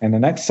 And the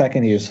next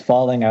second, he is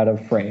falling out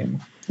of frame.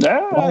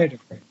 Wider.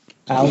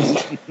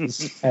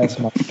 Alice, as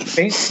Mark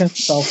faints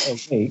himself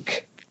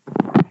awake.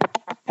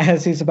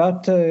 As he's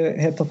about to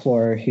hit the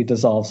floor, he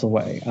dissolves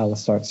away.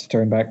 Alice starts to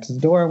turn back to the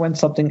door when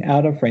something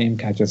out of frame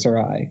catches her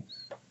eye.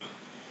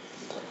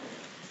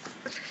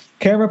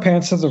 Camera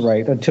pans to the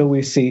right until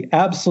we see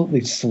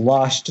absolutely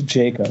sloshed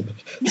Jacob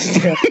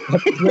staring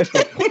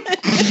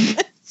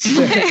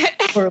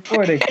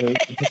reportedly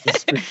into the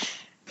screen.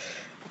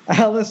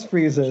 Alice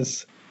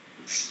freezes,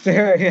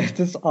 staring at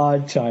this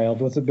odd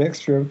child with a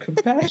mixture of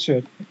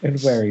compassion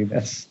and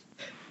wariness.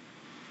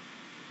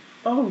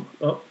 Oh.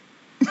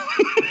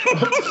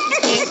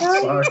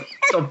 Sorry,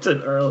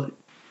 something early.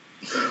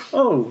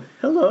 Oh,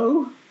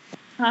 hello.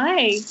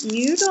 Hi,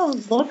 you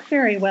don't look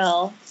very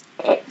well.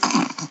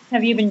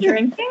 Have you been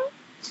drinking?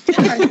 Been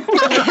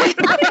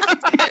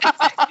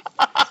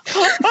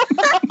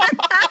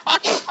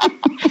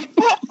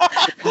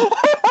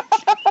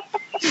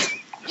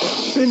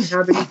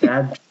having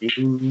bad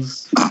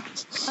dreams.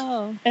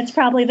 Oh, it's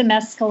probably the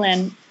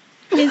mescaline.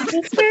 Is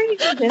this where you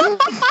live?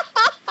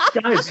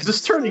 Guys, is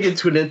this turning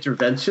into an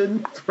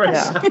intervention right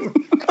now?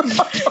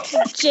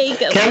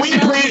 Jacob. Can we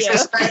please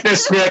respect the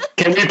script?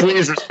 Can we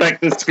please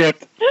respect the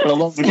script? For the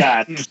love of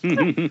God.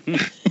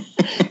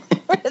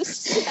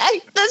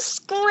 Respect the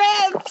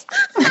script.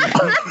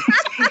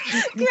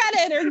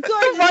 Credit or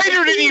The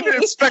writer didn't even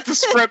respect the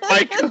script,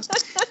 Mike.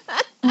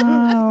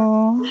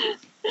 Oh.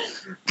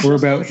 We're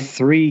about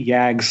 3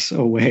 yags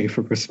away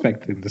from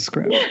respecting the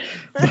script.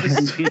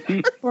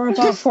 We're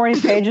about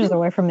 40 pages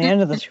away from the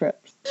end of the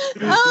script.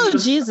 Oh,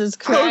 Jesus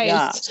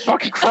Christ.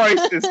 Fucking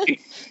Christ, Izzy.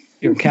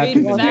 Your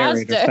captain, the Faster.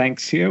 narrator,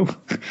 thanks you.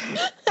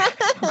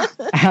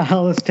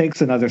 Alice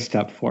takes another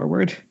step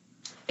forward.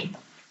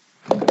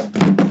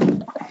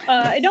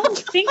 I don't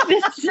think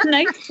this is a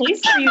nice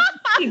place for you.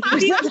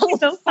 Maybe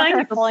go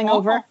find a Falling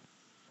over.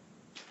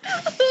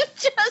 Who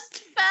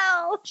just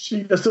fell?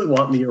 She doesn't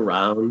want me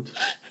around.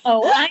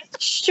 Oh, I'm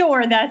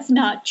sure that's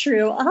not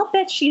true. I'll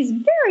bet she's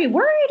very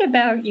worried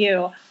about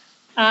you.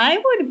 I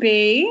would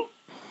be.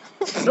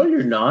 No,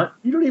 you're not.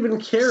 You don't even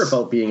care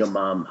about being a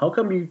mom. How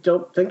come you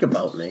don't think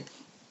about me?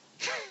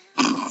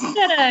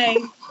 Did I?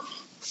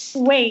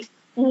 Wait,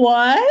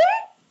 what?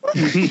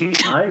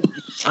 I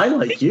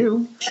like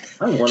you.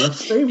 I want to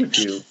stay with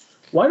you.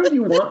 Why don't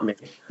you want me?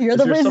 You're Is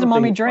the there reason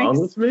Mommy something drinks.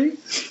 wrong with me?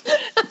 Says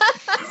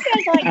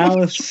I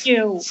Alice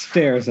you.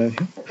 stares at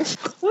him. Who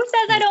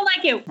says I don't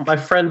like you? My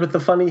friend with the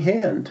funny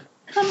hand.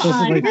 Come Doesn't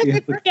on, like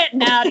you. we're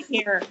getting out of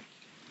here.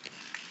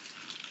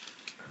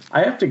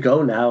 I have to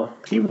go now.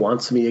 He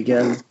wants me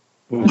again.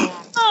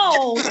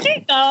 Oh,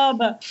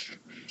 Jacob.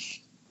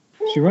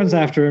 She runs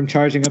after him,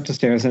 charging up the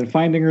stairs and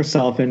finding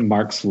herself in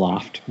Mark's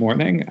loft.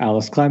 Morning,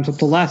 Alice climbs up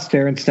the last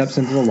stair and steps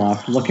into the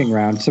loft, looking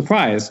around,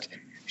 surprised.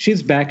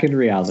 She's back in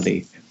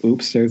reality.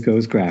 Oops, there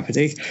goes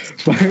gravity.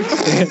 Mark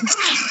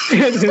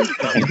stands in his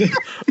bed,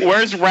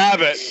 Where's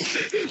Rabbit?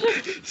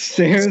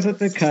 stares at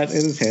the cut in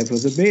his hand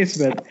with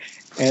amazement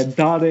and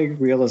dawning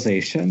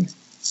realization.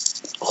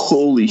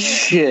 Holy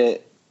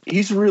shit.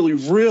 He's really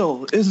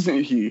real,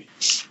 isn't he?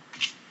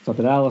 So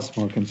that Alice,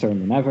 more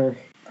concerned than ever.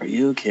 Are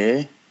you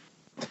okay?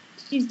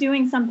 She's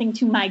doing something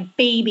to my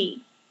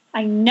baby.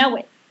 I know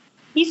it.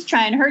 He's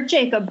trying to hurt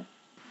Jacob.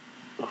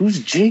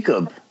 Who's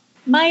Jacob?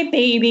 My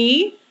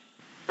baby.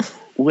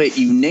 Wait,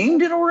 you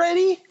named it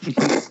already?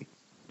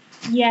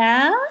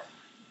 Yeah?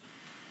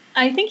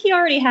 I think he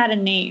already had a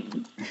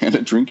name. Had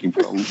a drinking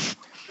problem.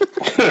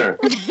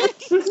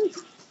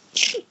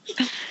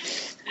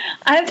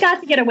 I've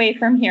got to get away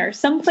from here.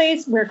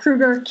 Someplace where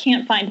Kruger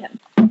can't find him.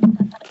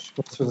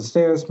 Looks for the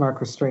stairs. Mark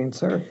restrains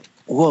her.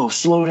 Whoa,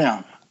 slow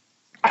down.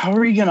 How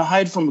are you going to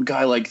hide from a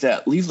guy like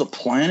that? Leave the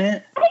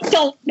planet? I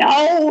don't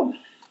know.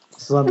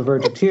 She's on the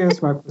verge of tears.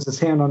 Mark puts his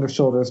hand on her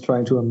shoulders,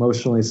 trying to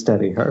emotionally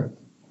steady her.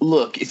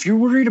 Look, if you're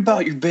worried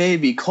about your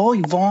baby, call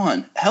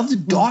Yvonne. Have the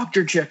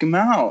doctor check him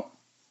out.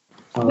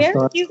 Where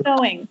are you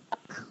going?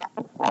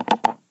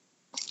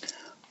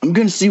 I'm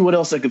going to see what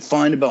else I could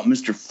find about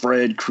Mr.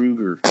 Fred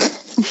Kruger.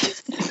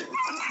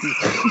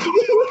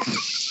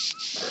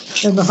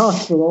 In the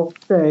hospital,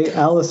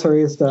 Alice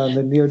hurries down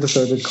the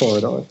near-deserted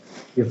corridor.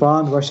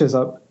 Yvonne rushes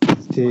to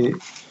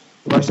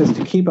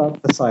keep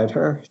up beside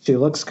her. She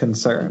looks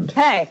concerned.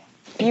 Hey,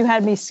 you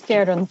had me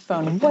scared on the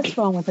phone. What's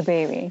wrong with the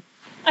baby?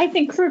 I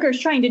think Kruger's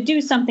trying to do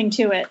something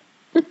to it.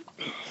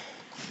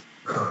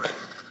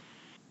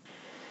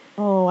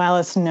 Oh,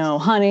 Alice, no.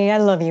 Honey, I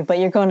love you, but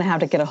you're going to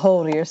have to get a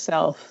hold of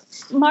yourself.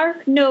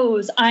 Mark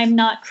knows I'm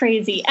not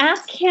crazy.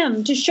 Ask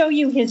him to show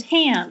you his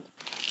hand.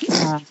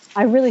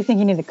 I really think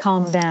you need to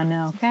calm down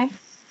now, okay?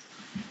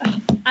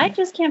 I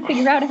just can't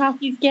figure out how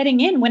he's getting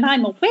in when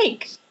I'm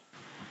awake.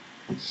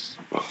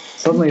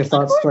 Suddenly a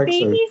thought Poor strikes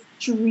her. baby's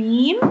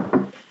dream.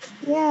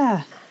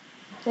 Yeah,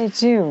 they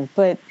do,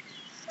 but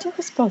do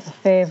us both a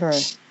favor.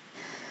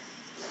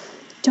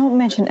 Don't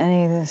mention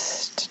any of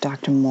this to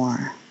Dr.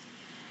 Moore.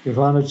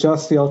 Yvonne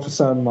adjusts the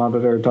ultrasound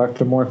monitor.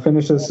 Dr. Moore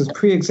finishes his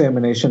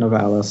pre-examination of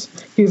Alice.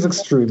 He's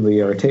extremely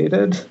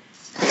irritated.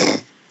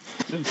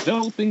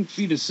 Developing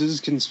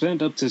fetuses can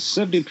spend up to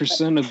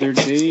 70% of their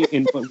day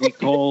in what we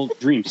call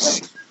dream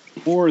state,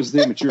 or as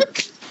they mature.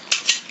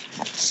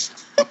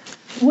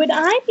 Would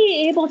I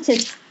be able to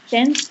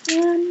sense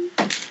them?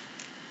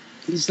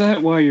 Is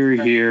that why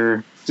you're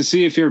here? To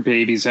see if your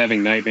baby's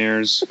having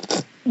nightmares?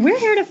 We're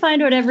here to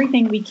find out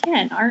everything we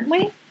can, aren't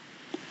we?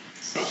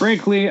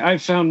 Frankly, I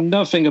found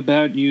nothing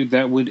about you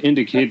that would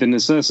indicate the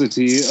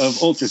necessity of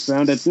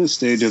ultrasound at this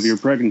stage of your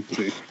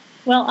pregnancy.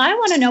 Well, I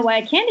want to know why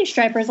a candy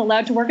striper is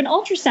allowed to work an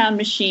ultrasound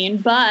machine,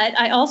 but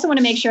I also want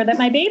to make sure that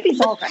my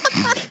baby's all right.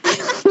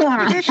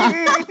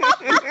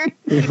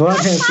 Yvonne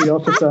hands the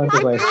ultrasound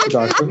device to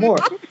Dr. Moore.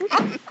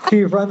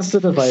 He runs the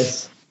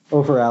device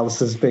over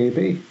Alice's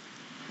baby.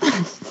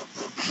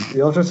 The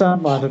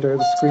ultrasound monitor,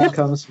 the screen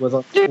comes with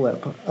a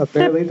flip. A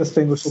barely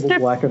distinguishable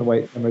black and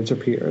white image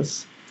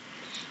appears.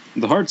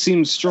 The heart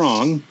seems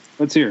strong.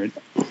 Let's hear it.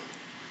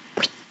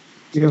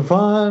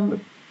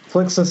 Yvonne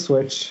flicks a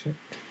switch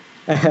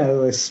and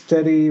a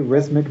steady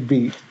rhythmic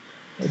beat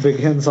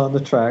begins on the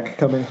track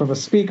coming from a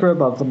speaker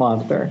above the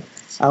monitor.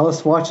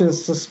 Alice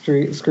watches the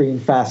screen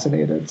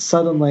fascinated.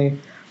 Suddenly,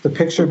 the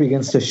picture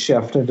begins to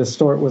shift and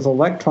distort with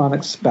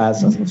electronic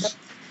spasms.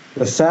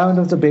 The sound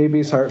of the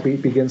baby's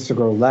heartbeat begins to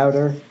grow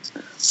louder and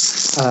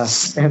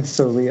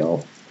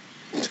surreal.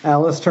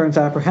 Alice turns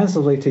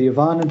apprehensively to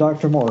Yvonne and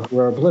Dr. Moore, who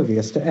are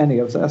oblivious to any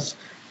of this.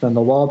 Then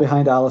the wall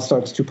behind Alice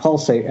starts to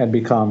pulsate and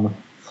become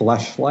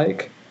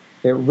flesh-like.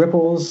 It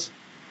ripples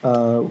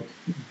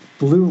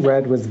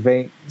blue-red with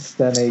veins.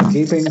 Then a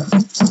gaping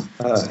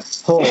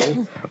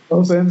hole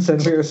opens,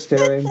 and we are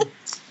staring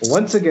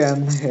once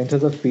again into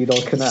the fetal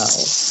canal.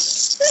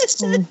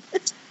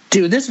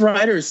 Dude, this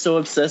writer is so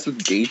obsessed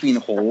with gaping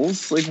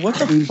holes. Like, what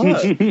the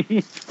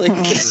fuck?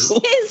 Like,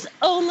 His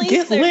only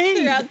Get search laid.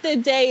 throughout the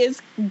day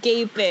is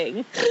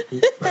gaping.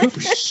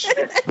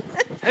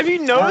 Have you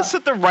noticed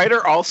that the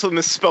writer also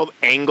misspelled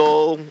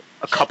angle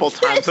a couple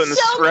times in the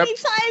so many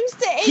script? times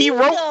to He angel.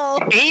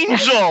 wrote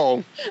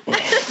angel.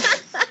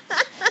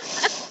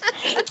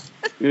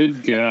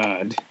 Good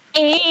God.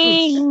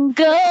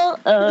 Angle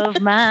of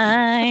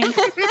mine.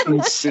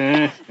 Just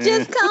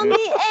call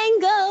me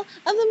angle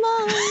of the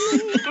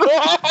morning.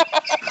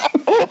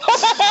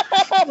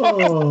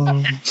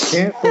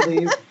 Can't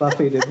believe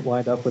Buffy didn't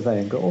wind up with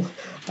Angle.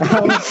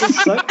 Alice is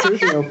sucked through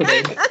the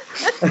opening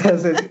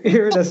as an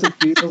iridescent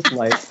beam of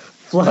light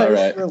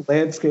flies through a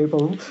landscape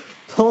of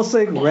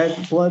pulsing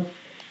red blood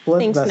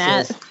Thanks,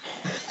 vessels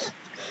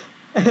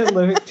and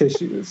living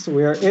tissues.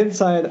 We are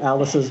inside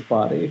Alice's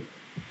body.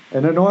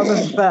 An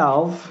enormous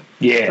valve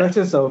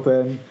stretches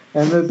open,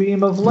 and the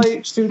beam of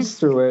light shoots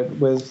through it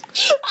and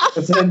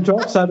then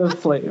drops out of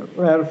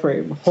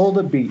frame. Hold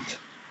a beat.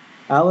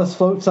 Alice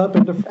floats up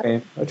into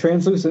frame, a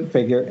translucent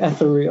figure,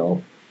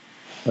 ethereal,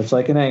 much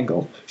like an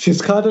angle.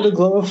 She's caught in a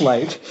glow of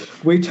light.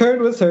 We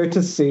turn with her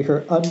to see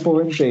her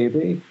unborn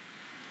baby,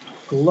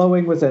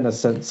 glowing with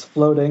innocence,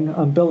 floating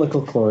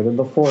umbilical cord in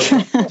the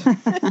foreground.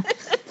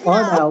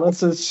 On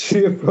Alice as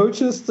she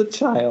approaches the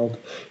child,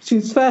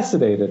 she's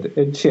fascinated,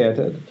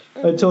 enchanted,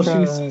 until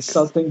she sees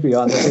something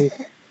beyond the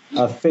baby,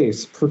 a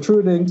face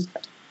protruding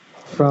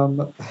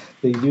from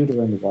the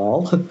uterine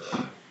wall.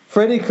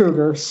 Freddy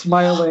Krueger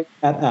smiling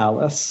at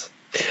Alice.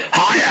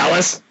 Hi,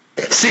 Alice.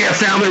 See a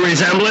family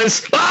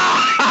resemblance?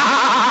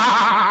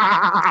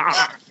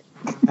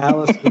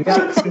 Alice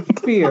reacts in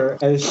fear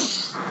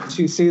as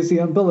she sees the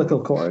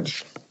umbilical cord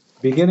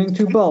beginning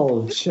to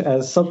bulge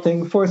as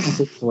something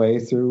forces its way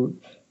through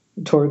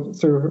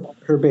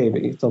her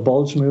baby. The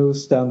bulge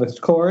moves down the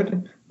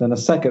cord, then a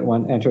second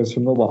one enters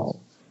from the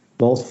wall.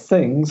 Both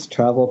things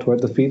travel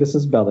toward the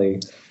fetus's belly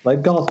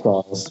like golf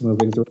balls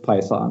moving through a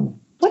python.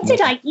 What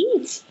did I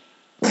eat?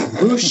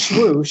 Whoosh,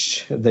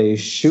 whoosh, they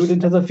shoot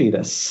into the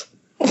fetus.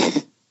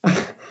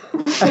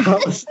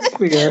 Alice's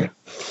fear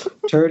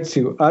turns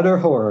to utter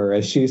horror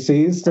as she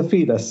sees the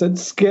fetus.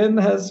 Its skin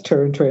has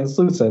turned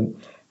translucent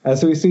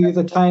as we see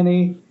the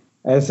tiny,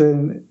 as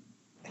in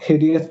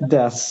hideous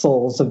death,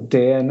 souls of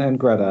Dan and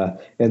Greta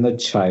in the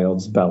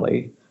child's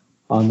belly.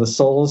 On the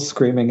souls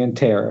screaming in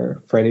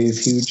terror,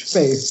 Freddy's huge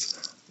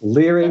face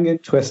leering in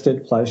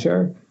twisted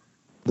pleasure.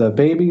 The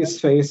baby's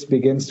face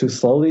begins to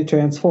slowly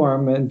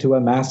transform into a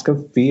mask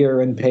of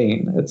fear and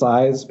pain. Its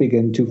eyes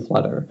begin to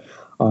flutter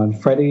on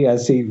Freddy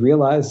as he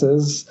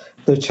realizes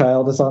the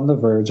child is on the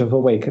verge of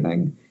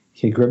awakening.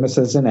 He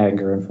grimaces in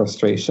anger and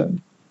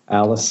frustration.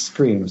 Alice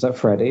screams at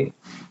Freddy.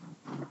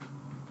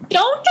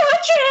 Don't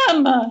touch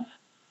him!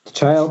 The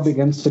child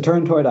begins to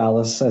turn toward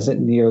Alice as it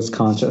nears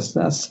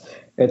consciousness.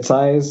 Its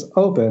eyes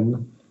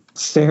open,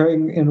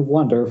 staring in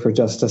wonder for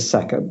just a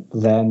second.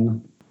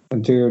 Then,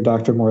 into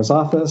Dr. Moore's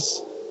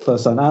office,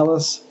 close on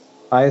Alice,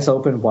 Eyes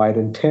open wide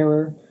in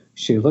terror,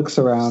 she looks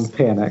around,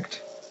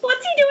 panicked.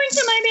 What's he doing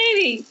to my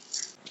baby?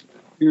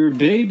 Your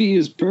baby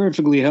is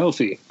perfectly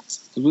healthy.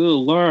 A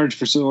little large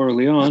for so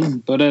early on,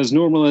 but as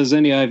normal as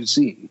any I've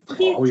seen.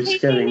 He's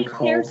taking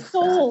their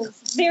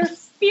souls, their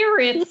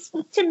spirits,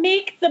 to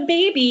make the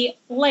baby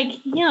like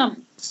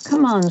him.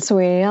 Come on,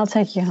 sweetie, I'll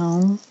take you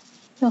home.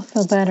 You'll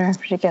feel better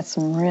after you get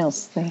some real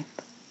sleep.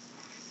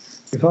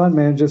 Yvonne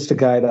manages to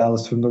guide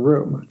Alice from the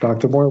room.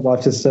 Dr. Moore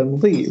watches them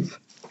leave.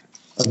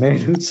 A man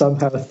who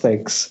somehow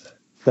thinks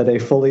that a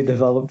fully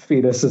developed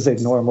fetus is a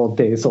normal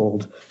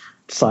days-old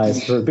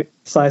size for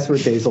a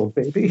days-old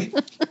baby.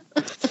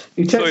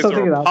 He checks So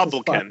something he's a out.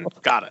 Republican.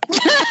 Got it.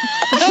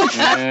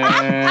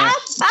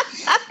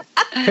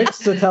 Picks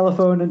up the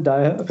telephone and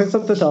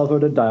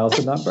dials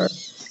the number.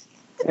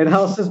 In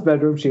Alice's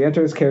bedroom, she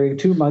enters carrying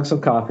 2 mugs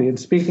of coffee and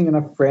speaking in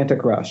a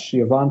frantic rush.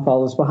 Yvonne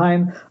follows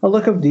behind, a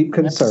look of deep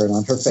concern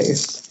on her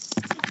face.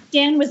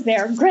 Dan was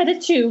there, Greta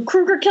too.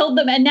 Kruger killed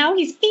them, and now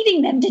he's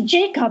feeding them to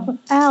Jacob.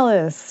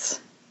 Alice,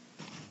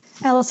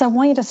 I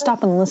want you to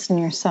stop and listen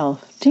to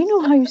yourself. Do you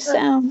know how you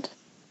sound?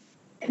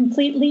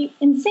 Completely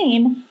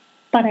insane,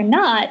 but I'm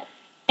not.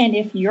 And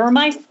if you're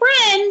my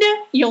friend,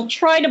 you'll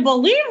try to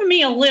believe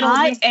me a little.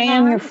 I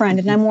am your friend,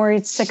 and I'm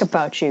worried sick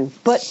about you.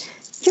 But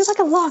you're like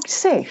a locked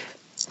safe.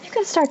 You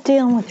gotta start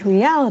dealing with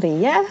reality,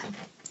 yeah?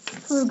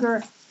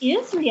 Kruger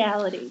is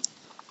reality.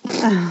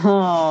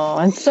 Oh,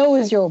 and so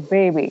is your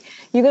baby.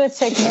 You gotta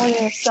take more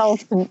than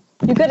yourself. You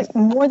got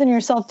more than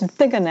yourself to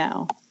think of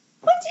now.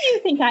 What do you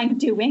think I'm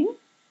doing?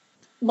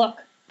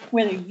 Look,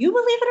 whether you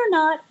believe it or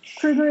not,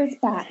 Kruger is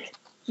back.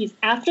 He's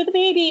after the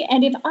baby,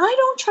 and if I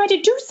don't try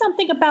to do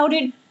something about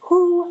it,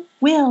 who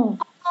will?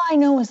 All I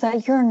know is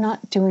that you're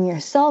not doing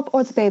yourself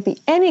or the baby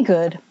any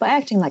good by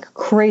acting like a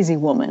crazy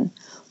woman.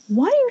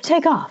 Why don't you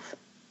take off?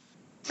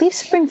 Leave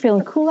Springfield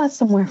and cool out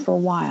somewhere for a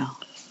while.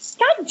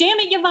 God damn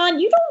it, Yvonne,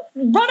 you don't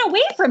run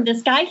away from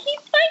this guy. He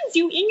finds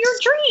you in your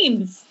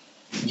dreams.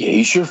 Yeah,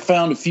 he sure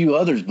found a few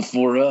others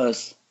before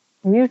us.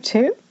 You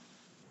too?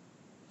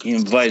 He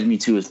invited me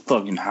to his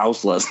fucking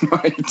house last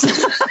night.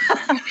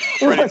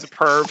 Freddy's a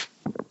perv.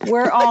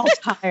 We're all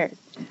tired.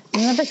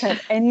 I've never had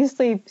any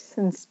sleep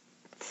since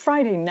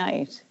Friday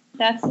night.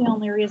 That's the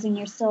only reason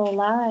you're still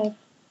alive.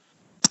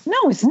 No,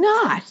 it's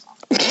not.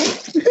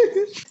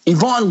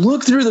 Yvonne,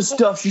 look through the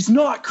stuff. She's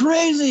not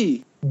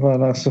crazy. Yvonne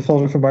knocks the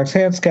folder from Mark's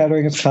hand,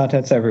 scattering its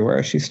contents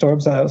everywhere. She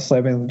storms out,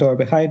 slamming the door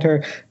behind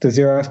her. The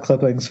Xerox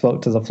clippings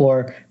float to the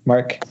floor.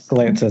 Mark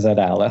glances at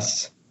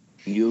Alice.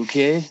 You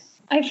okay?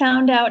 I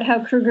found out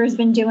how Kruger's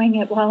been doing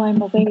it while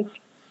I'm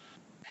awake.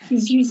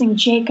 He's using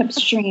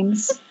Jacob's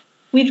dreams.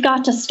 We've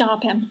got to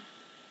stop him.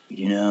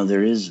 You know,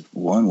 there is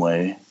one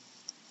way.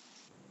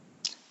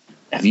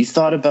 Have you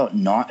thought about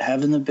not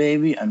having the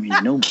baby? I mean,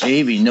 no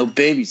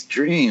baby's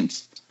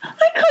dreams.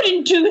 I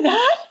couldn't do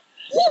that.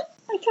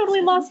 I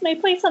totally lost my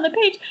place on the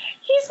page.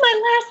 He's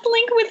my last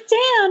link with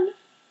Dan.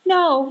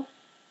 No,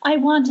 I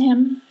want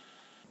him.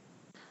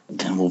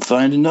 Then we'll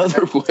find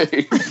another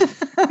way.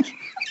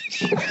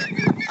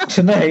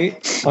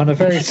 Tonight, on a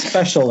very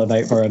special A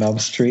Nightmare on Elm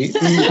Street.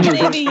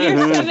 Maybe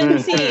year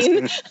 17.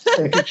 In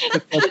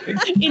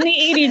the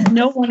 80s,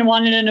 no one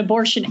wanted an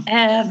abortion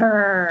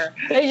ever.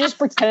 They just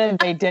pretended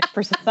they did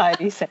for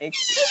society's sake.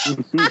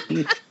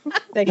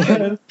 They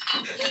couldn't.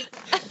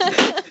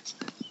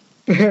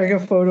 Bearing a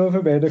photo of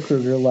Amanda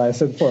Kruger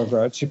lies in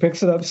foreground. She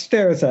picks it up,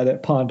 stares at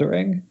it,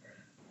 pondering.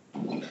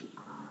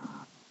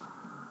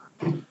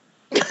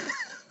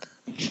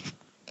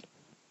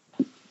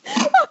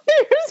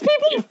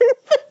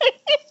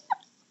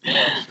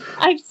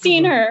 I've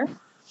seen her.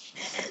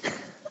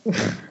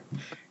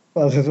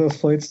 Those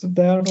points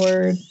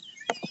downward.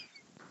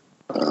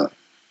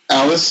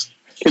 Alice,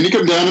 can you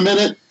come down a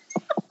minute?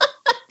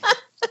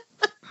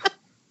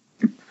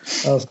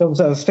 Alice comes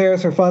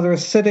downstairs. Her father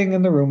is sitting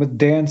in the room with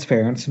Dan's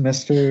parents,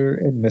 Mr.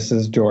 and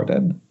Mrs.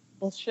 Jordan.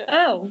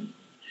 Oh,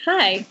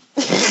 hi.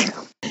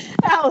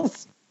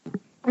 Alice,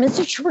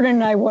 Mr. Jordan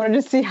and I wanted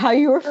to see how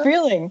you were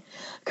feeling.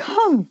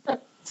 Come,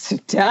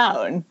 sit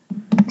down.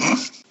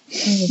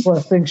 The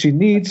last thing she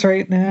needs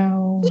right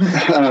now.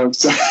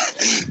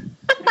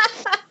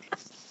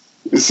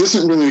 This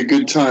isn't really a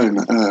good time.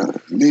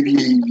 Maybe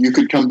you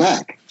could come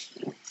back.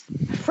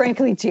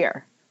 Frankly,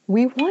 dear,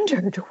 we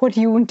wondered what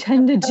you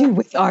intend to do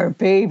with our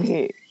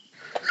baby.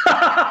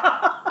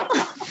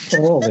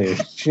 Holy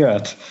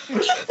shit.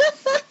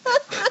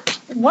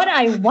 What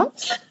I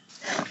want?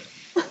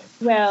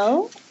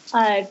 Well,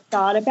 I've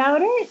thought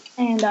about it,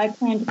 and I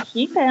plan to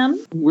keep him.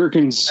 We're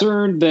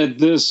concerned that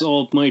this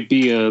all might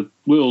be a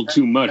little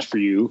too much for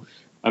you.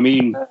 I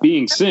mean,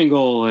 being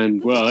single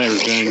and, well,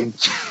 everything.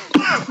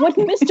 What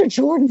Mr.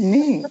 Jordan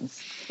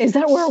means is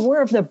that we're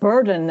aware of the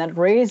burden that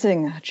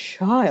raising a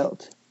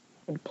child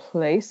would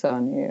place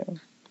on you.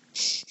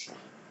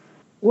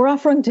 We're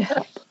offering to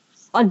help.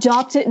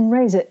 Adopt it and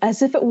raise it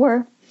as if it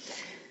were.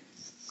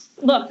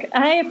 Look,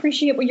 I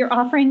appreciate what you're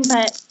offering,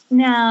 but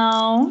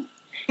no,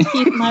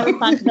 keep my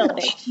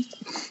responsibility.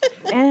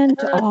 And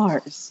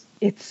ours.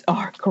 It's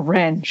our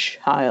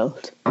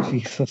grandchild.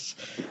 Jesus.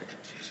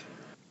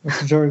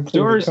 Mr.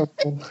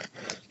 Jordan,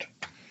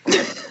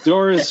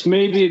 Doris,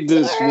 maybe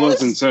this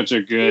wasn't such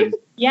a good...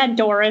 Yeah,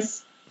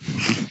 Doris.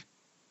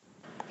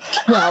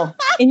 Well,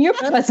 in your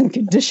present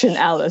condition,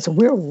 Alice,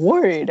 we're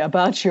worried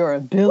about your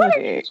ability. What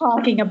are you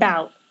talking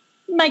about?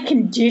 My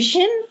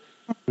condition?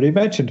 Nobody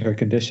mentioned her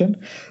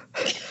condition.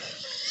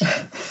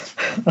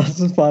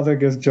 Alice's father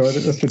gives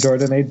Mr.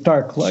 Jordan a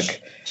dark look,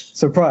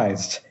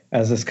 surprised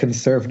as this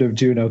conservative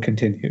Juno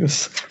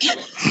continues.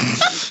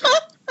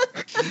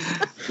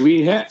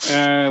 We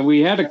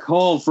had a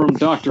call from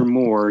Dr.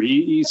 Moore.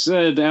 He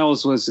said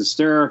Alice was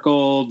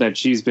hysterical, that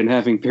she's been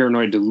having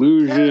paranoid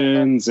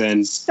delusions,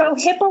 and... So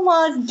HIPAA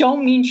laws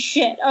don't mean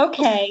shit,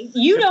 okay?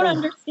 You don't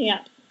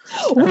understand.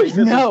 We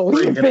know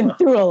you've been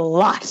through a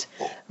lot,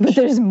 but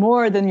there's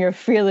more than your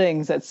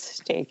feelings at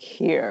stake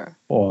here.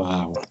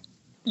 Wow.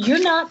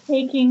 You're not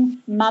taking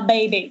my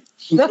baby.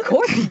 The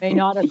court may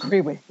not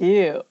agree with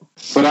you.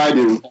 But I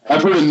do.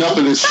 I've heard enough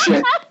of this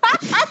shit.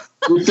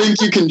 You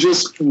think you can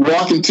just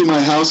walk into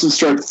my house and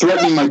start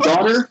threatening my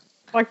daughter?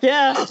 Fuck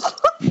yeah.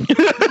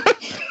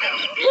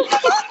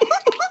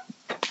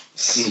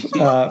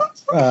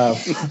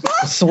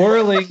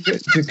 Swirling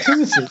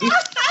jacuzzi.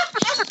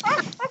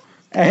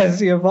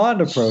 As Yvonne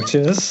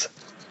approaches,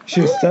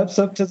 she steps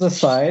up to the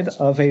side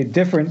of a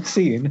different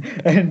scene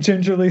and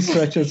gingerly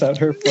stretches out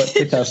her foot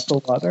to test the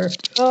water.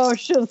 Oh,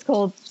 shit, it's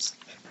cold.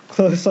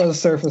 Close on the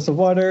surface of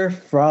water,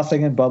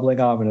 frothing and bubbling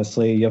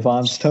ominously,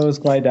 Yvonne's toes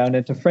glide down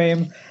into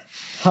frame,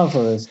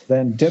 hovers,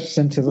 then dips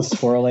into the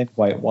swirling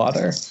white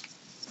water.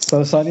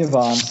 Close on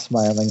Yvonne,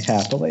 smiling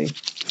happily.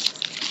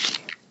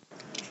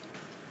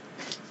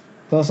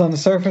 Close on the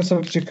surface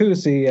of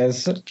jacuzzi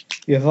as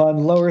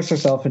Yvonne lowers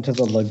herself into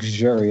the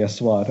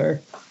luxurious water.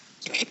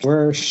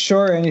 We're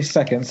sure any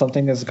second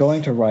something is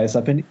going to rise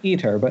up and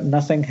eat her, but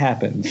nothing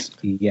happens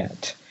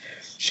yet.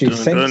 She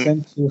sinks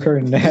into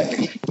her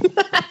neck,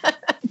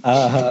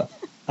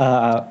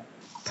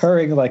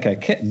 purring like a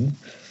kitten.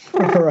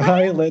 Her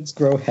eyelids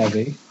grow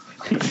heavy,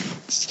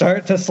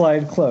 start to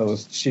slide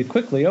closed. She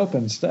quickly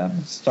opens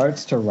them,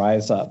 starts to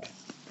rise up.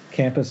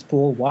 Campus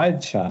pool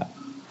wide shot.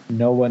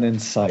 No one in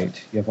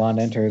sight. Yvonne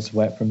enters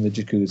wet from the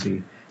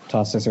jacuzzi,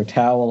 tosses her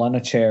towel on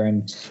a chair,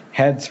 and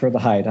heads for the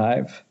high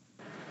dive.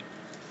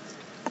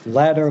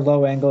 Ladder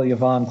low angle,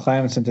 Yvonne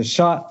climbs into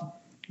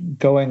shot.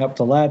 Going up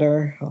the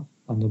ladder,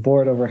 on the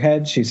board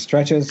overhead, she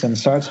stretches and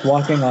starts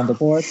walking on the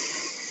board.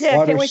 Yeah,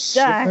 Water can't wait to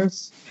die.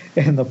 shimmers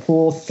in the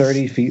pool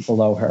 30 feet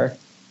below her.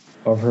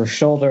 Over her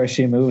shoulder as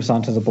she moves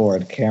onto the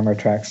board, camera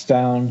tracks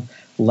down,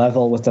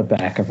 level with the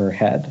back of her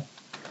head.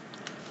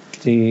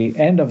 The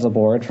end of the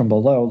board from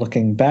below,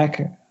 looking back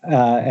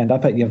and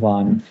up at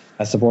Yvonne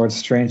as the board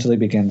strangely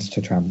begins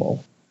to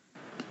tremble.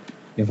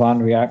 Yvonne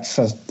reacts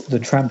as the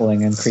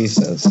trembling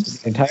increases.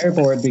 The entire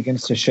board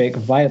begins to shake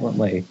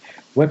violently.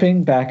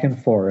 Whipping back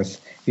and forth,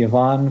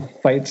 Yvonne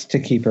fights to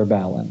keep her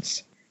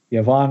balance.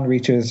 Yvonne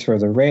reaches for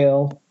the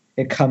rail.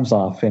 It comes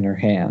off in her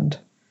hand.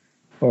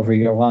 Over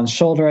Yvonne's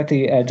shoulder at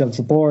the edge of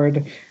the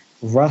board,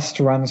 rust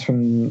runs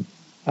from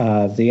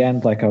the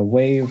end like a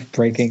wave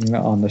breaking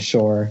on the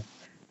shore.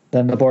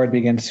 Then the board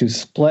begins to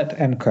split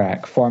and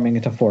crack, forming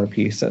into 4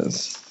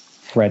 pieces.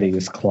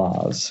 Freddy's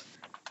claws.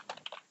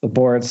 The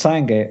board's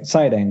side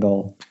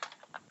angle.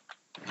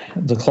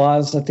 The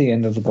claws at the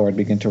end of the board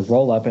begin to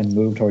roll up and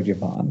move toward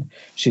Yvonne.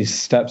 She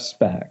steps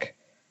back.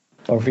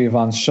 Over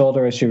Yvonne's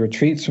shoulder as she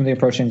retreats from the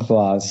approaching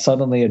claws,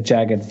 suddenly a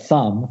jagged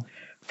thumb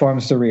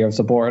forms the rear of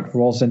the board,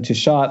 rolls into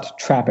shot,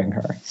 trapping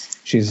her.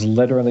 She's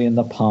literally in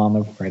the palm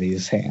of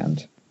Freddy's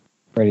hand.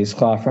 Freddy's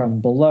claw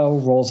from below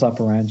rolls up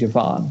around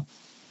Yvonne.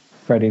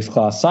 Freddy's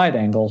claw side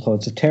angle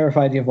holds a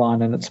terrified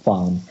Yvonne in its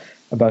palm,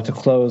 about to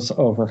close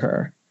over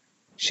her.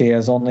 She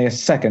has only a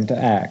second to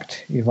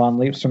act. Yvonne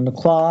leaps from the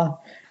claw,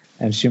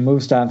 and she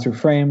moves down through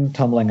frame,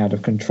 tumbling out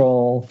of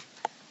control.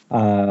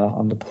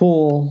 On the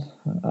pool,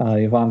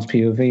 Yvonne's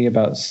POV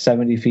about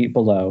 70 feet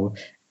below,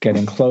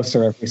 getting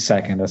closer every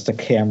second as the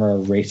camera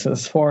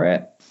races for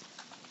it.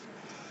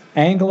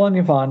 Angle on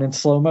Yvonne in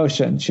slow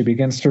motion. She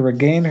begins to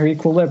regain her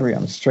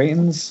equilibrium,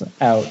 straightens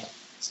out,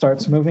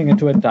 starts moving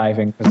into a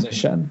diving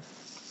position.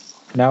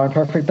 Now in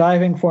perfect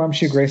diving form,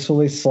 she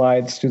gracefully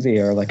slides through the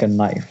air like a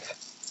knife.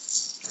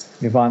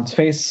 Yvonne's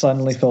face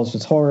suddenly fills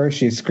with horror.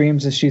 She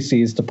screams as she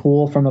sees the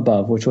pool from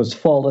above, which was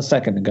full a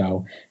second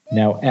ago,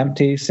 now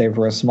empty, save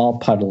for a small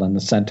puddle in the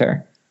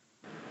center.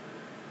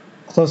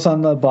 Close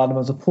on the bottom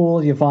of the pool,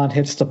 Yvonne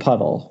hits the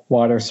puddle.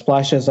 Water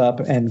splashes up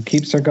and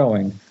keeps her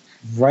going,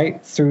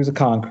 right through the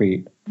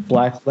concrete.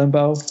 Black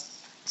limbo.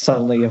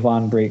 Suddenly,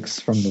 Yvonne breaks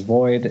from the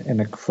void in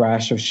a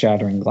crash of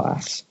shattering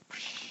glass.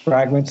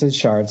 Fragments and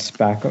shards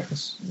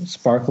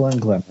sparkle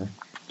and glimmer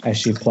as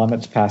she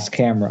plummets past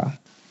camera.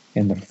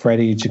 In the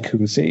Freddy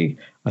jacuzzi,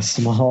 a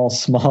small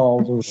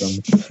room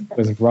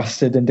with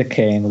rusted and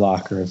decaying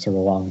lockers are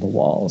along the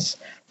walls,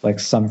 like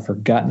something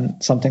forgotten in an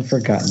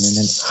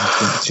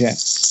ancient gym.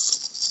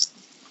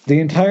 The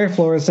entire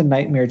floor is a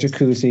nightmare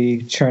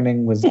jacuzzi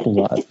churning with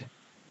blood.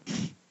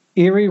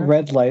 Eerie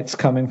red lights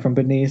coming from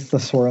beneath the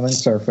swirling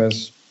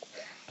surface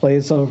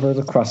plays over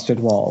the crusted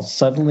walls.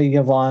 Suddenly,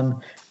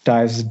 Yvonne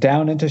dives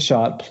down into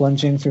shot,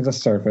 plunging through the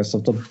surface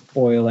of the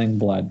boiling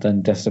blood,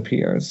 then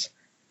disappears.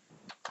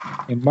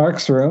 In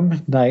Mark's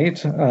room,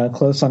 night,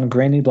 close on a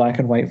grainy black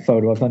and white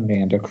photo of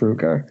Amanda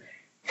Kruger.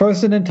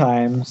 Frozen in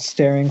time,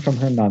 staring from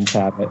her nun's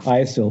habit,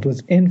 eyes filled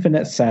with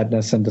infinite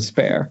sadness and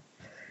despair.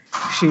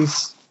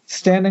 She's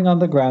standing on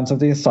the grounds of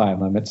the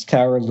asylum, its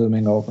tower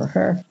looming over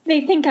her.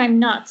 They think I'm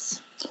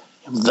nuts.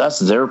 That's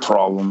their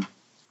problem.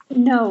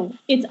 No,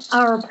 it's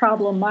our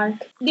problem, Mark.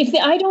 If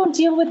I don't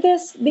deal with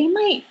this, they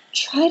might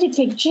try to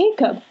take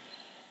Jacob.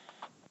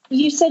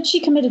 You said she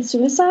committed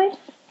suicide?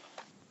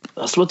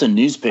 That's what the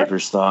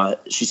newspapers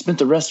thought. She spent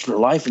the rest of her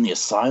life in the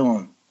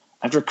asylum.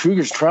 After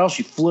Kruger's trial,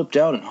 she flipped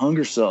out and hung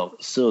herself.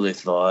 So they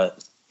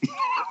thought.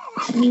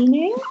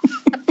 Meaning?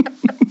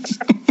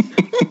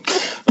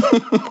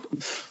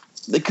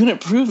 They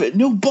couldn't prove it.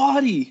 No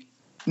body.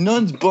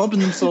 Nuns bumping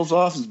themselves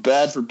off is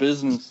bad for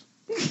business.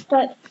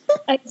 But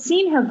I've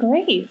seen her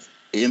grave.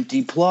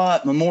 Empty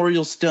plot,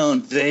 memorial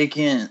stone,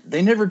 vacant.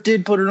 They never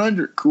did put her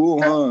under.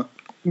 Cool, huh?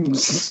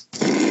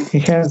 He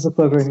hands the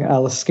book ring.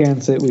 Alice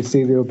scans it. We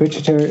see the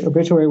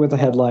obituary with the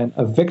headline,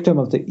 "A victim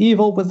of the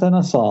evil within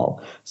us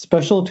all.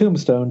 Special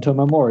tombstone to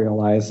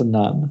memorialize a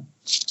nun."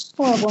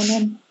 Poor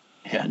woman.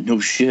 Yeah,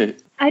 no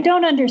shit. I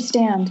don't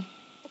understand.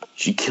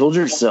 She killed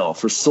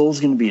herself. Her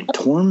soul's going to be in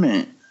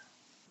torment.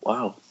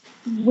 Wow.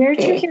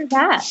 Where'd you hear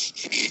that?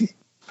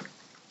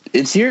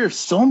 It's here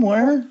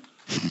somewhere.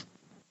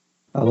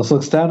 Alice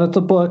looks down at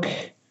the book,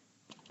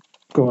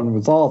 going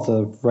with all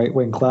the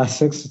right-wing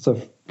classics. It's a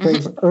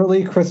phrase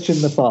early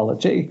Christian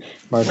mythology.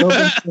 Mark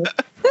opens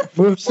it,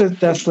 moves it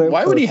desolate.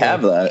 Why would he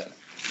have that?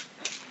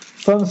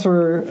 Thumbs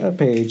through a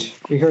page.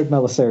 We heard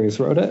Melisaries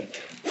wrote it.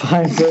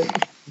 Finds it,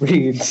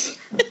 reads.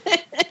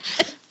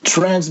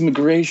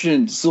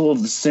 Transmigration, soul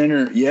of the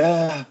sinner.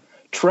 Yeah.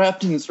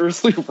 Trapped in this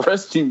earthly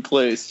resting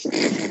place.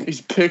 These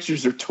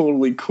pictures are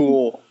totally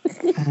cool.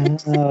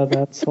 Oh,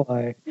 that's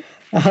why.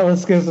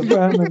 Alice gives a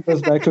frown and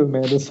goes back to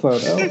Amanda's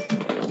photo.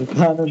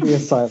 Down in the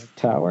asylum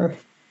tower.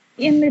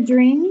 In the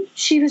dream,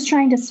 she was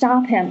trying to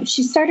stop him.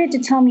 She started to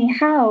tell me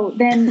how,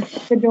 then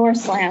the door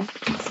slammed.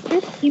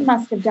 He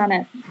must have done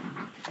it.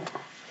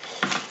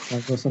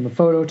 Goes on the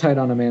photo, tied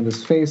on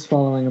Amanda's face,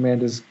 following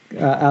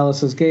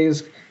Alice's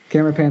gaze.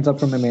 Camera pans up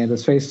from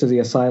Amanda's face to the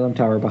asylum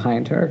tower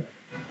behind her.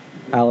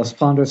 Alice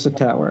ponders the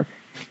tower.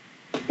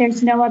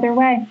 There's no other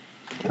way.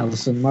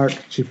 Alice and Mark.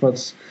 She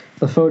puts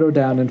the photo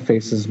down and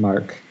faces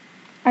Mark.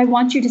 I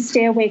want you to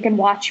stay awake and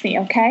watch me,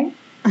 okay?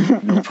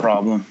 No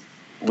problem.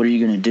 What are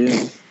you going to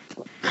do?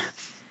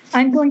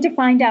 I'm going to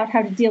find out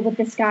how to deal with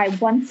this guy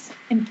once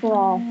and for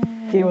all.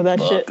 Deal with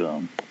that shit.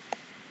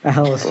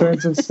 Alice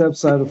turns and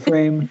steps out of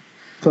frame.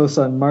 Close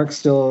on Mark,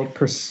 still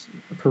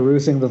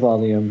perusing the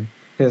volume,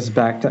 his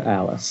back to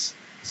Alice.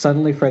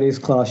 Suddenly, Freddy's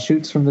claw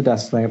shoots from the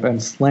desk lamp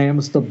and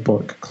slams the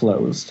book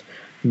closed.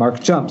 Mark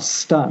jumps,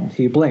 stunned.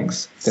 He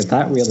blinks. Did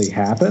that really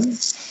happen?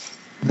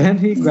 Then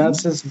he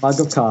grabs his mug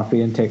of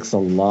coffee and takes a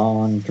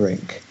long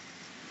drink.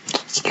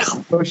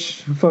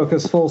 Push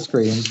focus full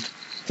screen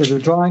to the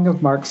drawing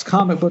of Mark's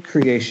comic book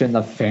creation,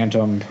 the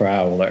Phantom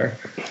Prowler.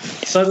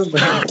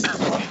 Suddenly,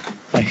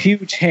 a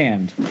huge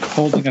hand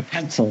holding a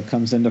pencil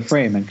comes into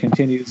frame and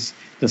continues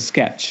the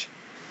sketch.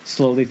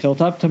 Slowly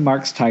tilt up to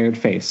Mark's tired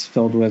face,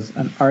 filled with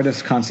an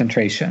artist's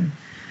concentration.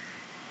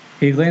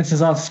 He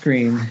glances off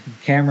screen.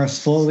 The camera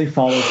slowly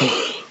follows him.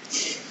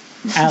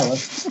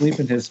 Alice, asleep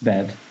in his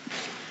bed,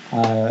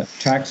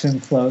 tracks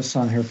him close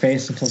on her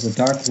face until the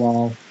dark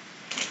wall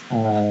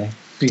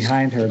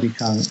behind her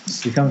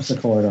becomes the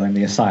corridor in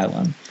the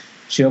asylum.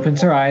 She opens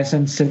her eyes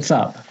and sits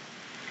up.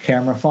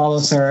 Camera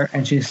follows her,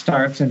 and she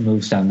starts and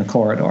moves down the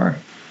corridor.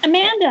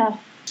 Amanda,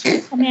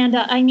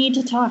 I need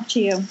to talk to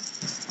you.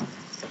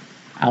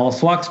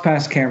 Alice walks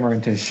past camera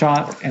into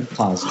shot and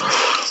pauses.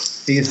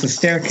 Sees the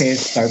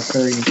staircase, starts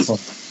hurrying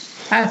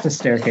close. At the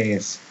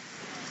staircase,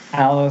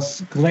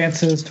 Alice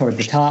glances toward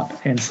the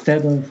top.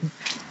 Instead of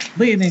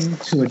leading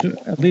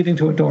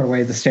to a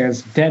doorway, the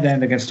stairs dead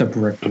end against a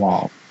brick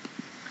wall.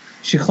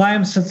 She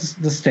climbs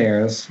the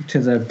stairs to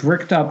the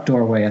bricked-up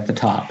doorway at the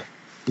top.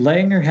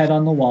 Laying her head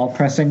on the wall,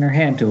 pressing her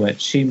hand to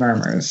it, she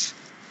murmurs.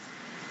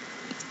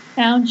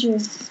 Found you.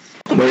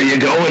 Where are you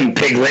going,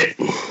 piglet?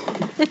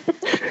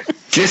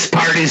 This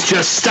party's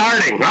just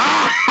starting.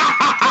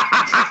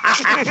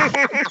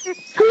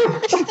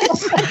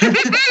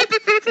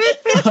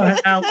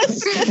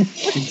 Alice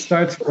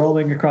starts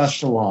rolling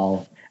across the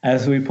wall.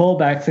 As we pull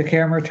back, the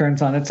camera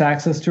turns on its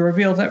axis to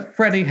reveal that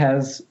Freddy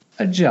has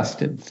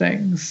adjusted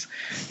things.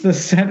 The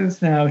set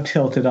is now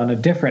tilted on a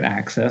different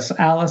axis.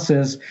 Alice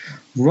is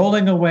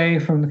rolling away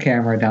from the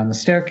camera down the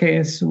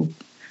staircase,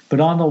 but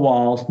on the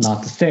wall,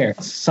 not the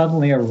stairs.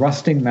 Suddenly, a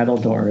rusting metal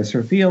door is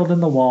revealed in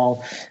the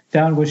wall,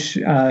 down which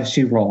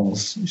she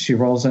rolls. She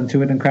rolls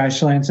into it and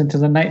crash lands into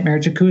the nightmare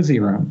jacuzzi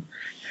room.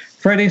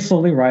 Freddy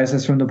slowly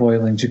rises from the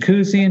boiling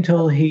jacuzzi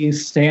until he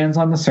stands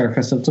on the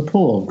surface of the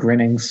pool,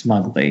 grinning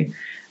smugly.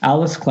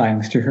 Alice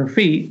climbs to her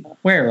feet,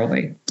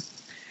 warily.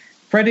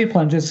 Freddy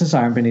plunges his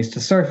arm beneath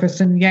the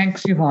surface and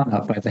yanks Yvonne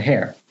up by the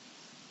hair.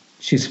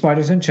 She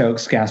sputters and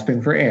chokes,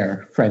 gasping for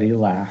air. Freddy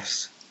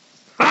laughs.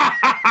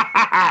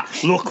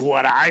 Look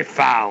what I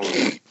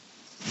found.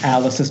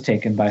 Alice is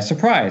taken by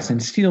surprise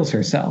and steals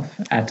herself.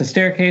 At the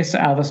staircase,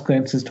 Alice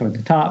glances toward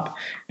the top.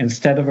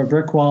 Instead of a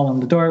brick wall in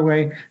the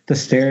doorway, the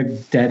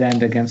stairs dead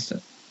end against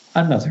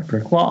another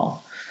brick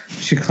wall.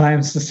 She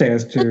climbs the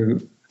stairs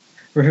to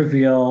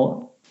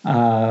reveal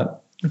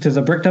there's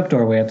a bricked up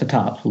doorway at the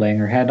top. Laying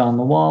her head on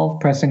the wall,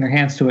 pressing her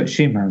hands to it,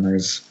 she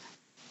murmurs,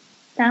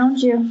 Found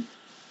you.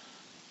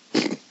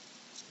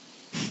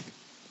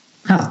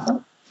 Huh.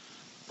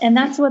 And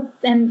that's what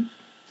and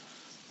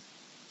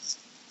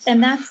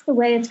that's the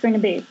way it's going to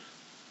be.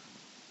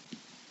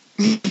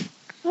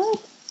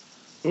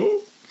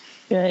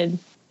 Good.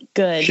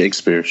 Good.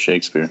 Shakespeare.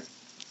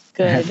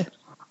 Good.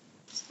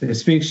 To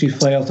speak, she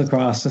flails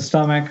across the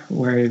stomach,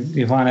 where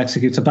Yvonne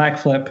executes a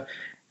backflip,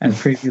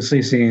 as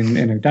previously seen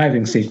in her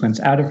diving sequence,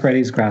 out of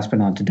Freddy's grasp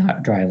and onto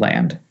dry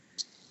land.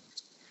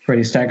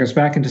 Freddy staggers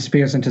back and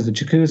disappears into the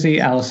jacuzzi.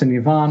 Alice and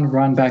Yvonne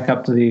run back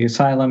up to the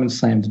asylum and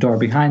slam the door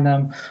behind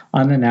them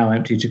on the now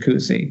empty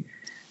jacuzzi.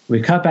 We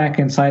cut back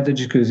inside the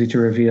jacuzzi to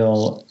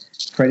reveal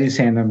Freddy's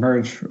hand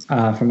emerge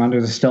from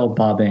under the still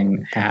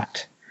bobbing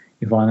hat.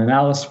 Yvonne and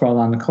Alice sprawl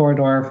on the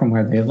corridor. From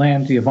where they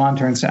land, Yvonne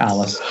turns to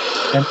Alice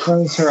and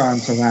throws her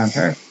arms around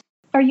her.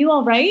 Are you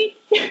all right?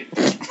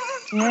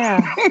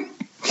 Yeah. There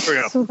we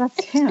go. So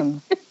that's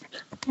him.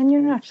 And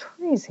you're not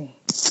crazy.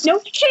 No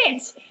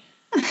shit!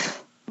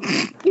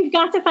 We've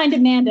got to find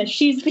Amanda.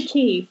 She's the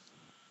key.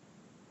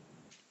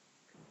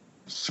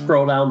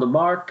 Scroll down to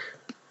Mark.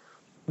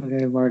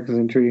 Okay, Mark is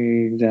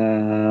intrigued.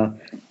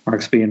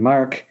 Mark's being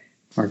Mark.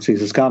 Mark sees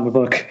his comic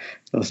book.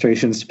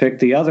 Illustrations depict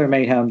the other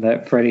mayhem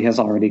that Freddy has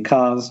already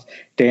caused.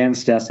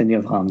 Dan's death and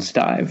Yvonne's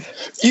dive.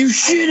 You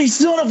shitty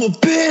son of a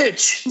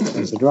bitch!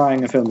 There's a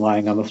drawing of him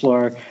lying on the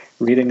floor,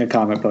 reading a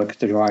comic book.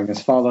 The drawing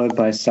is followed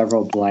by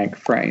several blank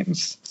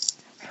frames.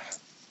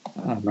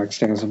 Mark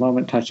stares a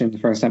moment, touching the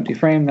first empty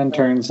frame, then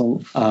turns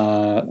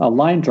a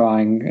line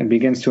drawing and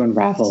begins to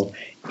unravel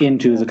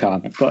into the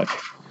comic book.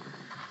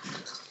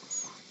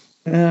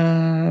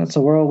 It's a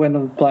whirlwind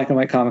of black and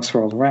white comics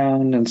roll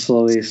around and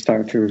slowly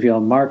start to reveal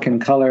Mark in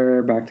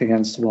color, backed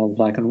against the wall of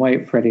black and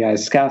white. Freddy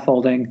eyes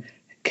scaffolding.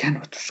 Again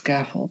with the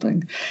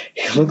scaffolding.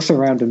 He looks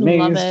around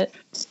amazed. Love it.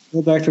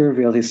 Go back to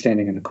reveal he's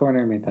standing in a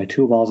corner made by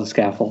two walls of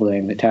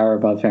scaffolding. The tower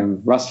above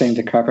him, rusting,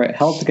 decrepit,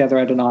 held together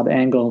at an odd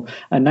angle.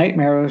 A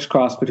nightmarish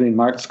cross between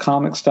Mark's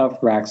comic stuff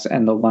racks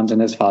and the ones in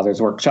his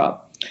father's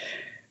workshop.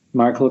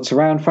 Mark looks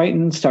around,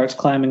 frightened, starts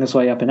climbing his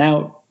way up and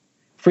out.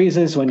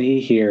 Freezes when he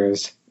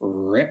hears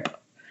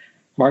rip.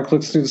 Mark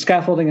looks through the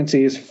scaffolding and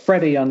sees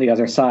Freddy on the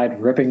other side,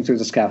 ripping through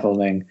the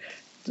scaffolding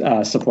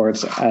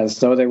supports as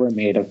though they were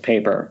made of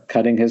paper,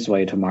 cutting his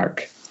way to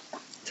Mark.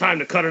 Time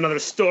to cut another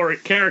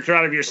character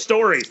out of your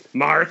story,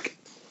 Mark.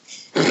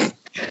 I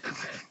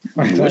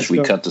wish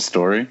we cut the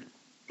story.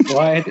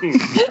 What?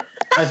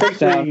 I think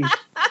down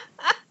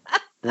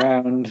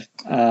round.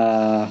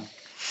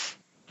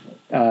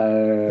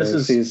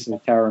 Sees the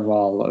tower and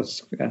wall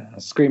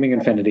screaming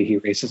infinity. He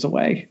races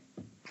away.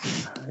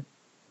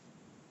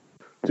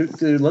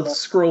 Dude, let's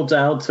scroll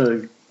down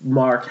to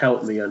Mark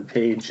Help Me on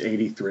page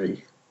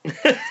 83.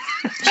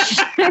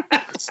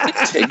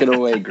 Take it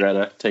away,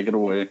 Greta. Take it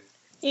away.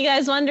 You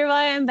guys wonder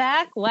why I'm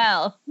back?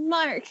 Well,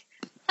 Mark,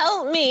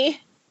 help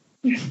me.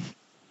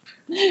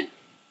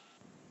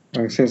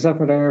 Mark stares up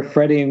at her.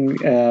 Freddy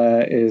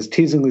is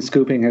teasingly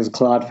scooping his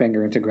clawed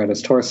finger into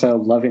Greta's torso,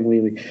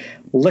 lovingly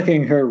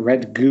licking her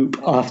red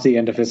goop off the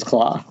end of his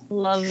claw.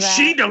 Love that. Is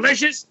she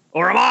delicious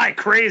or am I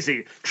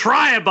crazy?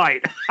 Try a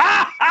bite.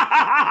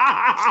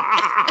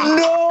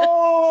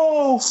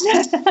 No!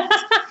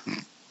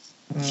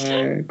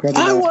 Greta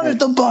I wanted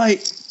the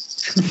bite.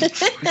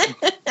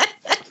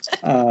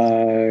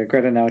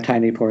 Greta, now a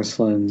tiny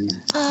porcelain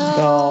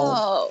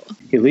doll.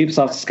 He leaps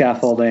off the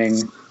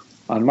scaffolding.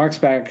 On Mark's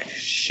back,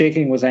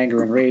 shaking with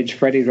anger and rage,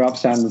 Freddy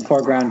drops down in the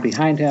foreground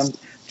behind him,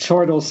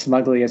 chortles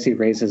smugly as he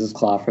raises his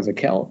claw for the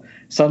kill.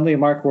 Suddenly,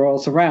 Mark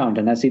whirls around,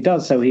 and as he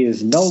does so, he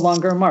is no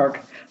longer Mark,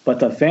 but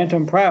the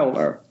Phantom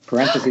Prowler,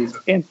 parentheses,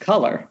 in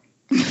color.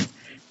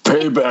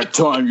 Payback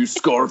time, you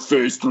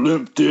scar-faced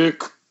limp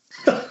dick.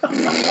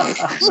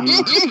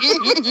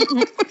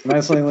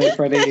 Menacingly,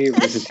 Freddy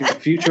raises two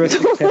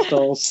futuristic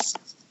pistols,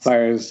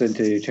 fires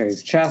into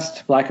Cherry's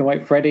chest. Black and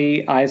white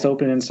Freddy, eyes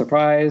open in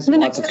surprise,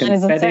 lots of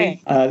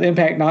confetti. The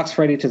impact knocks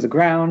Freddy to the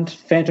ground.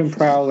 Phantom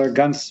Prowler,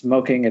 gun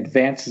smoking,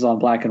 advances on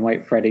black and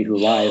white Freddy, who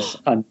lies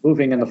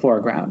unmoving in the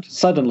foreground.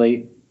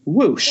 Suddenly,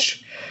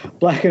 whoosh!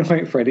 Black and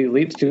white Freddy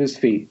leaps to his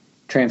feet,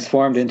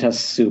 transformed into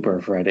Super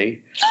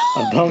Freddy.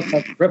 Above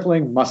a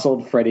rippling,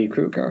 muscled Freddy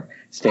Krueger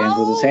stands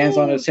with his hands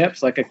on his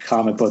hips like a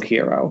comic book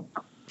hero.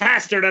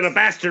 Faster than a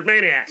bastard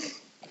maniac.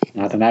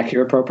 Not an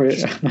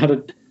not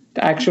an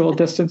actual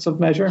distance of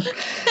measure.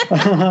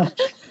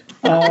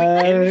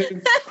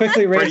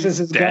 Quickly raises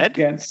his gun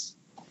against.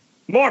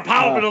 More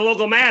power to the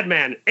local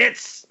madman.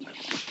 It's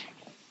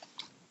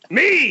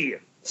me,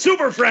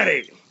 Super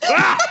Freddy.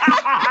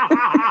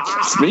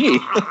 It's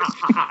me.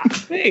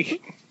 Me.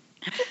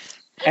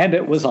 And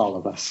it was all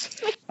of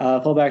us.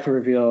 Pull back to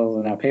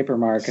reveal now paper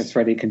Mark as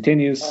Freddy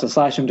continues to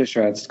slash him to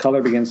shreds.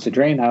 Color begins to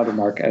drain out of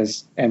Mark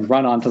and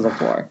run onto the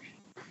floor.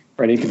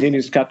 Freddy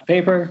continues to cut the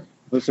paper,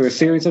 moves through a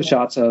series of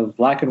shots of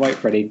black and white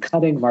Freddy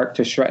cutting Mark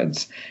to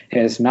shreds.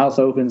 His mouth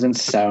opens in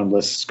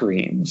soundless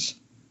screams.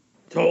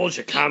 Told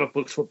you comic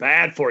books were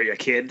bad for you,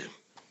 kid.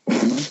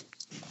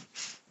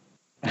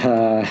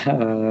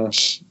 Color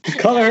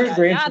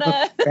drains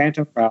the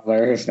phantom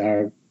growler is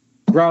now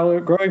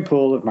growing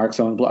pool of Mark's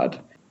own blood.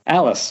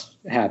 Alice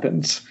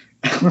happens.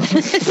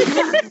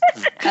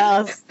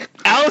 Alice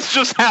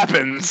just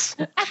happens.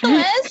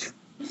 Alice?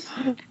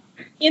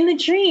 In the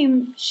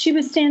dream, she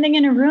was standing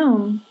in a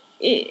room.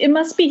 It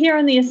must be here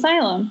in the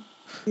asylum.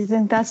 You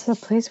think that's the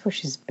place where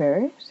she's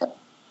buried?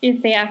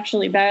 If they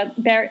actually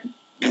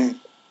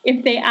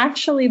if they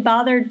actually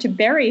bothered to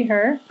bury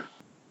her.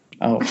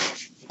 Oh,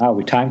 wow,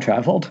 we time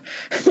traveled.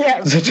 Yeah.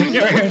 Mark's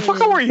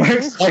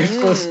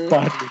lifeless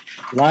body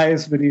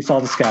lies beneath all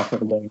the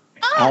scaffolding.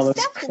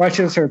 Alice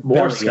crushes her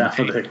More belly.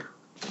 scaffolding.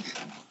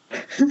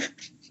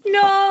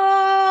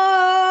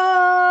 No!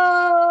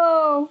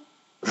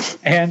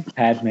 And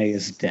Padme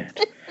is dead.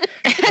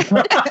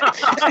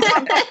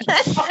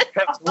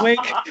 Awake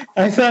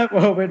at that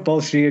moment,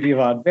 both she and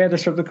Yvonne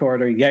vanish from the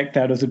corridor, yanked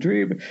out of the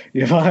dream.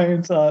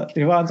 Yvonne's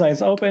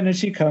eyes open and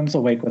she comes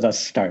awake with a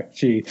start.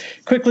 She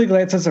quickly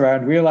glances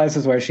around,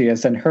 realizes where she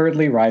is, and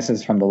hurriedly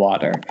rises from the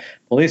water.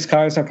 Police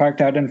cars are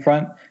parked out in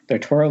front, their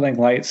twirling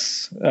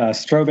lights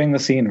strobing the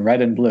scene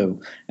red and blue,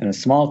 and a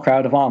small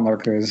crowd of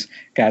onlookers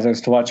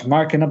gathers to watch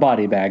Mark in a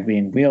body bag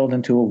being wheeled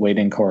into a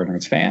waiting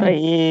coroner's van.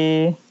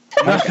 Bye.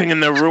 Nothing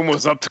in the room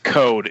was up to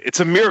code. It's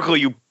a miracle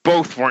you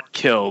both weren't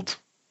killed.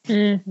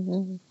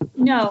 Mm-hmm.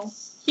 No,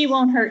 he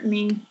won't hurt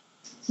me.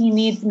 He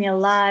needs me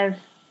alive.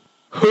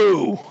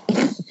 Who?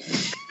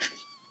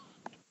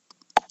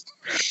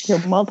 Your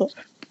mother.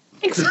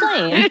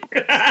 Explain.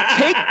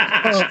 Take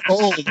her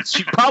home.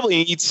 She probably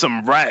needs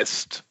some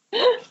rest.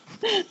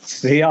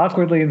 The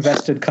awkwardly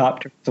invested cop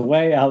turns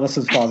away.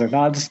 Alice's father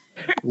nods,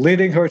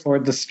 leading her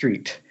toward the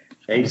street.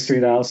 On the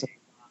street, Alice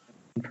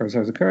purrs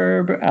over the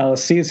curb.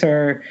 Alice sees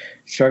her,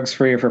 shrugs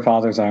free of her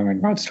father's arm,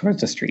 and runs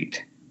towards the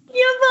street.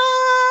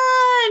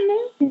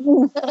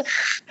 Yvonne!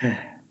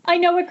 I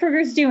know what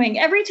Kruger's doing.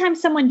 Every time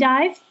someone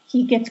dies,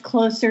 he gets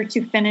closer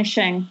to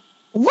finishing.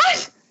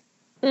 What?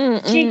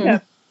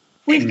 Jacob,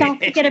 we've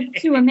got to get him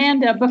to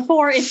Amanda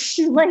before it's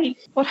too late.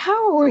 But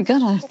how are we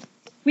gonna?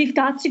 We've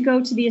got to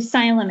go to the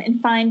asylum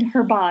and find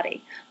her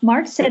body.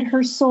 Mark said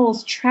her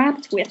soul's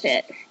trapped with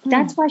it.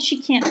 That's why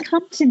she can't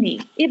come to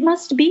me. It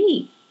must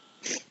be.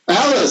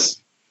 Alice!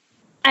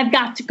 I've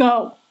got to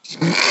go.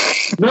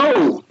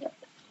 No!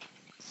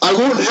 I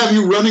won't have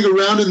you running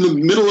around in the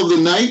middle of the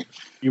night.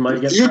 You might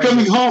get You're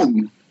pregnant. coming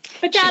home.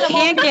 But Dad, I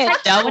won't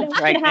get double what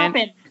could pregnant.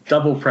 happen?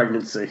 Double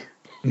pregnancy.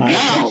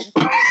 Now!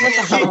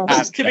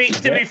 To be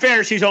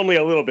fair, she's only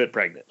a little bit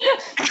pregnant.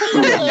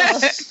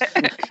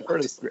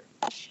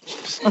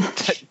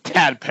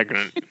 Tad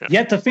pregnant.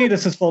 Yet the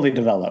fetus is fully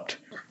developed.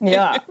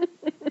 Yeah. A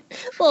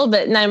little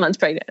bit, 9 months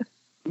pregnant.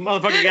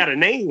 Motherfucker got a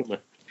name.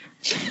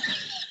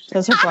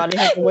 Does her body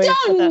have to wait for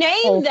Don't that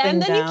name whole them, thing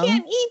then down? you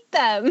can't eat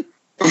them.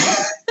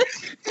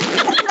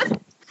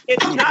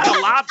 It's not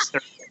a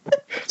lobster.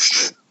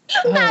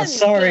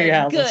 Sorry, good,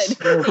 Alice.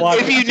 good.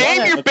 If you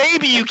name your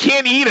baby, you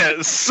can't eat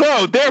it.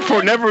 So,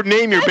 therefore, never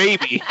name your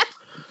baby.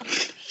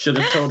 Should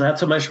have told that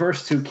to my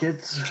first two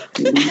kids.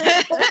 These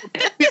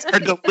are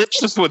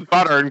delicious with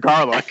butter and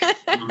garlic.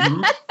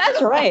 Mm-hmm.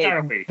 That's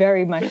right.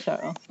 Very much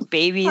so.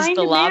 Babies, Find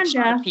the lobster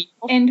Amanda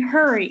people. and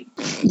hurry.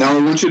 Now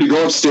I want you to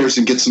go upstairs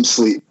and get some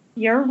sleep.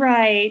 You're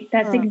right.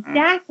 That's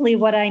exactly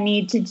what I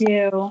need to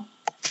do.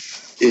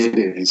 It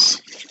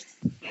is.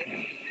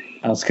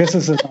 Alice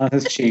kisses him on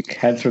his cheek,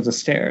 heads for the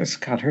stairs.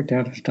 God, her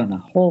dad has done a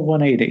whole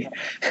 180.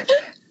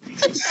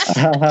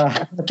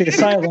 At the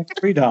asylum,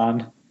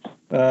 pre-dawn,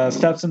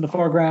 steps in the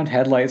foreground,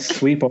 headlights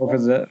sweep over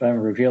them,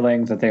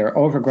 revealing that they are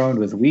overgrown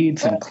with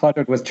weeds and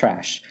cluttered with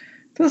trash.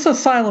 This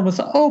asylum was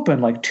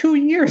open like 2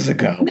 years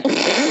ago.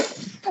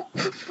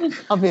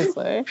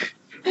 Obviously.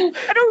 I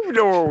don't even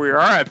know where we are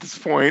at this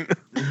point.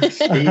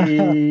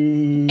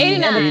 89.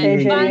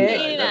 Page Fine,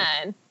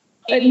 88.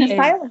 89. An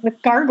asylum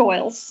with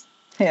gargoyles.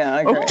 Yeah,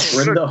 I agree.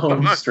 We're in the home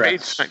I'm on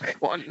stretch. page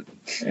 91.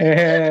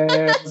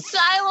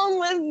 Asylum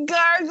with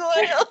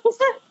gargoyles.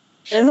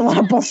 There's a lot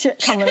of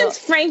bullshit coming up. It's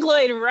Frank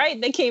Lloyd Wright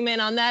that came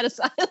in on that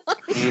asylum.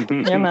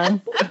 Yeah,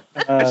 man.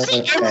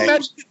 Okay.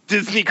 Imagine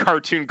Disney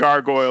cartoon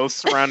gargoyles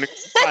surrounding the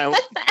asylum.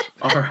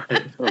 All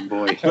right. Oh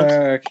boy.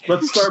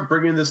 Let's start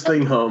bringing this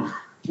thing home.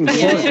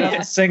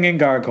 Singing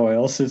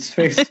gargoyles, his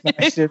face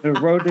smashed and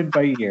eroded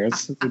by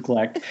years of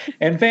neglect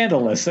and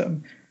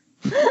vandalism.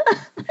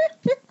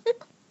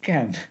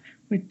 Again,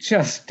 we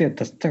just did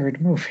the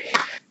third movie.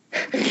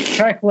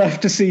 Track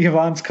left to see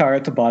Yvonne's car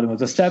at the bottom of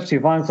the steps.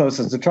 Yvonne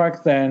closes the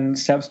truck, then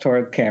steps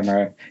toward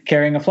camera,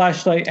 carrying a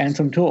flashlight and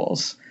some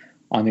tools.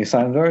 On the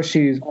asylum door,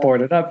 she's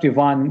boarded up.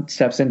 Yvonne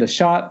steps into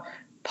shot,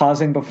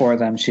 pausing before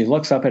them. She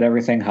looks up at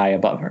everything high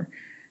above her.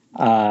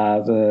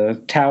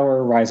 The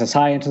tower rises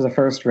high into the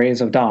first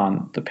rays of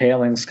dawn. The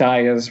paling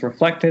sky is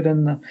reflected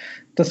in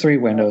the 3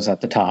 windows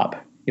at the top.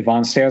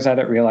 Yvonne stares at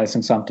it,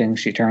 realizing something.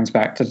 She turns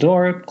back to the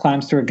door,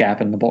 climbs through a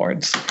gap in the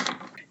boards.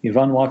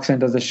 Yvonne walks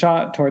into the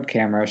shot toward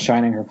camera,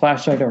 shining her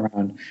flashlight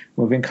around,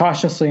 moving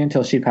cautiously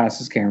until she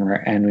passes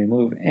camera, and we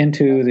move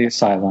into the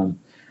asylum.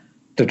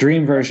 The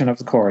dream version of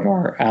the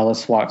corridor.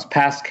 Alice walks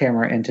past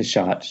camera into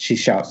shot. She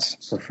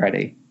shouts for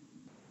Freddy.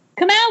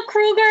 Come out,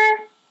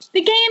 Kruger!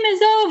 The game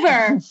is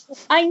over!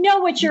 I know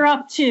what you're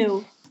up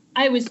to.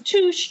 I was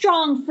too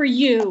strong for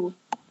you.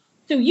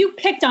 So you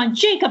picked on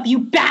Jacob, you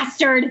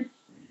bastard!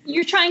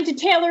 You're trying to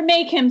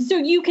tailor-make him so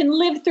you can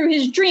live through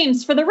his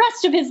dreams for the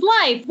rest of his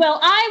life. Well,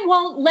 I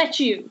won't let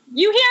you.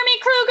 You hear me,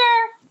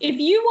 Kruger? If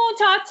you won't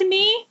talk to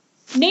me,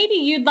 maybe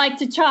you'd like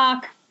to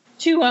talk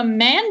to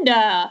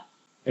Amanda.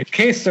 In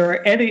case there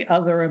are any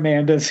other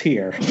Amandas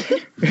here,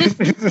 there's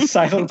a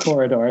silent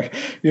corridor.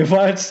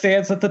 Yvonne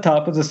stands at the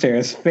top of the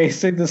stairs,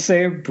 facing the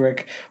same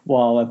brick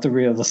wall at the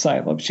real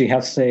asylum. She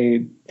has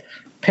a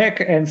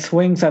pick and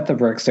swings at the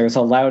bricks. There's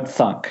a loud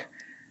thunk.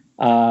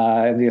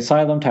 In the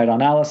asylum, tied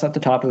on Alice at the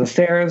top of the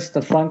stairs,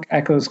 the thunk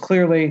echoes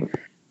clearly,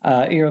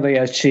 eerily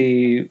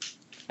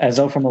as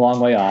though from a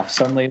long way off.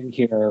 Suddenly we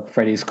hear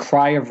Freddy's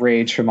cry of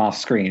rage from off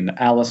screen.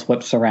 Alice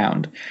whips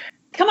around.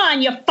 Come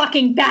on, you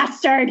fucking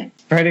bastard!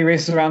 Freddy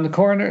races around the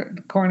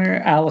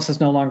corner. Alice is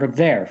no longer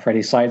there.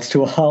 Freddy slides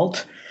to a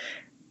halt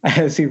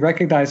as he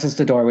recognizes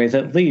the doorway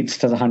that leads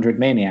to the 100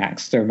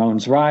 maniacs. Their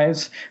moans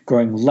rise,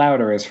 growing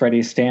louder as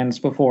Freddy stands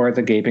before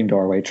the gaping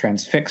doorway,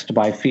 transfixed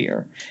by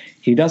fear.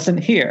 He doesn't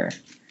hear.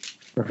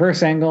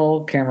 Reverse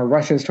angle, camera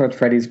rushes toward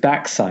Freddy's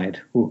backside.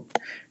 Ooh.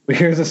 We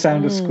hear the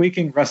sound of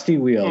squeaking rusty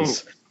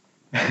wheels.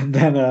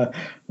 Then a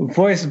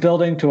voice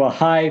building to a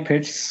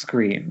high-pitched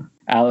scream.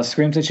 Alice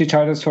screams as she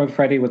charges toward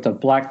Freddy with the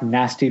black,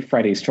 nasty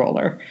Freddy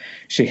stroller.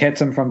 She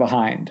hits him from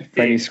behind.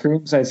 Freddy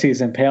screams as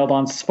he's impaled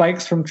on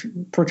spikes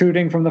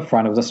protruding from the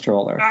front of the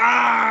stroller.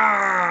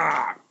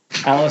 Ah!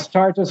 Alice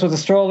charges with the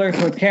stroller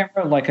toward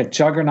camera like a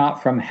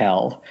juggernaut from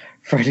hell.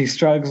 Freddy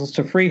struggles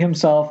to free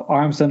himself,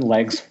 arms and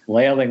legs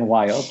flailing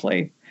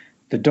wildly.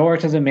 The door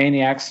to the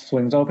maniacs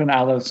swings open.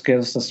 Alice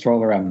gives the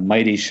stroller a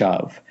mighty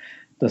shove.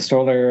 The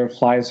stroller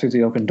flies through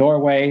the open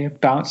doorway,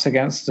 bounces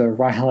against the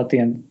rail at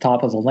the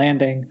top of the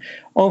landing,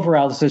 over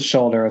Alice's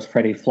shoulder as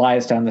Freddy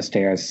flies down the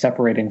stairs,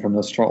 separating from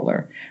the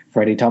stroller.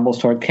 Freddy tumbles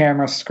toward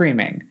camera,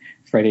 screaming.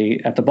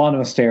 Freddy, at the bottom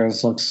of the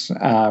stairs, looks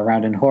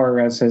around in horror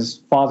as his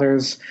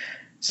fathers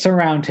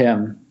surround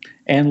him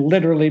and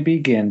literally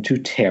begin to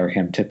tear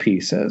him to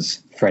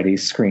pieces. Freddy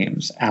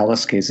screams.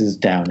 Alice gazes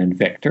down in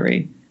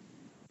victory.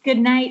 Good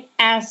night,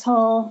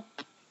 asshole.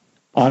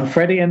 On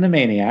Freddy and the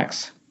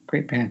Maniacs,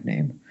 great band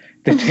name,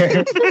 the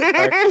terror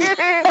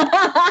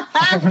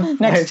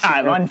Next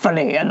time on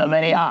Freddy and the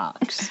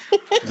Maniacs.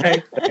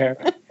 Right there.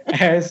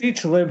 As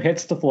each limb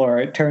hits the floor,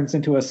 it turns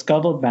into a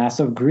scuttled mass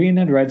of green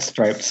and red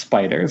striped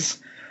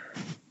spiders.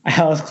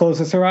 Alice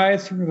closes her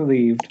eyes,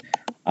 relieved,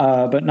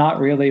 but not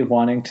really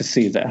wanting to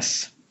see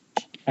this.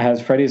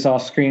 As Freddy's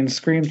off-screen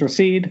screams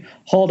recede,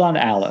 hold on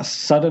Alice.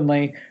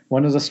 Suddenly,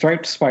 one of the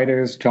striped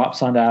spiders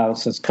drops onto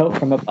Alice's coat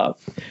from above.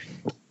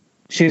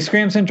 She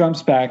screams and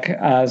jumps back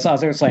as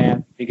others land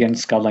and begin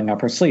scuttling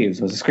up her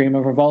sleeves. With a scream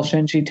of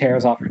revulsion, she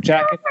tears off her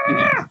jacket,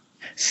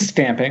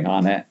 stamping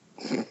on it.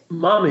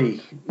 Mommy,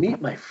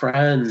 meet my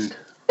friend.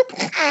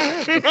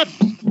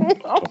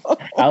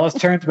 Alice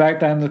turns back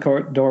down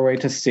the doorway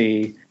to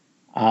see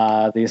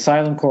the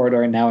asylum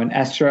corridor, now an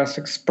estrus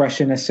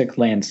expressionistic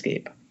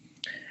landscape.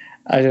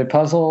 A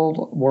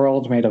puzzled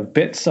world made of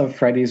bits of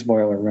Freddy's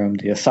boiler room,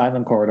 the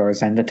asylum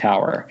corridors, and the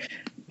tower.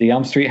 The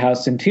Elm Street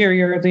house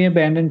interior, the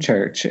abandoned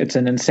church. It's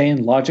an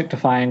insane,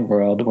 logic-defying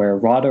world where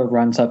water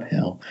runs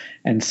uphill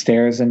and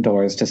stairs and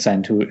doors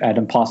descend at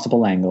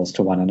impossible angles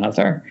to one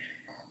another.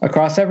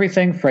 Across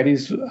everything,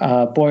 Freddy's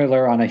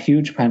boiler on a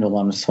huge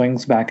pendulum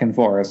swings back and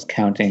forth,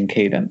 counting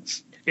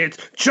cadence. It's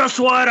just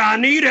what I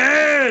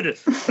needed!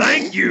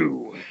 Thank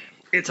you!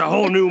 It's a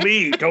whole new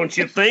me, don't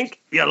you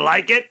think? You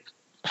like it?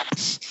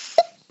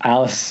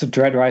 Alice,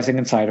 dread rising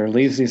inside her,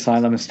 leaves the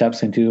asylum and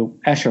steps into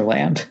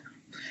Escherland.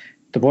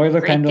 The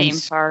boiler pendulum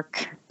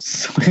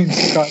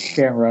swings across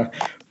camera.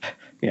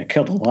 Yeah,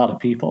 killed a lot of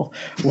people.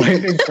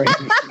 Waving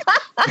Freddy.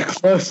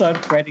 Close on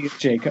Freddy and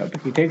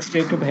Jacob. He takes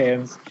Jacob's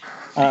hands,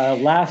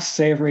 laughs,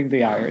 savoring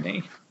the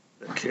irony.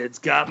 The kid's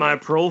got my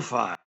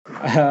profile.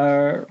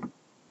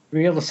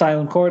 Real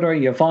asylum corridor,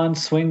 Yvonne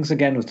swings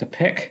again with the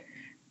pick.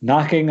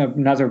 Knocking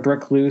another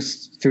brick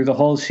loose. Through the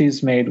holes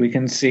she's made, we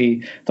can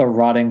see the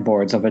rotting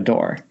boards of a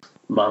door.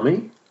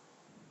 Mommy?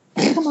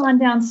 Come on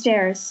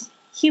downstairs.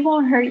 He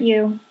won't hurt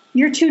you.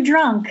 You're too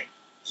drunk.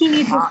 He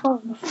needs a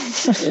phone.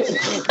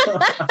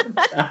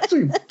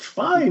 Actually,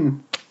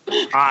 fine.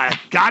 I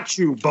got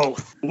you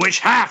both. Which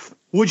half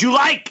would you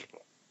like?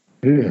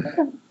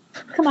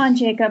 Come on,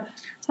 Jacob.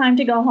 Time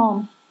to go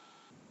home.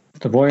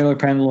 The boiler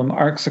pendulum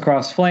arcs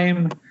across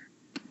flame.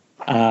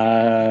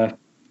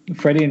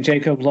 Freddy and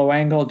Jacob low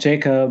angle.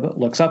 Jacob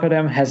looks up at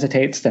him,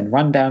 hesitates, then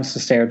runs down the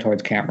stair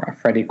towards camera.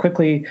 Freddy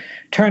quickly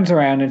turns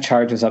around and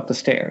charges up the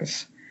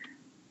stairs.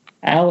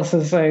 Alice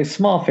is a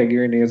small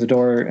figure near the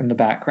door in the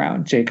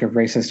background. Jacob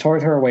races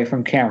toward her away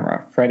from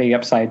camera. Freddy,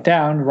 upside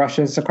down,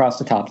 rushes across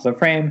the top of the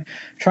frame,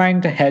 trying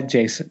to head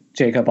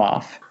Jacob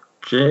off.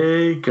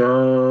 Jacob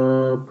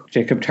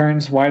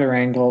turns wider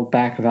angle,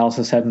 back of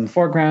Alice's head in the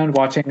foreground,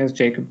 watching as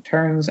Jacob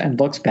turns and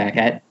looks back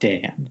at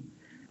Dan.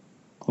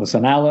 Close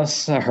on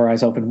Alice, her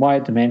eyes open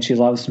wide. The man she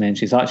loves, the man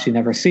she thought she'd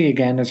never see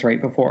again, is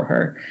right before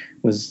her.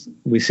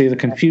 We see the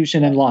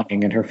confusion and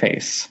longing in her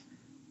face.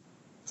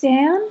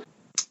 Dan?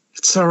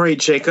 It's all right,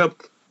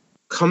 Jacob.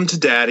 Come to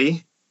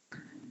Daddy.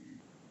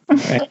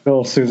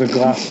 Angles through the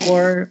glass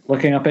floor,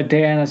 looking up at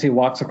Dan as he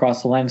walks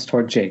across the lens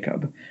toward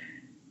Jacob.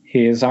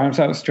 His arms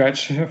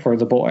outstretched for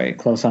the boy.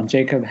 Close on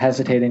Jacob,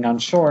 hesitating on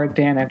shore,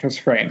 Dan enters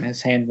frame.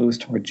 His hand moves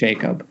toward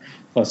Jacob.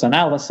 Close on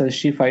Alice as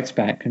she fights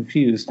back,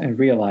 confused, and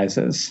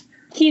realizes...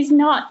 He's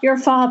not your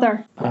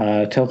father.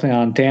 Tilting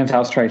on Dan's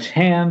outstretched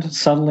hand,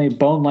 suddenly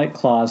bone-like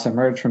claws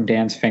emerge from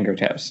Dan's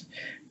fingertips.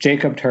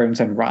 Jacob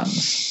turns and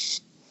runs.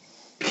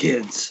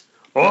 Kids,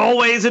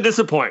 always a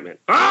disappointment.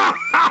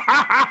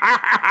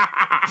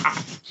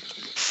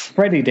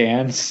 Freddy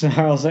Dan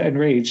snarls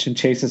enraged and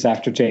chases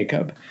after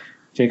Jacob.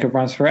 Jacob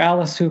runs for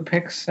Alice, who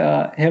picks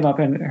him up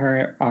in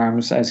her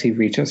arms as he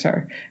reaches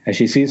her. As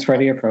she sees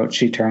Freddy approach,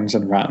 she turns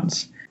and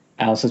runs.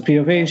 Alice's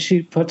POV,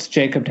 she puts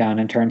Jacob down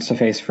and turns to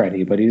face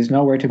Freddy, but he's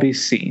nowhere to be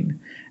seen.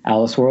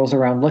 Alice whirls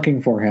around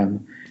looking for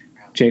him.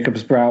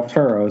 Jacob's brow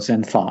furrows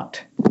in thought.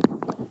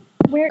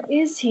 Where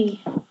is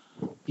he?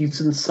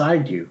 He's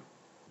inside you,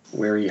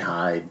 where he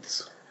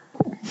hides.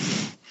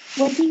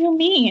 What do you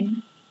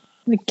mean?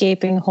 The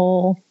gaping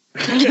hole.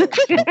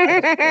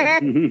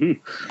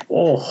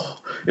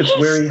 Oh,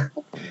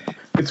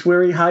 it's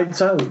where he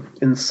hides out,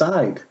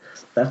 inside.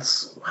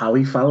 That's how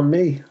he found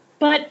me.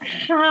 But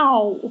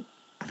how?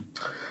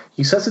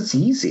 He says it's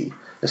easy,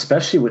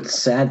 especially with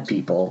sad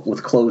people,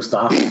 with closed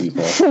off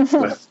people,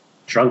 with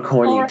drunk,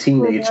 horny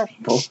teenage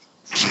people.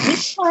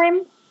 This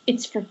time,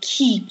 it's for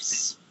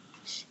keeps.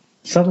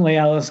 Suddenly,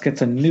 Alice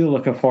gets a new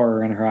look of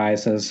horror in her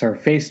eyes as her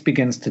face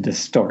begins to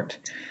distort.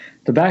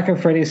 The back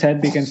of Freddy's head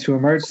begins to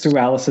emerge through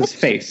Alice's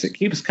face. It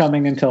keeps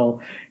coming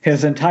until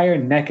his entire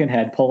neck and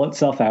head pull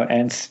itself out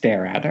and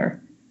stare at her.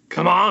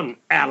 Come on,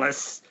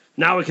 Alice.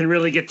 Now we can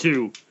really get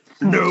to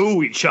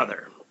know each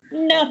other.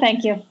 No,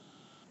 thank you.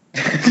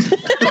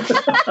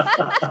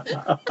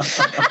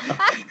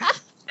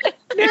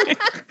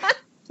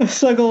 The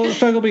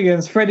struggle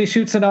begins. Freddy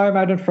shoots an arm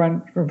out in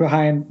front from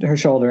behind her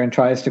shoulder and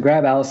tries to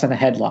grab Alice in a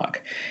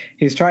headlock.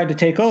 He's tried to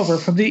take over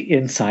from the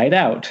inside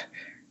out.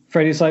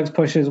 Freddy's legs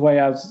push his way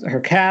out her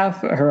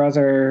calf. Her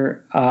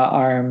other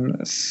arm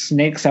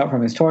snakes out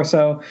from his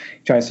torso.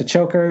 He tries to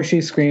choke her.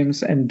 She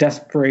screams in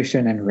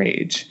desperation and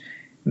rage.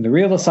 In the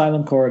real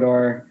asylum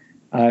corridor,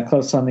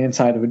 close on the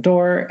inside of a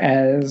door,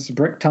 as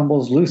brick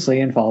tumbles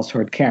loosely and falls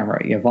toward camera.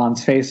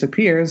 Yvonne's face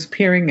appears,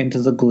 peering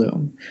into the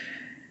gloom.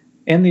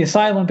 In the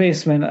asylum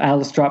basement,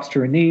 Alice drops to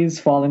her knees,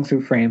 falling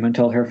through frame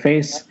until her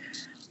face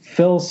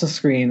fills the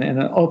screen in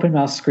an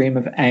open-mouthed scream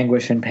of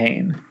anguish and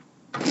pain.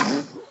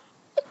 Get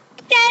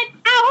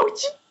out!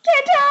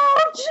 Get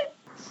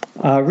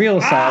out! Real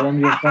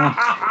asylum,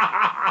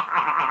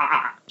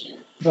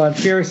 Yvonne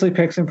furiously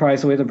picks and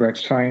pries away the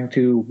bricks, trying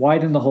to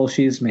widen the hole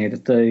she's made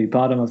at the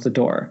bottom of the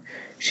door.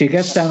 She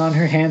gets down on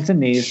her hands and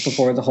knees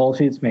before the hole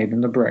she's made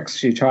in the bricks.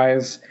 She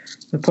tries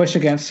to push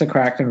against the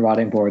cracked and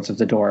rotting boards of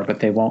the door, but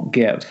they won't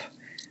give.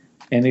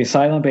 In the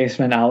asylum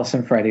basement, Alice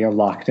and Freddy are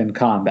locked in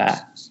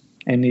combat.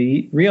 In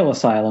the real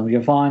asylum,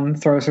 Yvonne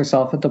throws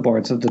herself at the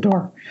boards of the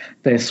door.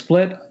 They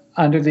split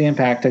under the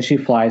impact as she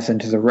flies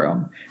into the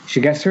room. She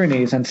gets to her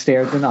knees and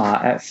stares in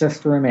awe at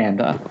Sister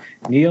Amanda,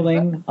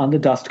 kneeling on the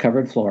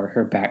dust-covered floor,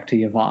 her back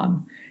to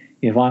Yvonne.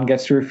 Yvonne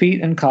gets to her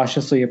feet and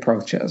cautiously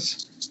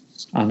approaches.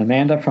 On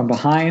Amanda from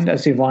behind,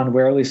 as Yvonne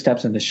warily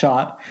steps into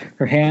shot,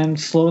 her hand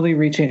slowly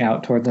reaching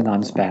out toward the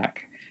nun's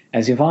back.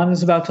 As Yvonne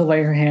is about to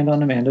lay her hand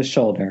on Amanda's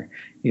shoulder,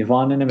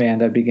 Yvonne and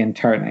Amanda begin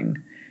turning.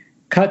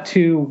 Cut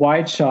to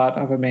wide shot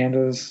of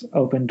Amanda's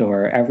open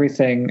door.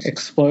 Everything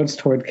explodes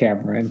toward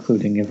camera,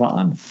 including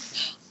Yvonne.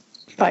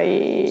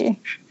 Bye.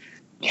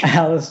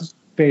 Alice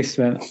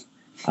basement,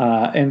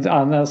 and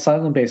on the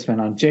silent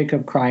basement, on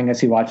Jacob crying as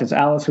he watches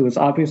Alice, who is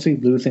obviously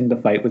losing the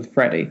fight with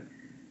Freddy.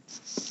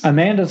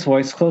 Amanda's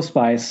voice close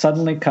by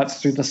suddenly cuts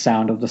through the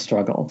sound of the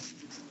struggle.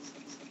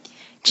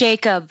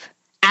 Jacob,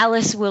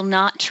 Alice will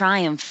not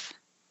triumph.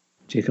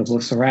 Jacob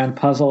looks around,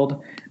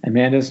 puzzled.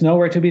 Amanda's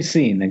nowhere to be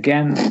seen.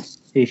 Again,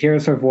 he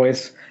hears her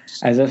voice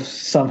as if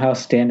somehow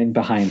standing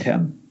behind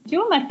him.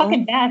 Doing my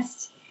fucking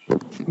best.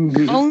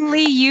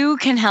 Only you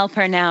can help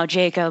her now,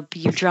 Jacob,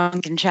 you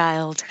drunken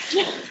child.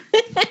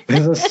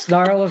 There's a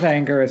snarl of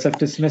anger as if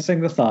dismissing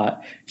the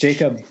thought.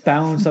 Jacob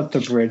bounds up the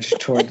bridge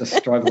toward the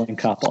struggling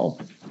couple.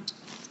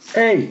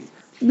 Hey,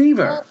 leave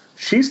her.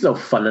 She's no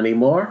fun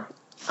anymore.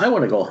 I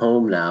want to go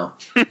home now.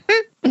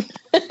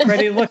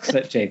 Freddy looks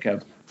at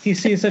Jacob. He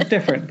sees a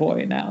different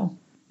boy now.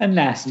 a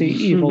nasty,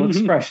 evil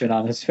expression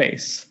on his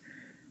face.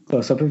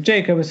 Close-up of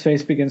Jacob, his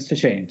face begins to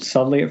change,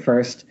 subtly at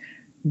first,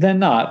 then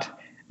not,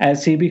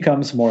 as he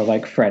becomes more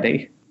like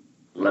Freddy.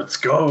 Let's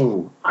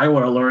go. I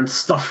want to learn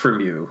stuff from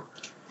you.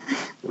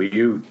 Will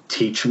you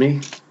teach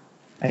me?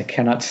 I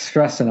cannot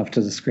stress enough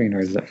to the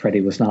screeners that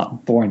Freddy was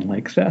not born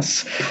like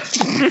this.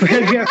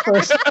 Freddy at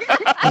first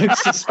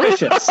looks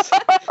suspicious.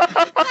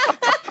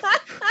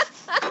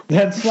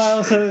 Then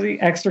smiles as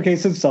he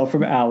extricates himself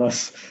from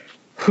Alice,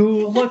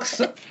 who looks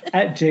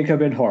at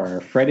Jacob in horror.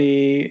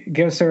 Freddy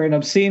gives her an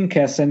obscene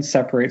kiss and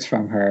separates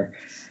from her.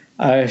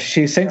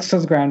 She sinks to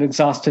the ground,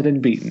 exhausted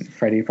and beaten.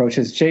 Freddy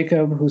approaches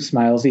Jacob, who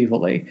smiles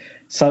evilly.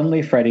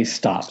 Suddenly, Freddy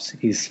stops.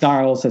 He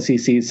snarls as he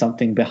sees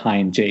something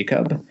behind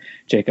Jacob.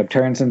 Jacob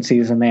turns and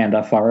sees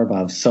Amanda far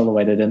above,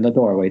 silhouetted in the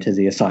doorway to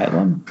the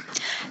asylum.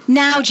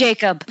 Now,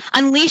 Jacob,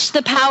 unleash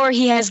the power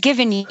he has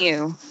given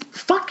you.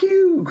 Fuck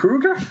you,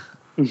 Kruger.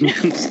 Very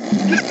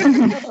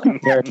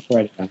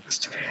Freddy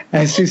next.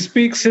 As he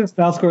speaks, his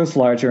mouth grows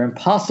larger,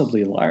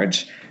 impossibly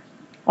large.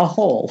 A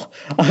hole.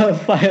 A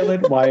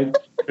violet wide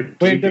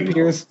wind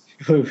appears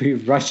to be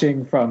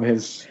rushing from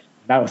his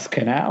mouth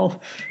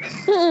canal.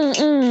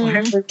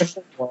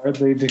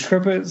 The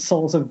decrepit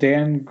souls of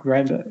Dan,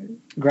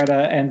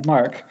 Greta, and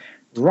Mark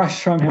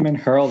rush from him and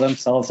hurl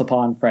themselves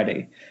upon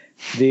Freddy.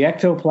 The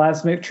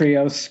ectoplasmic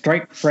trio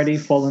strike Freddy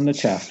full in the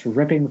chest,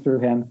 ripping through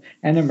him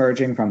and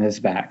emerging from his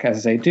back.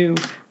 As they do,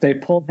 they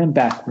pull him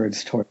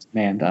backwards towards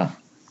Amanda.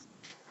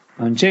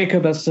 On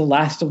Jacob, as the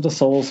last of the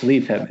souls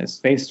leave him, his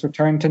face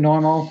returned to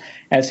normal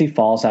as he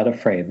falls out of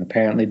frame,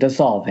 apparently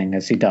dissolving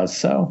as he does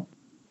so.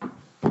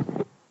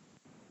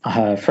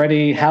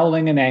 Freddy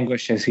howling in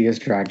anguish as he is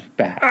dragged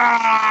back.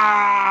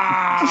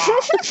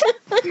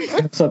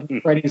 So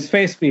Freddy's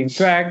face being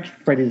dragged,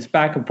 Freddy's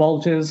back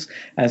bulges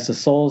as the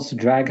souls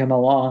drag him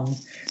along.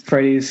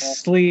 Freddy's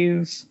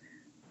sleeves,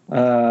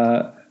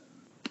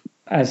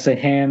 as the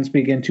hands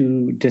begin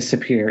to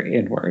disappear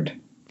inward.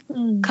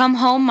 Come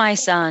home, my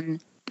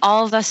son.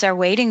 All of us are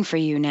waiting for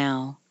you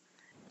now.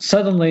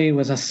 Suddenly,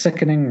 with a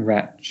sickening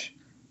retch,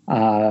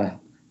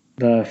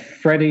 the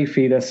Freddy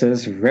fetus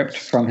is ripped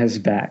from his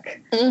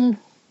back.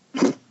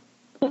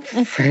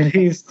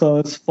 Freddy's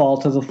clothes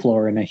fall to the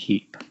floor in a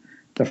heap.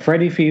 The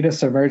Freddy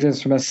fetus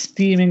emerges from a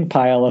steaming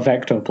pile of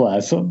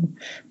ectoplasm,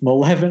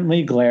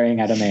 malevolently glaring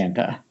at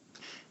Amanda.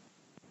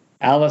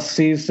 Alice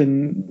sees the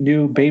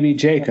new baby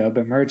Jacob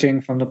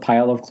emerging from the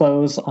pile of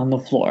clothes on the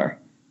floor.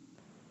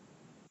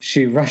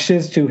 She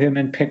rushes to him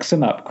and picks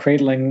him up,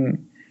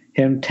 cradling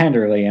him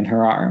tenderly in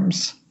her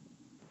arms.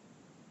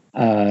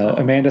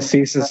 Amanda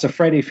seizes the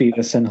Freddy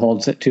fetus and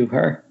holds it to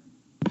her.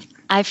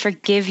 I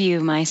forgive you,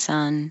 my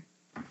son.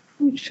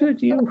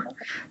 Should you?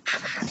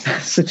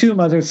 The two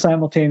mothers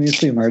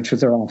simultaneously emerge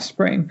with their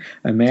offspring.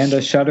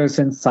 Amanda shudders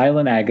in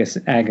silent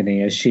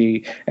agony as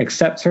she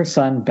accepts her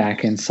son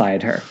back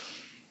inside her.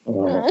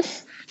 No,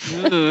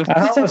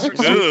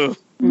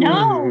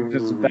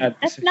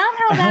 that's not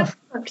how that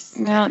works.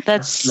 No,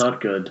 that's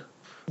not good.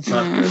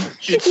 Not good.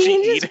 Did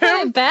she just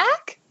put it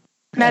back?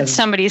 That's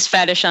somebody's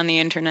fetish on the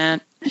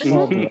internet.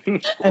 Rule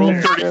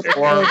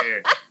 34.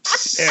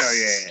 Hell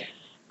yeah.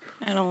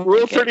 I don't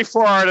Rule like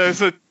 34.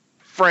 There's a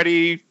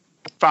Freddy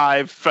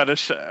 5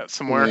 fetish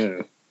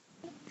somewhere.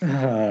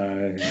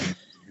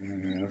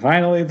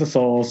 Finally, the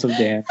souls of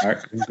Dan,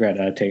 Mark, and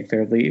Greta take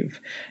their leave.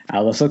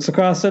 Alice looks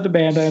across at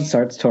Amanda and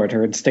starts toward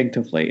her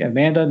instinctively.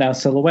 Amanda now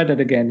silhouetted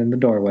again in the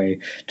doorway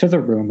to the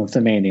room of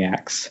the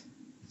maniacs.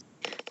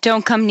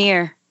 Don't come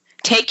near.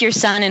 Take your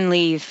son and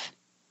leave.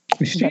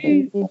 Is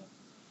she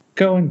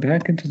going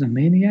back into the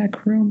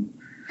maniac room?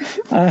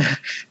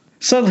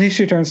 Suddenly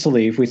she turns to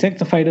leave. We think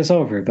the fight is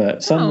over,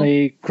 but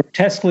suddenly,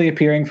 grotesquely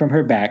appearing from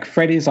her back,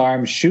 Freddy's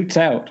arm shoots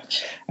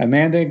out.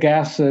 Amanda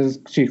gasps as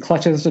she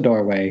clutches the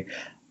doorway.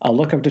 A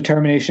look of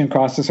determination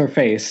crosses her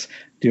face.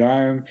 The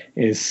arm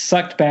is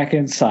sucked back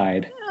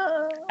inside.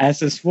 As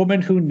this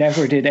woman who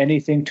never did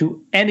anything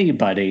to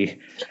anybody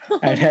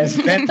and has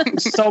been through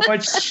so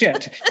much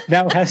shit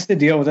now has to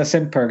deal with us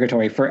in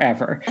purgatory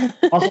forever.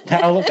 Awful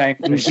howl of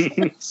anguish,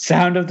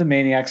 sound of the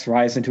maniacs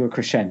rise into a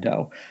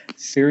crescendo.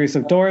 Series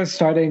of doors,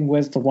 starting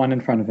with the one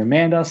in front of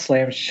Amanda,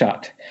 slams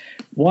shut.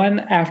 One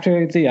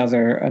after the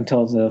other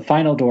until the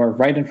final door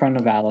right in front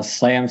of Alice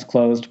slams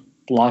closed,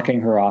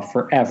 blocking her off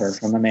forever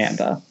from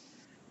Amanda.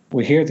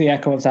 We hear the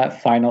echo of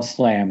that final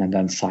slam and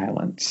then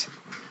silence.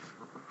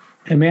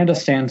 Amanda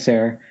stands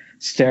there,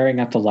 staring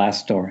at the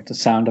last door. The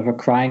sound of a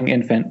crying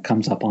infant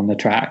comes up on the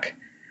track.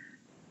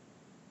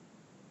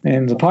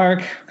 In the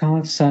park,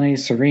 it's sunny,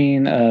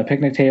 serene. A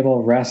picnic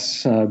table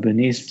rests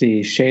beneath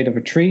the shade of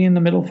a tree in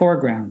the middle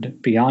foreground.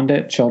 Beyond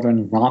it,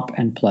 children romp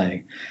and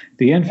play.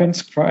 The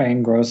infant's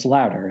crying grows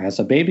louder as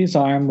a baby's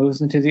arm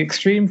moves into the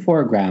extreme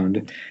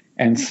foreground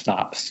and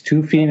stops.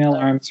 Two female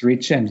arms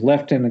reach and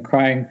lift a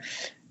crying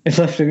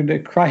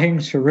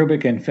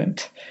cherubic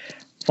infant.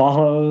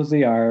 Follows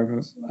the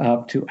arms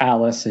up to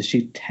Alice as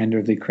she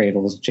tenderly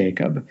cradles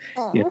Jacob.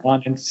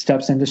 Yvonne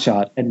steps into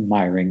shot,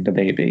 admiring the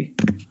baby.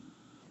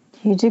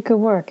 You did good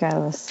work,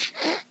 Alice.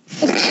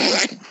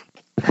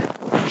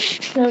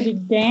 So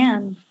did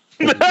Dan.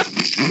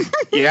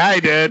 Yeah, I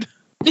did.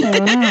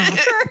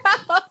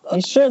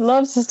 He sure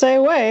loves to stay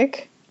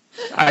awake.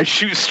 I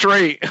shoot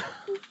straight.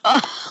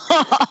 That's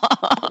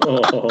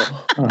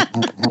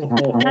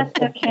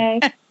okay.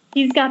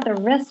 He's got the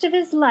rest of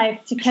his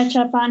life to catch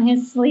up on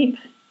his sleep.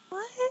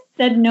 What?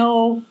 Said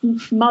no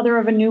mother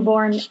of a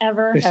newborn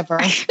ever.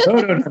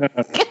 No.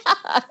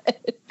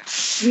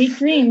 Sweet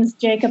dreams,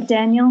 Jacob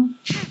Daniel.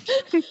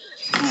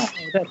 Oh,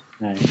 that's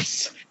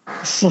nice.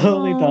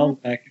 Slowly dolly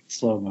back in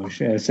slow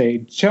motion as a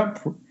jump.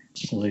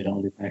 Slowly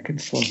dolly back in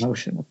slow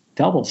motion.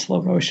 Double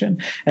slow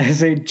motion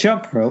as a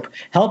jump rope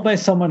held by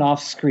someone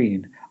off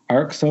screen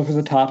arcs over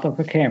the top of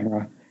a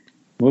camera,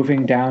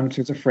 moving down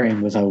through the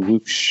frame with a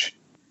whoosh,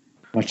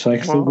 much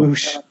like the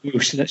whoosh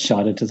that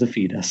shot into the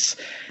fetus.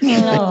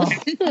 One,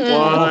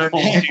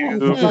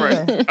 two,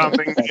 friends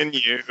coming in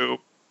you.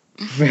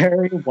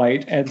 Very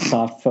white and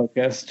soft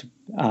focused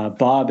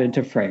bob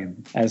into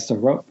frame as the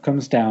rope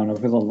comes down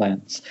over the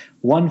lens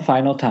one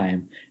final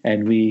time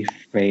and we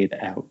fade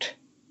out.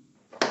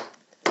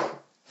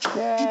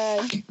 Yay.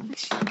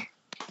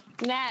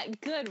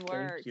 Nat, good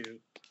work. Thank you.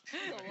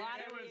 That was a lot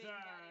of reading.